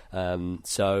to.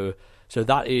 So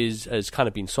that has kind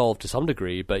of been solved to some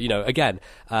degree. But, again,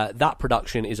 that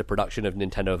production is a production of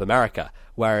Nintendo of America,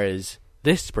 whereas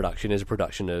this production is a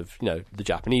production of, the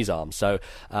Japanese arm. So,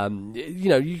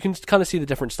 you can kind of see the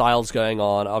different styles going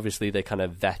on. Obviously, they kind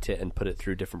of vet it and put it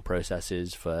through different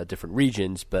processes for different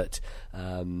regions, but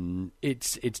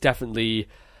it's definitely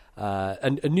a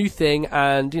new thing,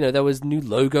 and there was new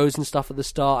logos and stuff at the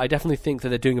start. I definitely think that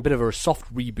they're doing a bit of a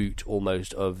soft reboot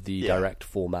almost of the direct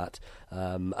format,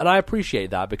 and I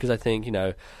appreciate that, because I think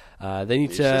they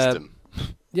need to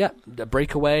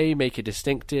break away, make it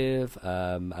distinctive,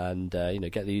 and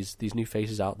get these new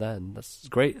faces out there, and that's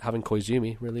great. Having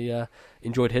Koizumi, really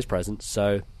enjoyed his presence,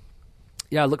 so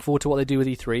I look forward to what they do with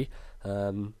E3.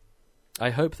 I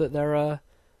hope that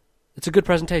it's a good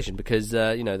presentation, because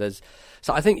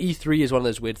so I think E3 is one of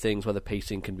those weird things where the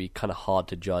pacing can be kind of hard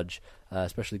to judge,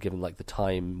 especially given like the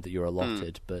time that you're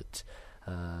allotted. But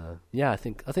I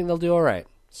think they'll do all right.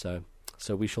 So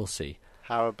we shall see.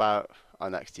 How about our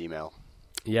next email?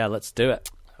 Yeah, let's do it.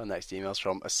 Our next email is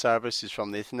from Acerbus, who's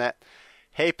from the internet.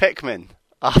 Hey Pikmin,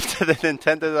 after the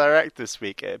Nintendo Direct this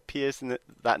week, it appears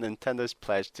that Nintendo's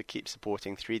pledge to keep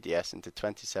supporting 3DS into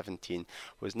 2017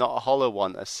 was not a hollow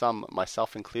one, as some,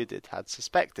 myself included, had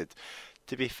suspected.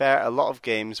 To be fair, a lot of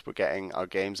games we're getting are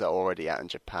games that are already out in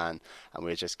Japan, and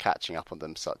we're just catching up on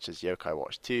them, such as Yokai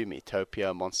Watch 2,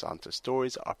 Miitopia, Monster Hunter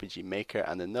Stories, RPG Maker,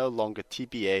 and the no longer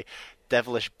TBA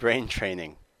Devilish Brain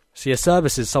Training. See,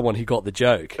 Acerbus is someone who got the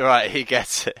joke. Right, he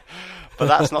gets it. But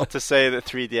that's not to say that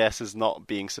 3DS is not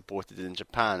being supported in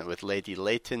Japan, with Lady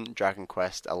Layton, Dragon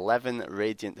Quest XI,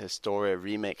 Radiant Historia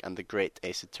Remake, and the Great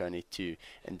Ace Attorney 2,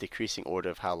 in decreasing order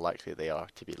of how likely they are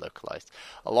to be localized,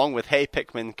 along with Hey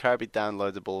Pikmin, Kirby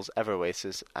Downloadables, Ever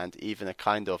Oasis, and even a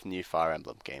kind of new Fire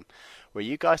Emblem game. Were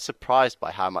you guys surprised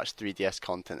by how much 3DS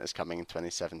content is coming in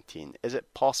 2017? Is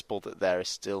it possible that there is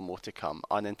still more to come?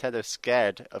 Are Nintendo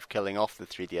scared of killing off the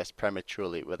 3DS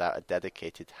prematurely without a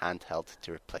dedicated handheld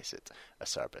to replace it?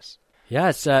 Acerbus. Yeah,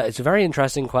 it's a very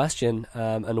interesting question,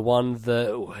 and one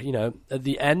that, at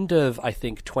the end of, I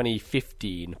think,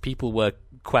 2015, people were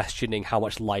questioning how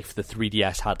much life the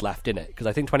 3DS had left in it, because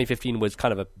I think 2015 was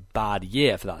kind of a bad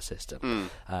year for that system.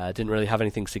 Didn't really have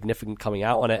anything significant coming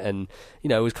out on it, and,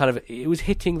 it was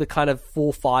hitting the kind of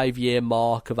 4-5 year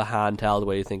mark of a handheld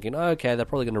where you're thinking, okay, they're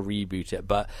probably going to reboot it,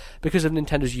 but because of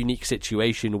Nintendo's unique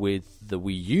situation with the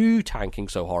Wii U tanking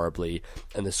so horribly,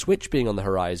 and the Switch being on the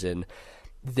horizon,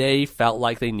 they felt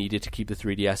like they needed to keep the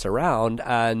 3DS around,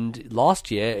 and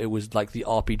last year it was like the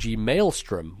RPG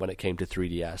maelstrom when it came to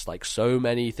 3DS. Like, so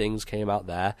many things came out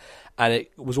there, and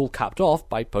it was all capped off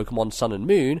by Pokemon Sun and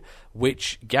Moon,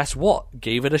 which, guess what,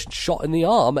 gave it a shot in the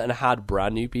arm and had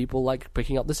brand new people like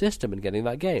picking up the system and getting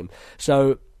that game.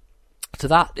 So to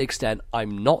that extent,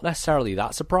 I'm not necessarily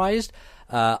that surprised.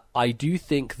 I do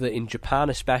think that in Japan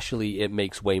especially, it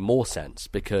makes way more sense,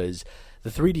 because the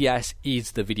 3DS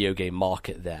is the video game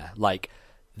market there. Like,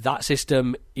 that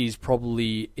system is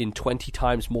probably in 20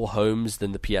 times more homes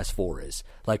than the PS4 is.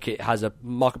 Like, it has a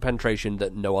market penetration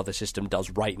that no other system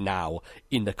does right now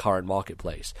in the current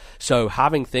marketplace. So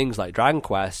having things like Dragon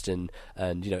Quest and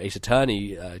Ace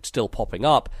Attorney still popping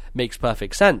up makes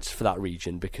perfect sense for that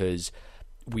region, because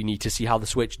we need to see how the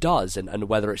Switch does, and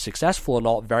whether it's successful or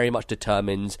not very much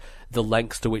determines the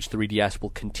lengths to which 3DS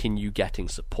will continue getting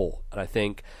support. And I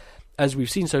think as we've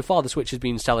seen so far, the Switch has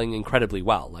been selling incredibly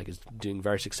well. Like, it's doing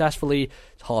very successfully.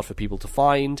 It's hard for people to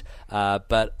find,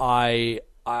 but I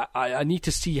need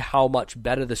to see how much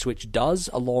better the Switch does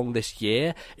along this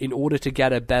year in order to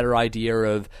get a better idea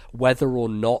of whether or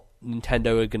not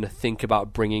Nintendo are going to think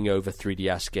about bringing over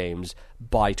 3DS games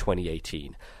by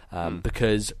 2018.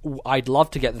 Because I'd love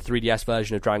to get the 3DS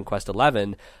version of Dragon Quest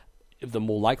XI. The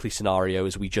more likely scenario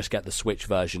is we just get the Switch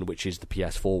version, which is the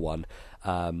PS4 one.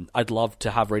 I'd love to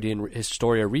have Radiant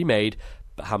Historia remade,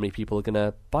 but how many people are going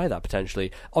to buy that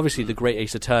potentially? Obviously, the Great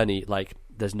Ace Attorney, like,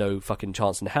 there's no fucking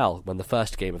chance in hell when the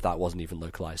first game of that wasn't even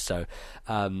localized. So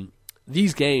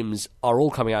these games are all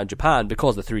coming out in Japan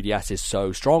because the 3DS is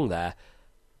so strong there.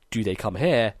 Do they come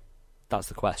here? That's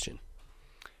the question.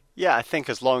 Yeah, I think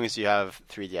as long as you have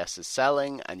 3DSs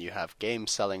selling and you have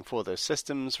games selling for those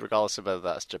systems, regardless of whether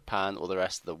that's Japan or the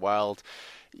rest of the world,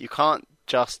 you can't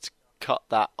just cut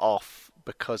that off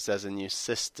because there's a new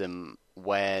system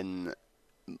when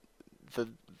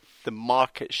the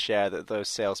market share that those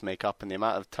sales make up and the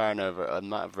amount of turnover and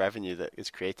amount of revenue that is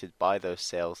created by those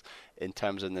sales in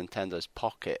terms of Nintendo's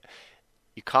pocket.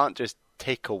 You can't just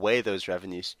take away those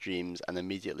revenue streams and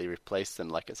immediately replace them.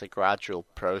 Like, it's a gradual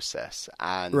process,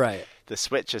 and the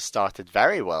Switch has started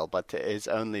very well, but it has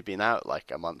only been out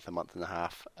like a month and a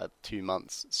half, 2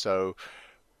 months. So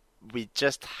we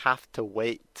just have to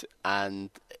wait.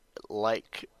 And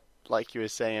like you were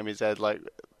saying, MZ, like,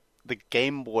 the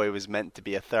Game Boy was meant to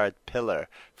be a third pillar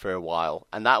for a while,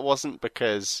 and that wasn't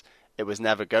because it was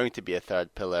never going to be a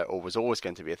third pillar or was always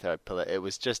going to be a third pillar. It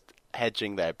was just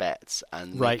hedging their bets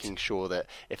and making sure that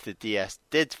if the DS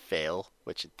did fail,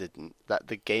 which it didn't, that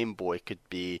the Game Boy could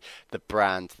be the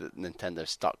brand that Nintendo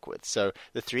stuck with. So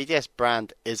the 3DS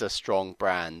brand is a strong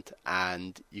brand,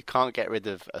 and you can't get rid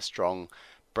of a strong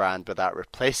brand without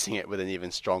replacing it with an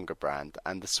even stronger brand.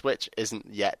 And the Switch isn't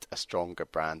yet a stronger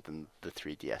brand than the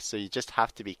 3DS. So you just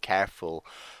have to be careful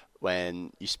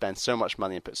when you spend so much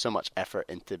money and put so much effort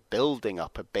into building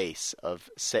up a base of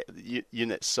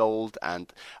units sold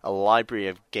and a library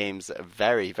of games that are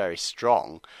very, very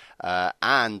strong,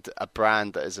 and a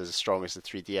brand that is as strong as the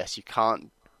 3DS. You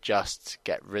can't just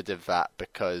get rid of that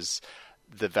because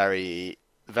the very,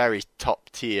 very top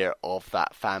tier of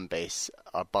that fan base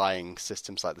are buying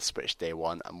systems like the Switch day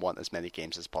one and want as many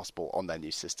games as possible on their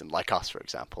new system, like us, for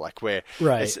example. Like, we're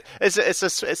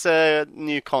it's a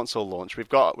new console launch. We've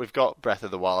got Breath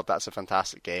of the Wild. That's a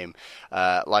fantastic game.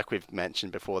 Like we've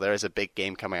mentioned before, there is a big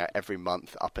game coming out every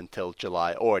month up until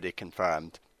July, already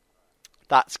confirmed.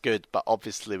 That's good, but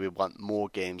obviously we want more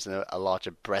games and a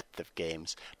larger breadth of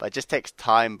games. But it just takes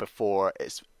time before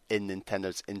it's in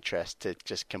Nintendo's interest to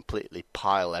just completely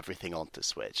pile everything onto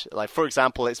Switch. Like, for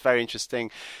example, it's very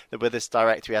interesting that with this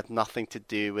Direct we had nothing to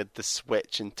do with the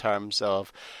Switch in terms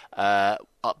of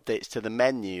updates to the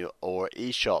menu or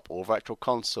eShop or Virtual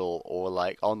Console or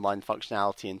like online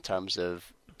functionality in terms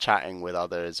of chatting with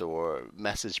others or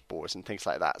message boards and things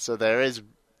like that. So there is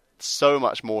so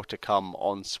much more to come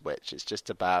on Switch. It's just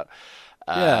about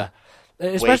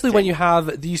especially waiting. when you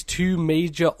have these two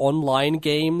major online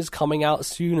games coming out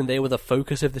soon, and they were the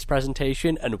focus of this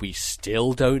presentation, and we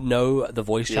still don't know the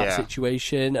voice chat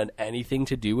situation and anything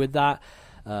to do with that.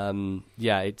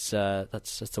 It's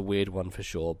that's a weird one for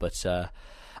sure. But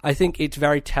I think it's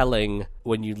very telling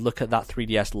when you look at that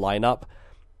 3DS lineup.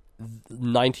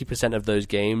 90% of those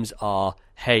games are,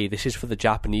 hey, this is for the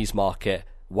Japanese market.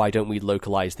 Why don't we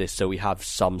localize this so we have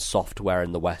some software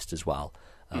in the West as well?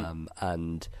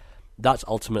 And that's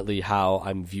ultimately how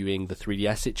I'm viewing the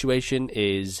 3DS situation,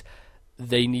 is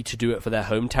they need to do it for their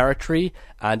home territory,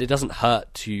 and it doesn't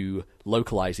hurt to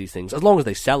localize these things as long as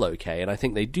they sell okay. And I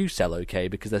think they do sell okay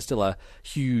because there's still a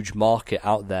huge market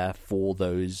out there for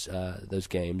those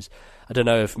games. I don't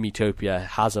know if Miitopia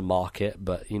has a market,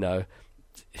 but you know,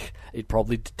 it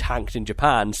probably tanked in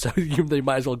Japan, so they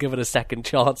might as well give it a second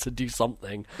chance and do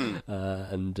something.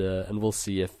 And we'll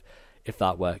see if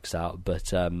that works out.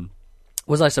 But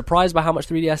was I surprised by how much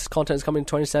 3DS content is coming in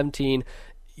 2017?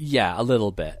 Yeah, a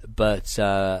little bit, but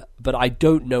I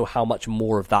don't know how much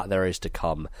more of that there is to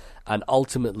come, and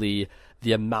ultimately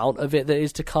the amount of it that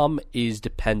is to come is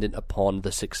dependent upon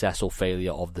the success or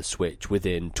failure of the Switch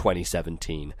within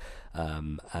 2017.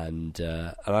 And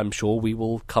I'm sure we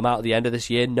will come out at the end of this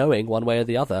year knowing one way or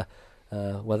the other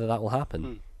whether that will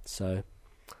happen. So,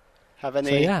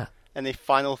 any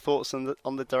final thoughts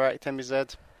on the Direct,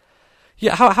 MZ?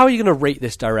 Yeah, how are you going to rate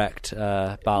this Direct,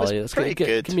 Bally? It's pretty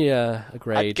good. Give me a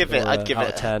grade. I'd give it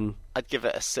a 10. I'd give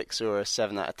it a 6 or a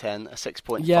 7 out of 10, a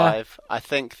 6.5. Yeah. I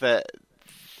think that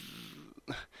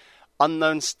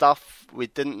unknown stuff we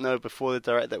didn't know before the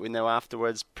Direct that we know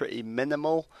afterwards, pretty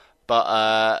minimal.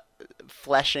 But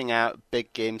fleshing out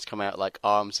big games coming out like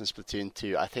ARMS and Splatoon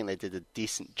 2, I think they did a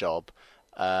decent job.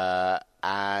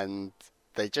 And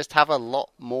they just have a lot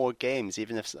more games,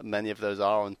 even if many of those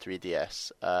are on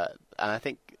 3DS. And I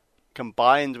think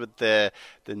combined with the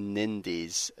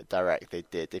Nindies Direct they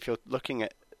did, if you're looking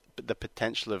at the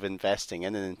potential of investing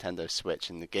in a Nintendo Switch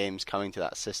and the games coming to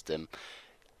that system,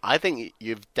 I think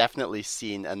you've definitely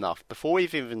seen enough, before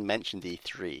we've even mentioned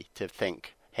E3, to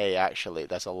think, hey, actually,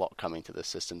 there's a lot coming to the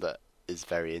system that is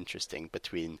very interesting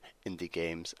between indie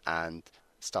games and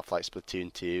stuff like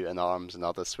Splatoon 2 and ARMS and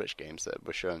other Switch games that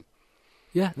were shown.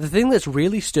 Yeah, the thing that's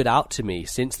really stood out to me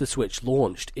since the Switch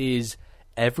launched is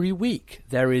every week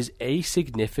there is a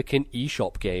significant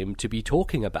eShop game to be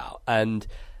talking about, and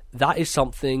that is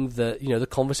something that, you know, the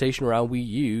conversation around Wii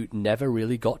U never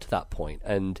really got to that point.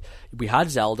 And we had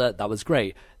Zelda, that was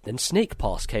great. Then Snake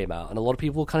Pass came out, and a lot of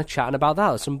people were kind of chatting about that.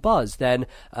 There was some buzz. Then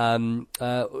some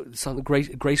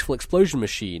Graceful Explosion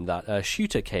Machine, that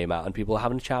shooter, came out, and people were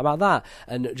having a chat about that.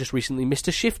 And just recently,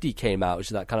 Mr. Shifty came out, which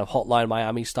is that kind of Hotline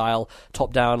Miami style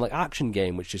top-down like action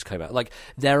game, which just came out. Like,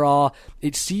 there are,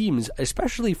 it seems,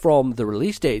 especially from the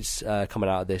release dates coming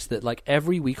out of this, that like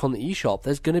every week on the eShop,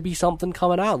 there's going to be something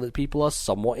coming out that people are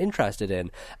somewhat interested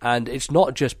in. And it's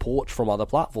not just ports from other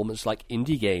platforms; it's like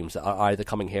indie games that are either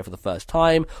coming here for the first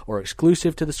time, or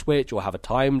exclusive to the Switch, or have a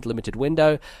timed limited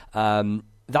window.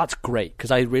 That's great,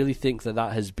 because I really think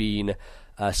that has been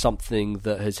something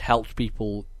that has helped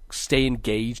people stay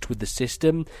engaged with the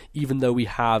system, even though we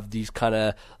have these kind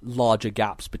of larger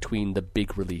gaps between the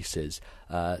big releases.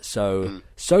 So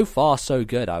far so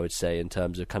good, I would say, in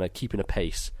terms of kind of keeping a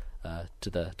pace to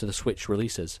the Switch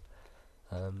releases.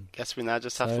 Guess we now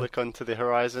just have to look onto the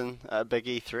horizon at Big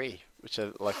E3, which,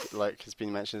 like has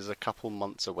been mentioned, is a couple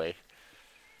months away.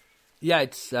 Yeah,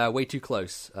 it's way too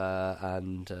close,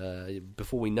 and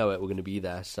before we know it, we're going to be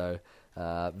there. So,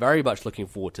 very much looking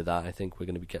forward to that. I think we're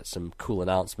going to get some cool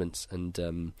announcements, and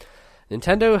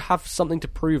Nintendo have something to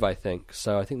prove, I think.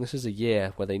 So, I think this is a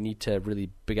year where they need to really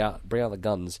bring out the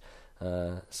guns.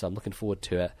 So, I'm looking forward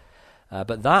to it.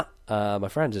 But that, my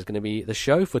friends, is going to be the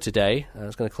show for today.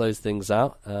 It's going to close things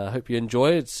out. I hope you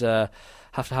enjoy it. It's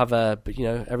have to have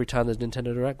every time there's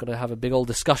Nintendo Direct, got to have a big old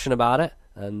discussion about it.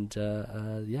 And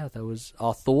that was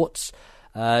our thoughts.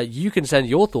 You can send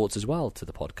your thoughts as well to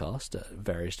the podcast at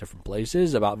various different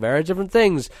places about various different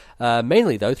things.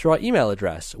 Mainly, though, through our email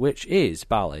address, which is,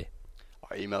 Bally.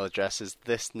 Our email address is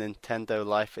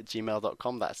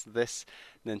thisnintendolife@gmail.com. That's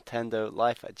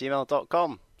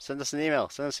thisnintendolife@gmail.com. Send us an email.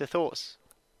 Send us your thoughts.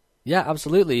 Yeah,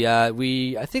 absolutely. I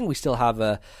think we still have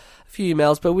a few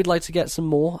emails, but we'd like to get some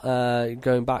more,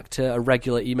 going back to a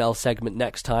regular email segment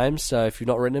next time. So if you've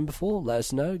not written in before, let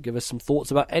us know. Give us some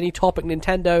thoughts about any topic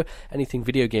Nintendo, anything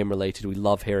video game related. We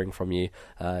love hearing from you.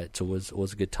 It's always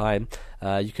a good time.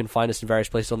 You can find us in various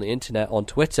places on the internet. On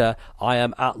Twitter, I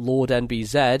am at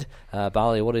LordNBZ.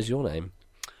 Bally, what is your name?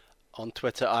 On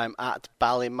Twitter, I'm at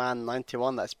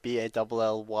Ballyman91. That's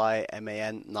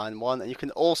BALLYMAN91. And you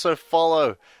can also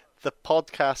follow the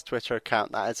podcast Twitter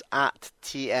account. That is at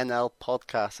TNL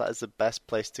Podcast. That is the best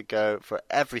place to go for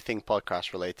everything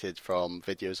podcast related, from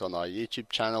videos on our YouTube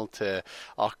channel to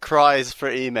our cries for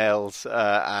emails,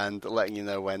 and letting you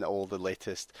know when all the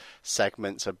latest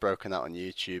segments are broken out on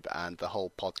YouTube, and the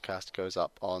whole podcast goes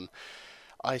up on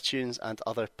iTunes and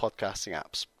other podcasting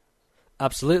apps.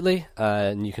 Absolutely,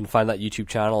 and you can find that YouTube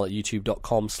channel at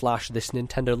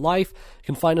youtube.com/thisnintendolife. You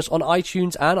can find us on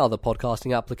iTunes and other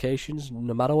podcasting applications,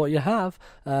 no matter what you have,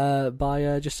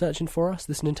 by just searching for us,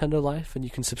 This Nintendo Life, and you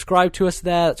can subscribe to us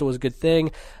there. That's always a good thing.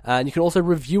 And you can also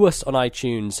review us on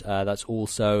iTunes. That's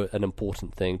also an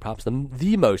important thing, perhaps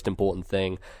the most important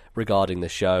thing regarding the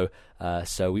show.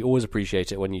 So we always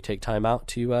appreciate it when you take time out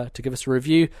to give us a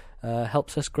review.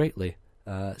 Helps us greatly.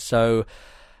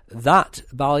 That,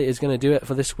 Bally, is going to do it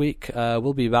for this week.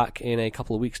 We'll be back in a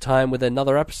couple of weeks' time with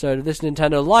another episode of This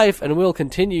Nintendo Life, and we'll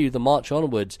continue the march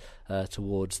onwards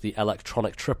towards the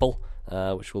electronic triple,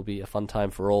 which will be a fun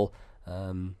time for all.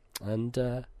 Thanks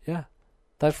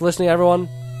for listening, everyone.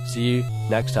 See you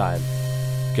next time.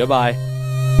 Goodbye.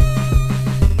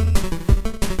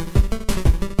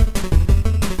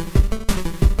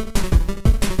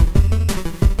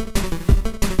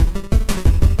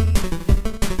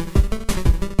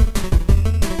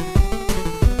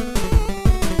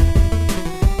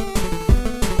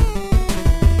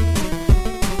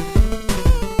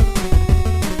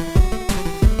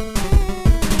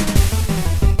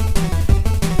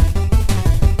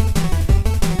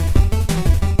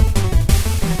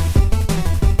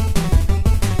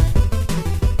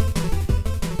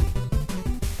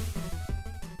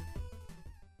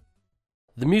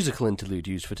 musical interlude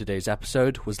used for today's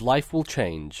episode was Life Will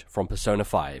Change from Persona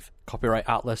 5, copyright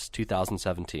Atlas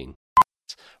 2017.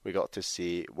 We got to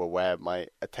see where my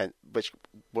attention...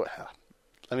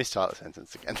 Let me start the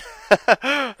sentence again.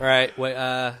 Alright,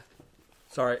 wait,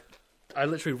 sorry. I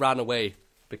literally ran away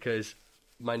because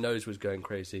my nose was going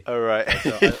crazy. All right.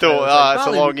 So You thought, it's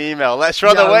a long email. Let's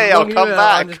run away. I'll come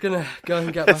back. I'm just going to go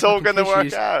and get my It's all going to work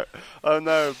tissues. out. Oh,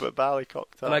 no, but Bally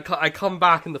cocked up. And I come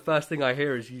back and the first thing I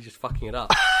hear is you just fucking it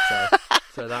up.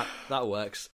 So that works.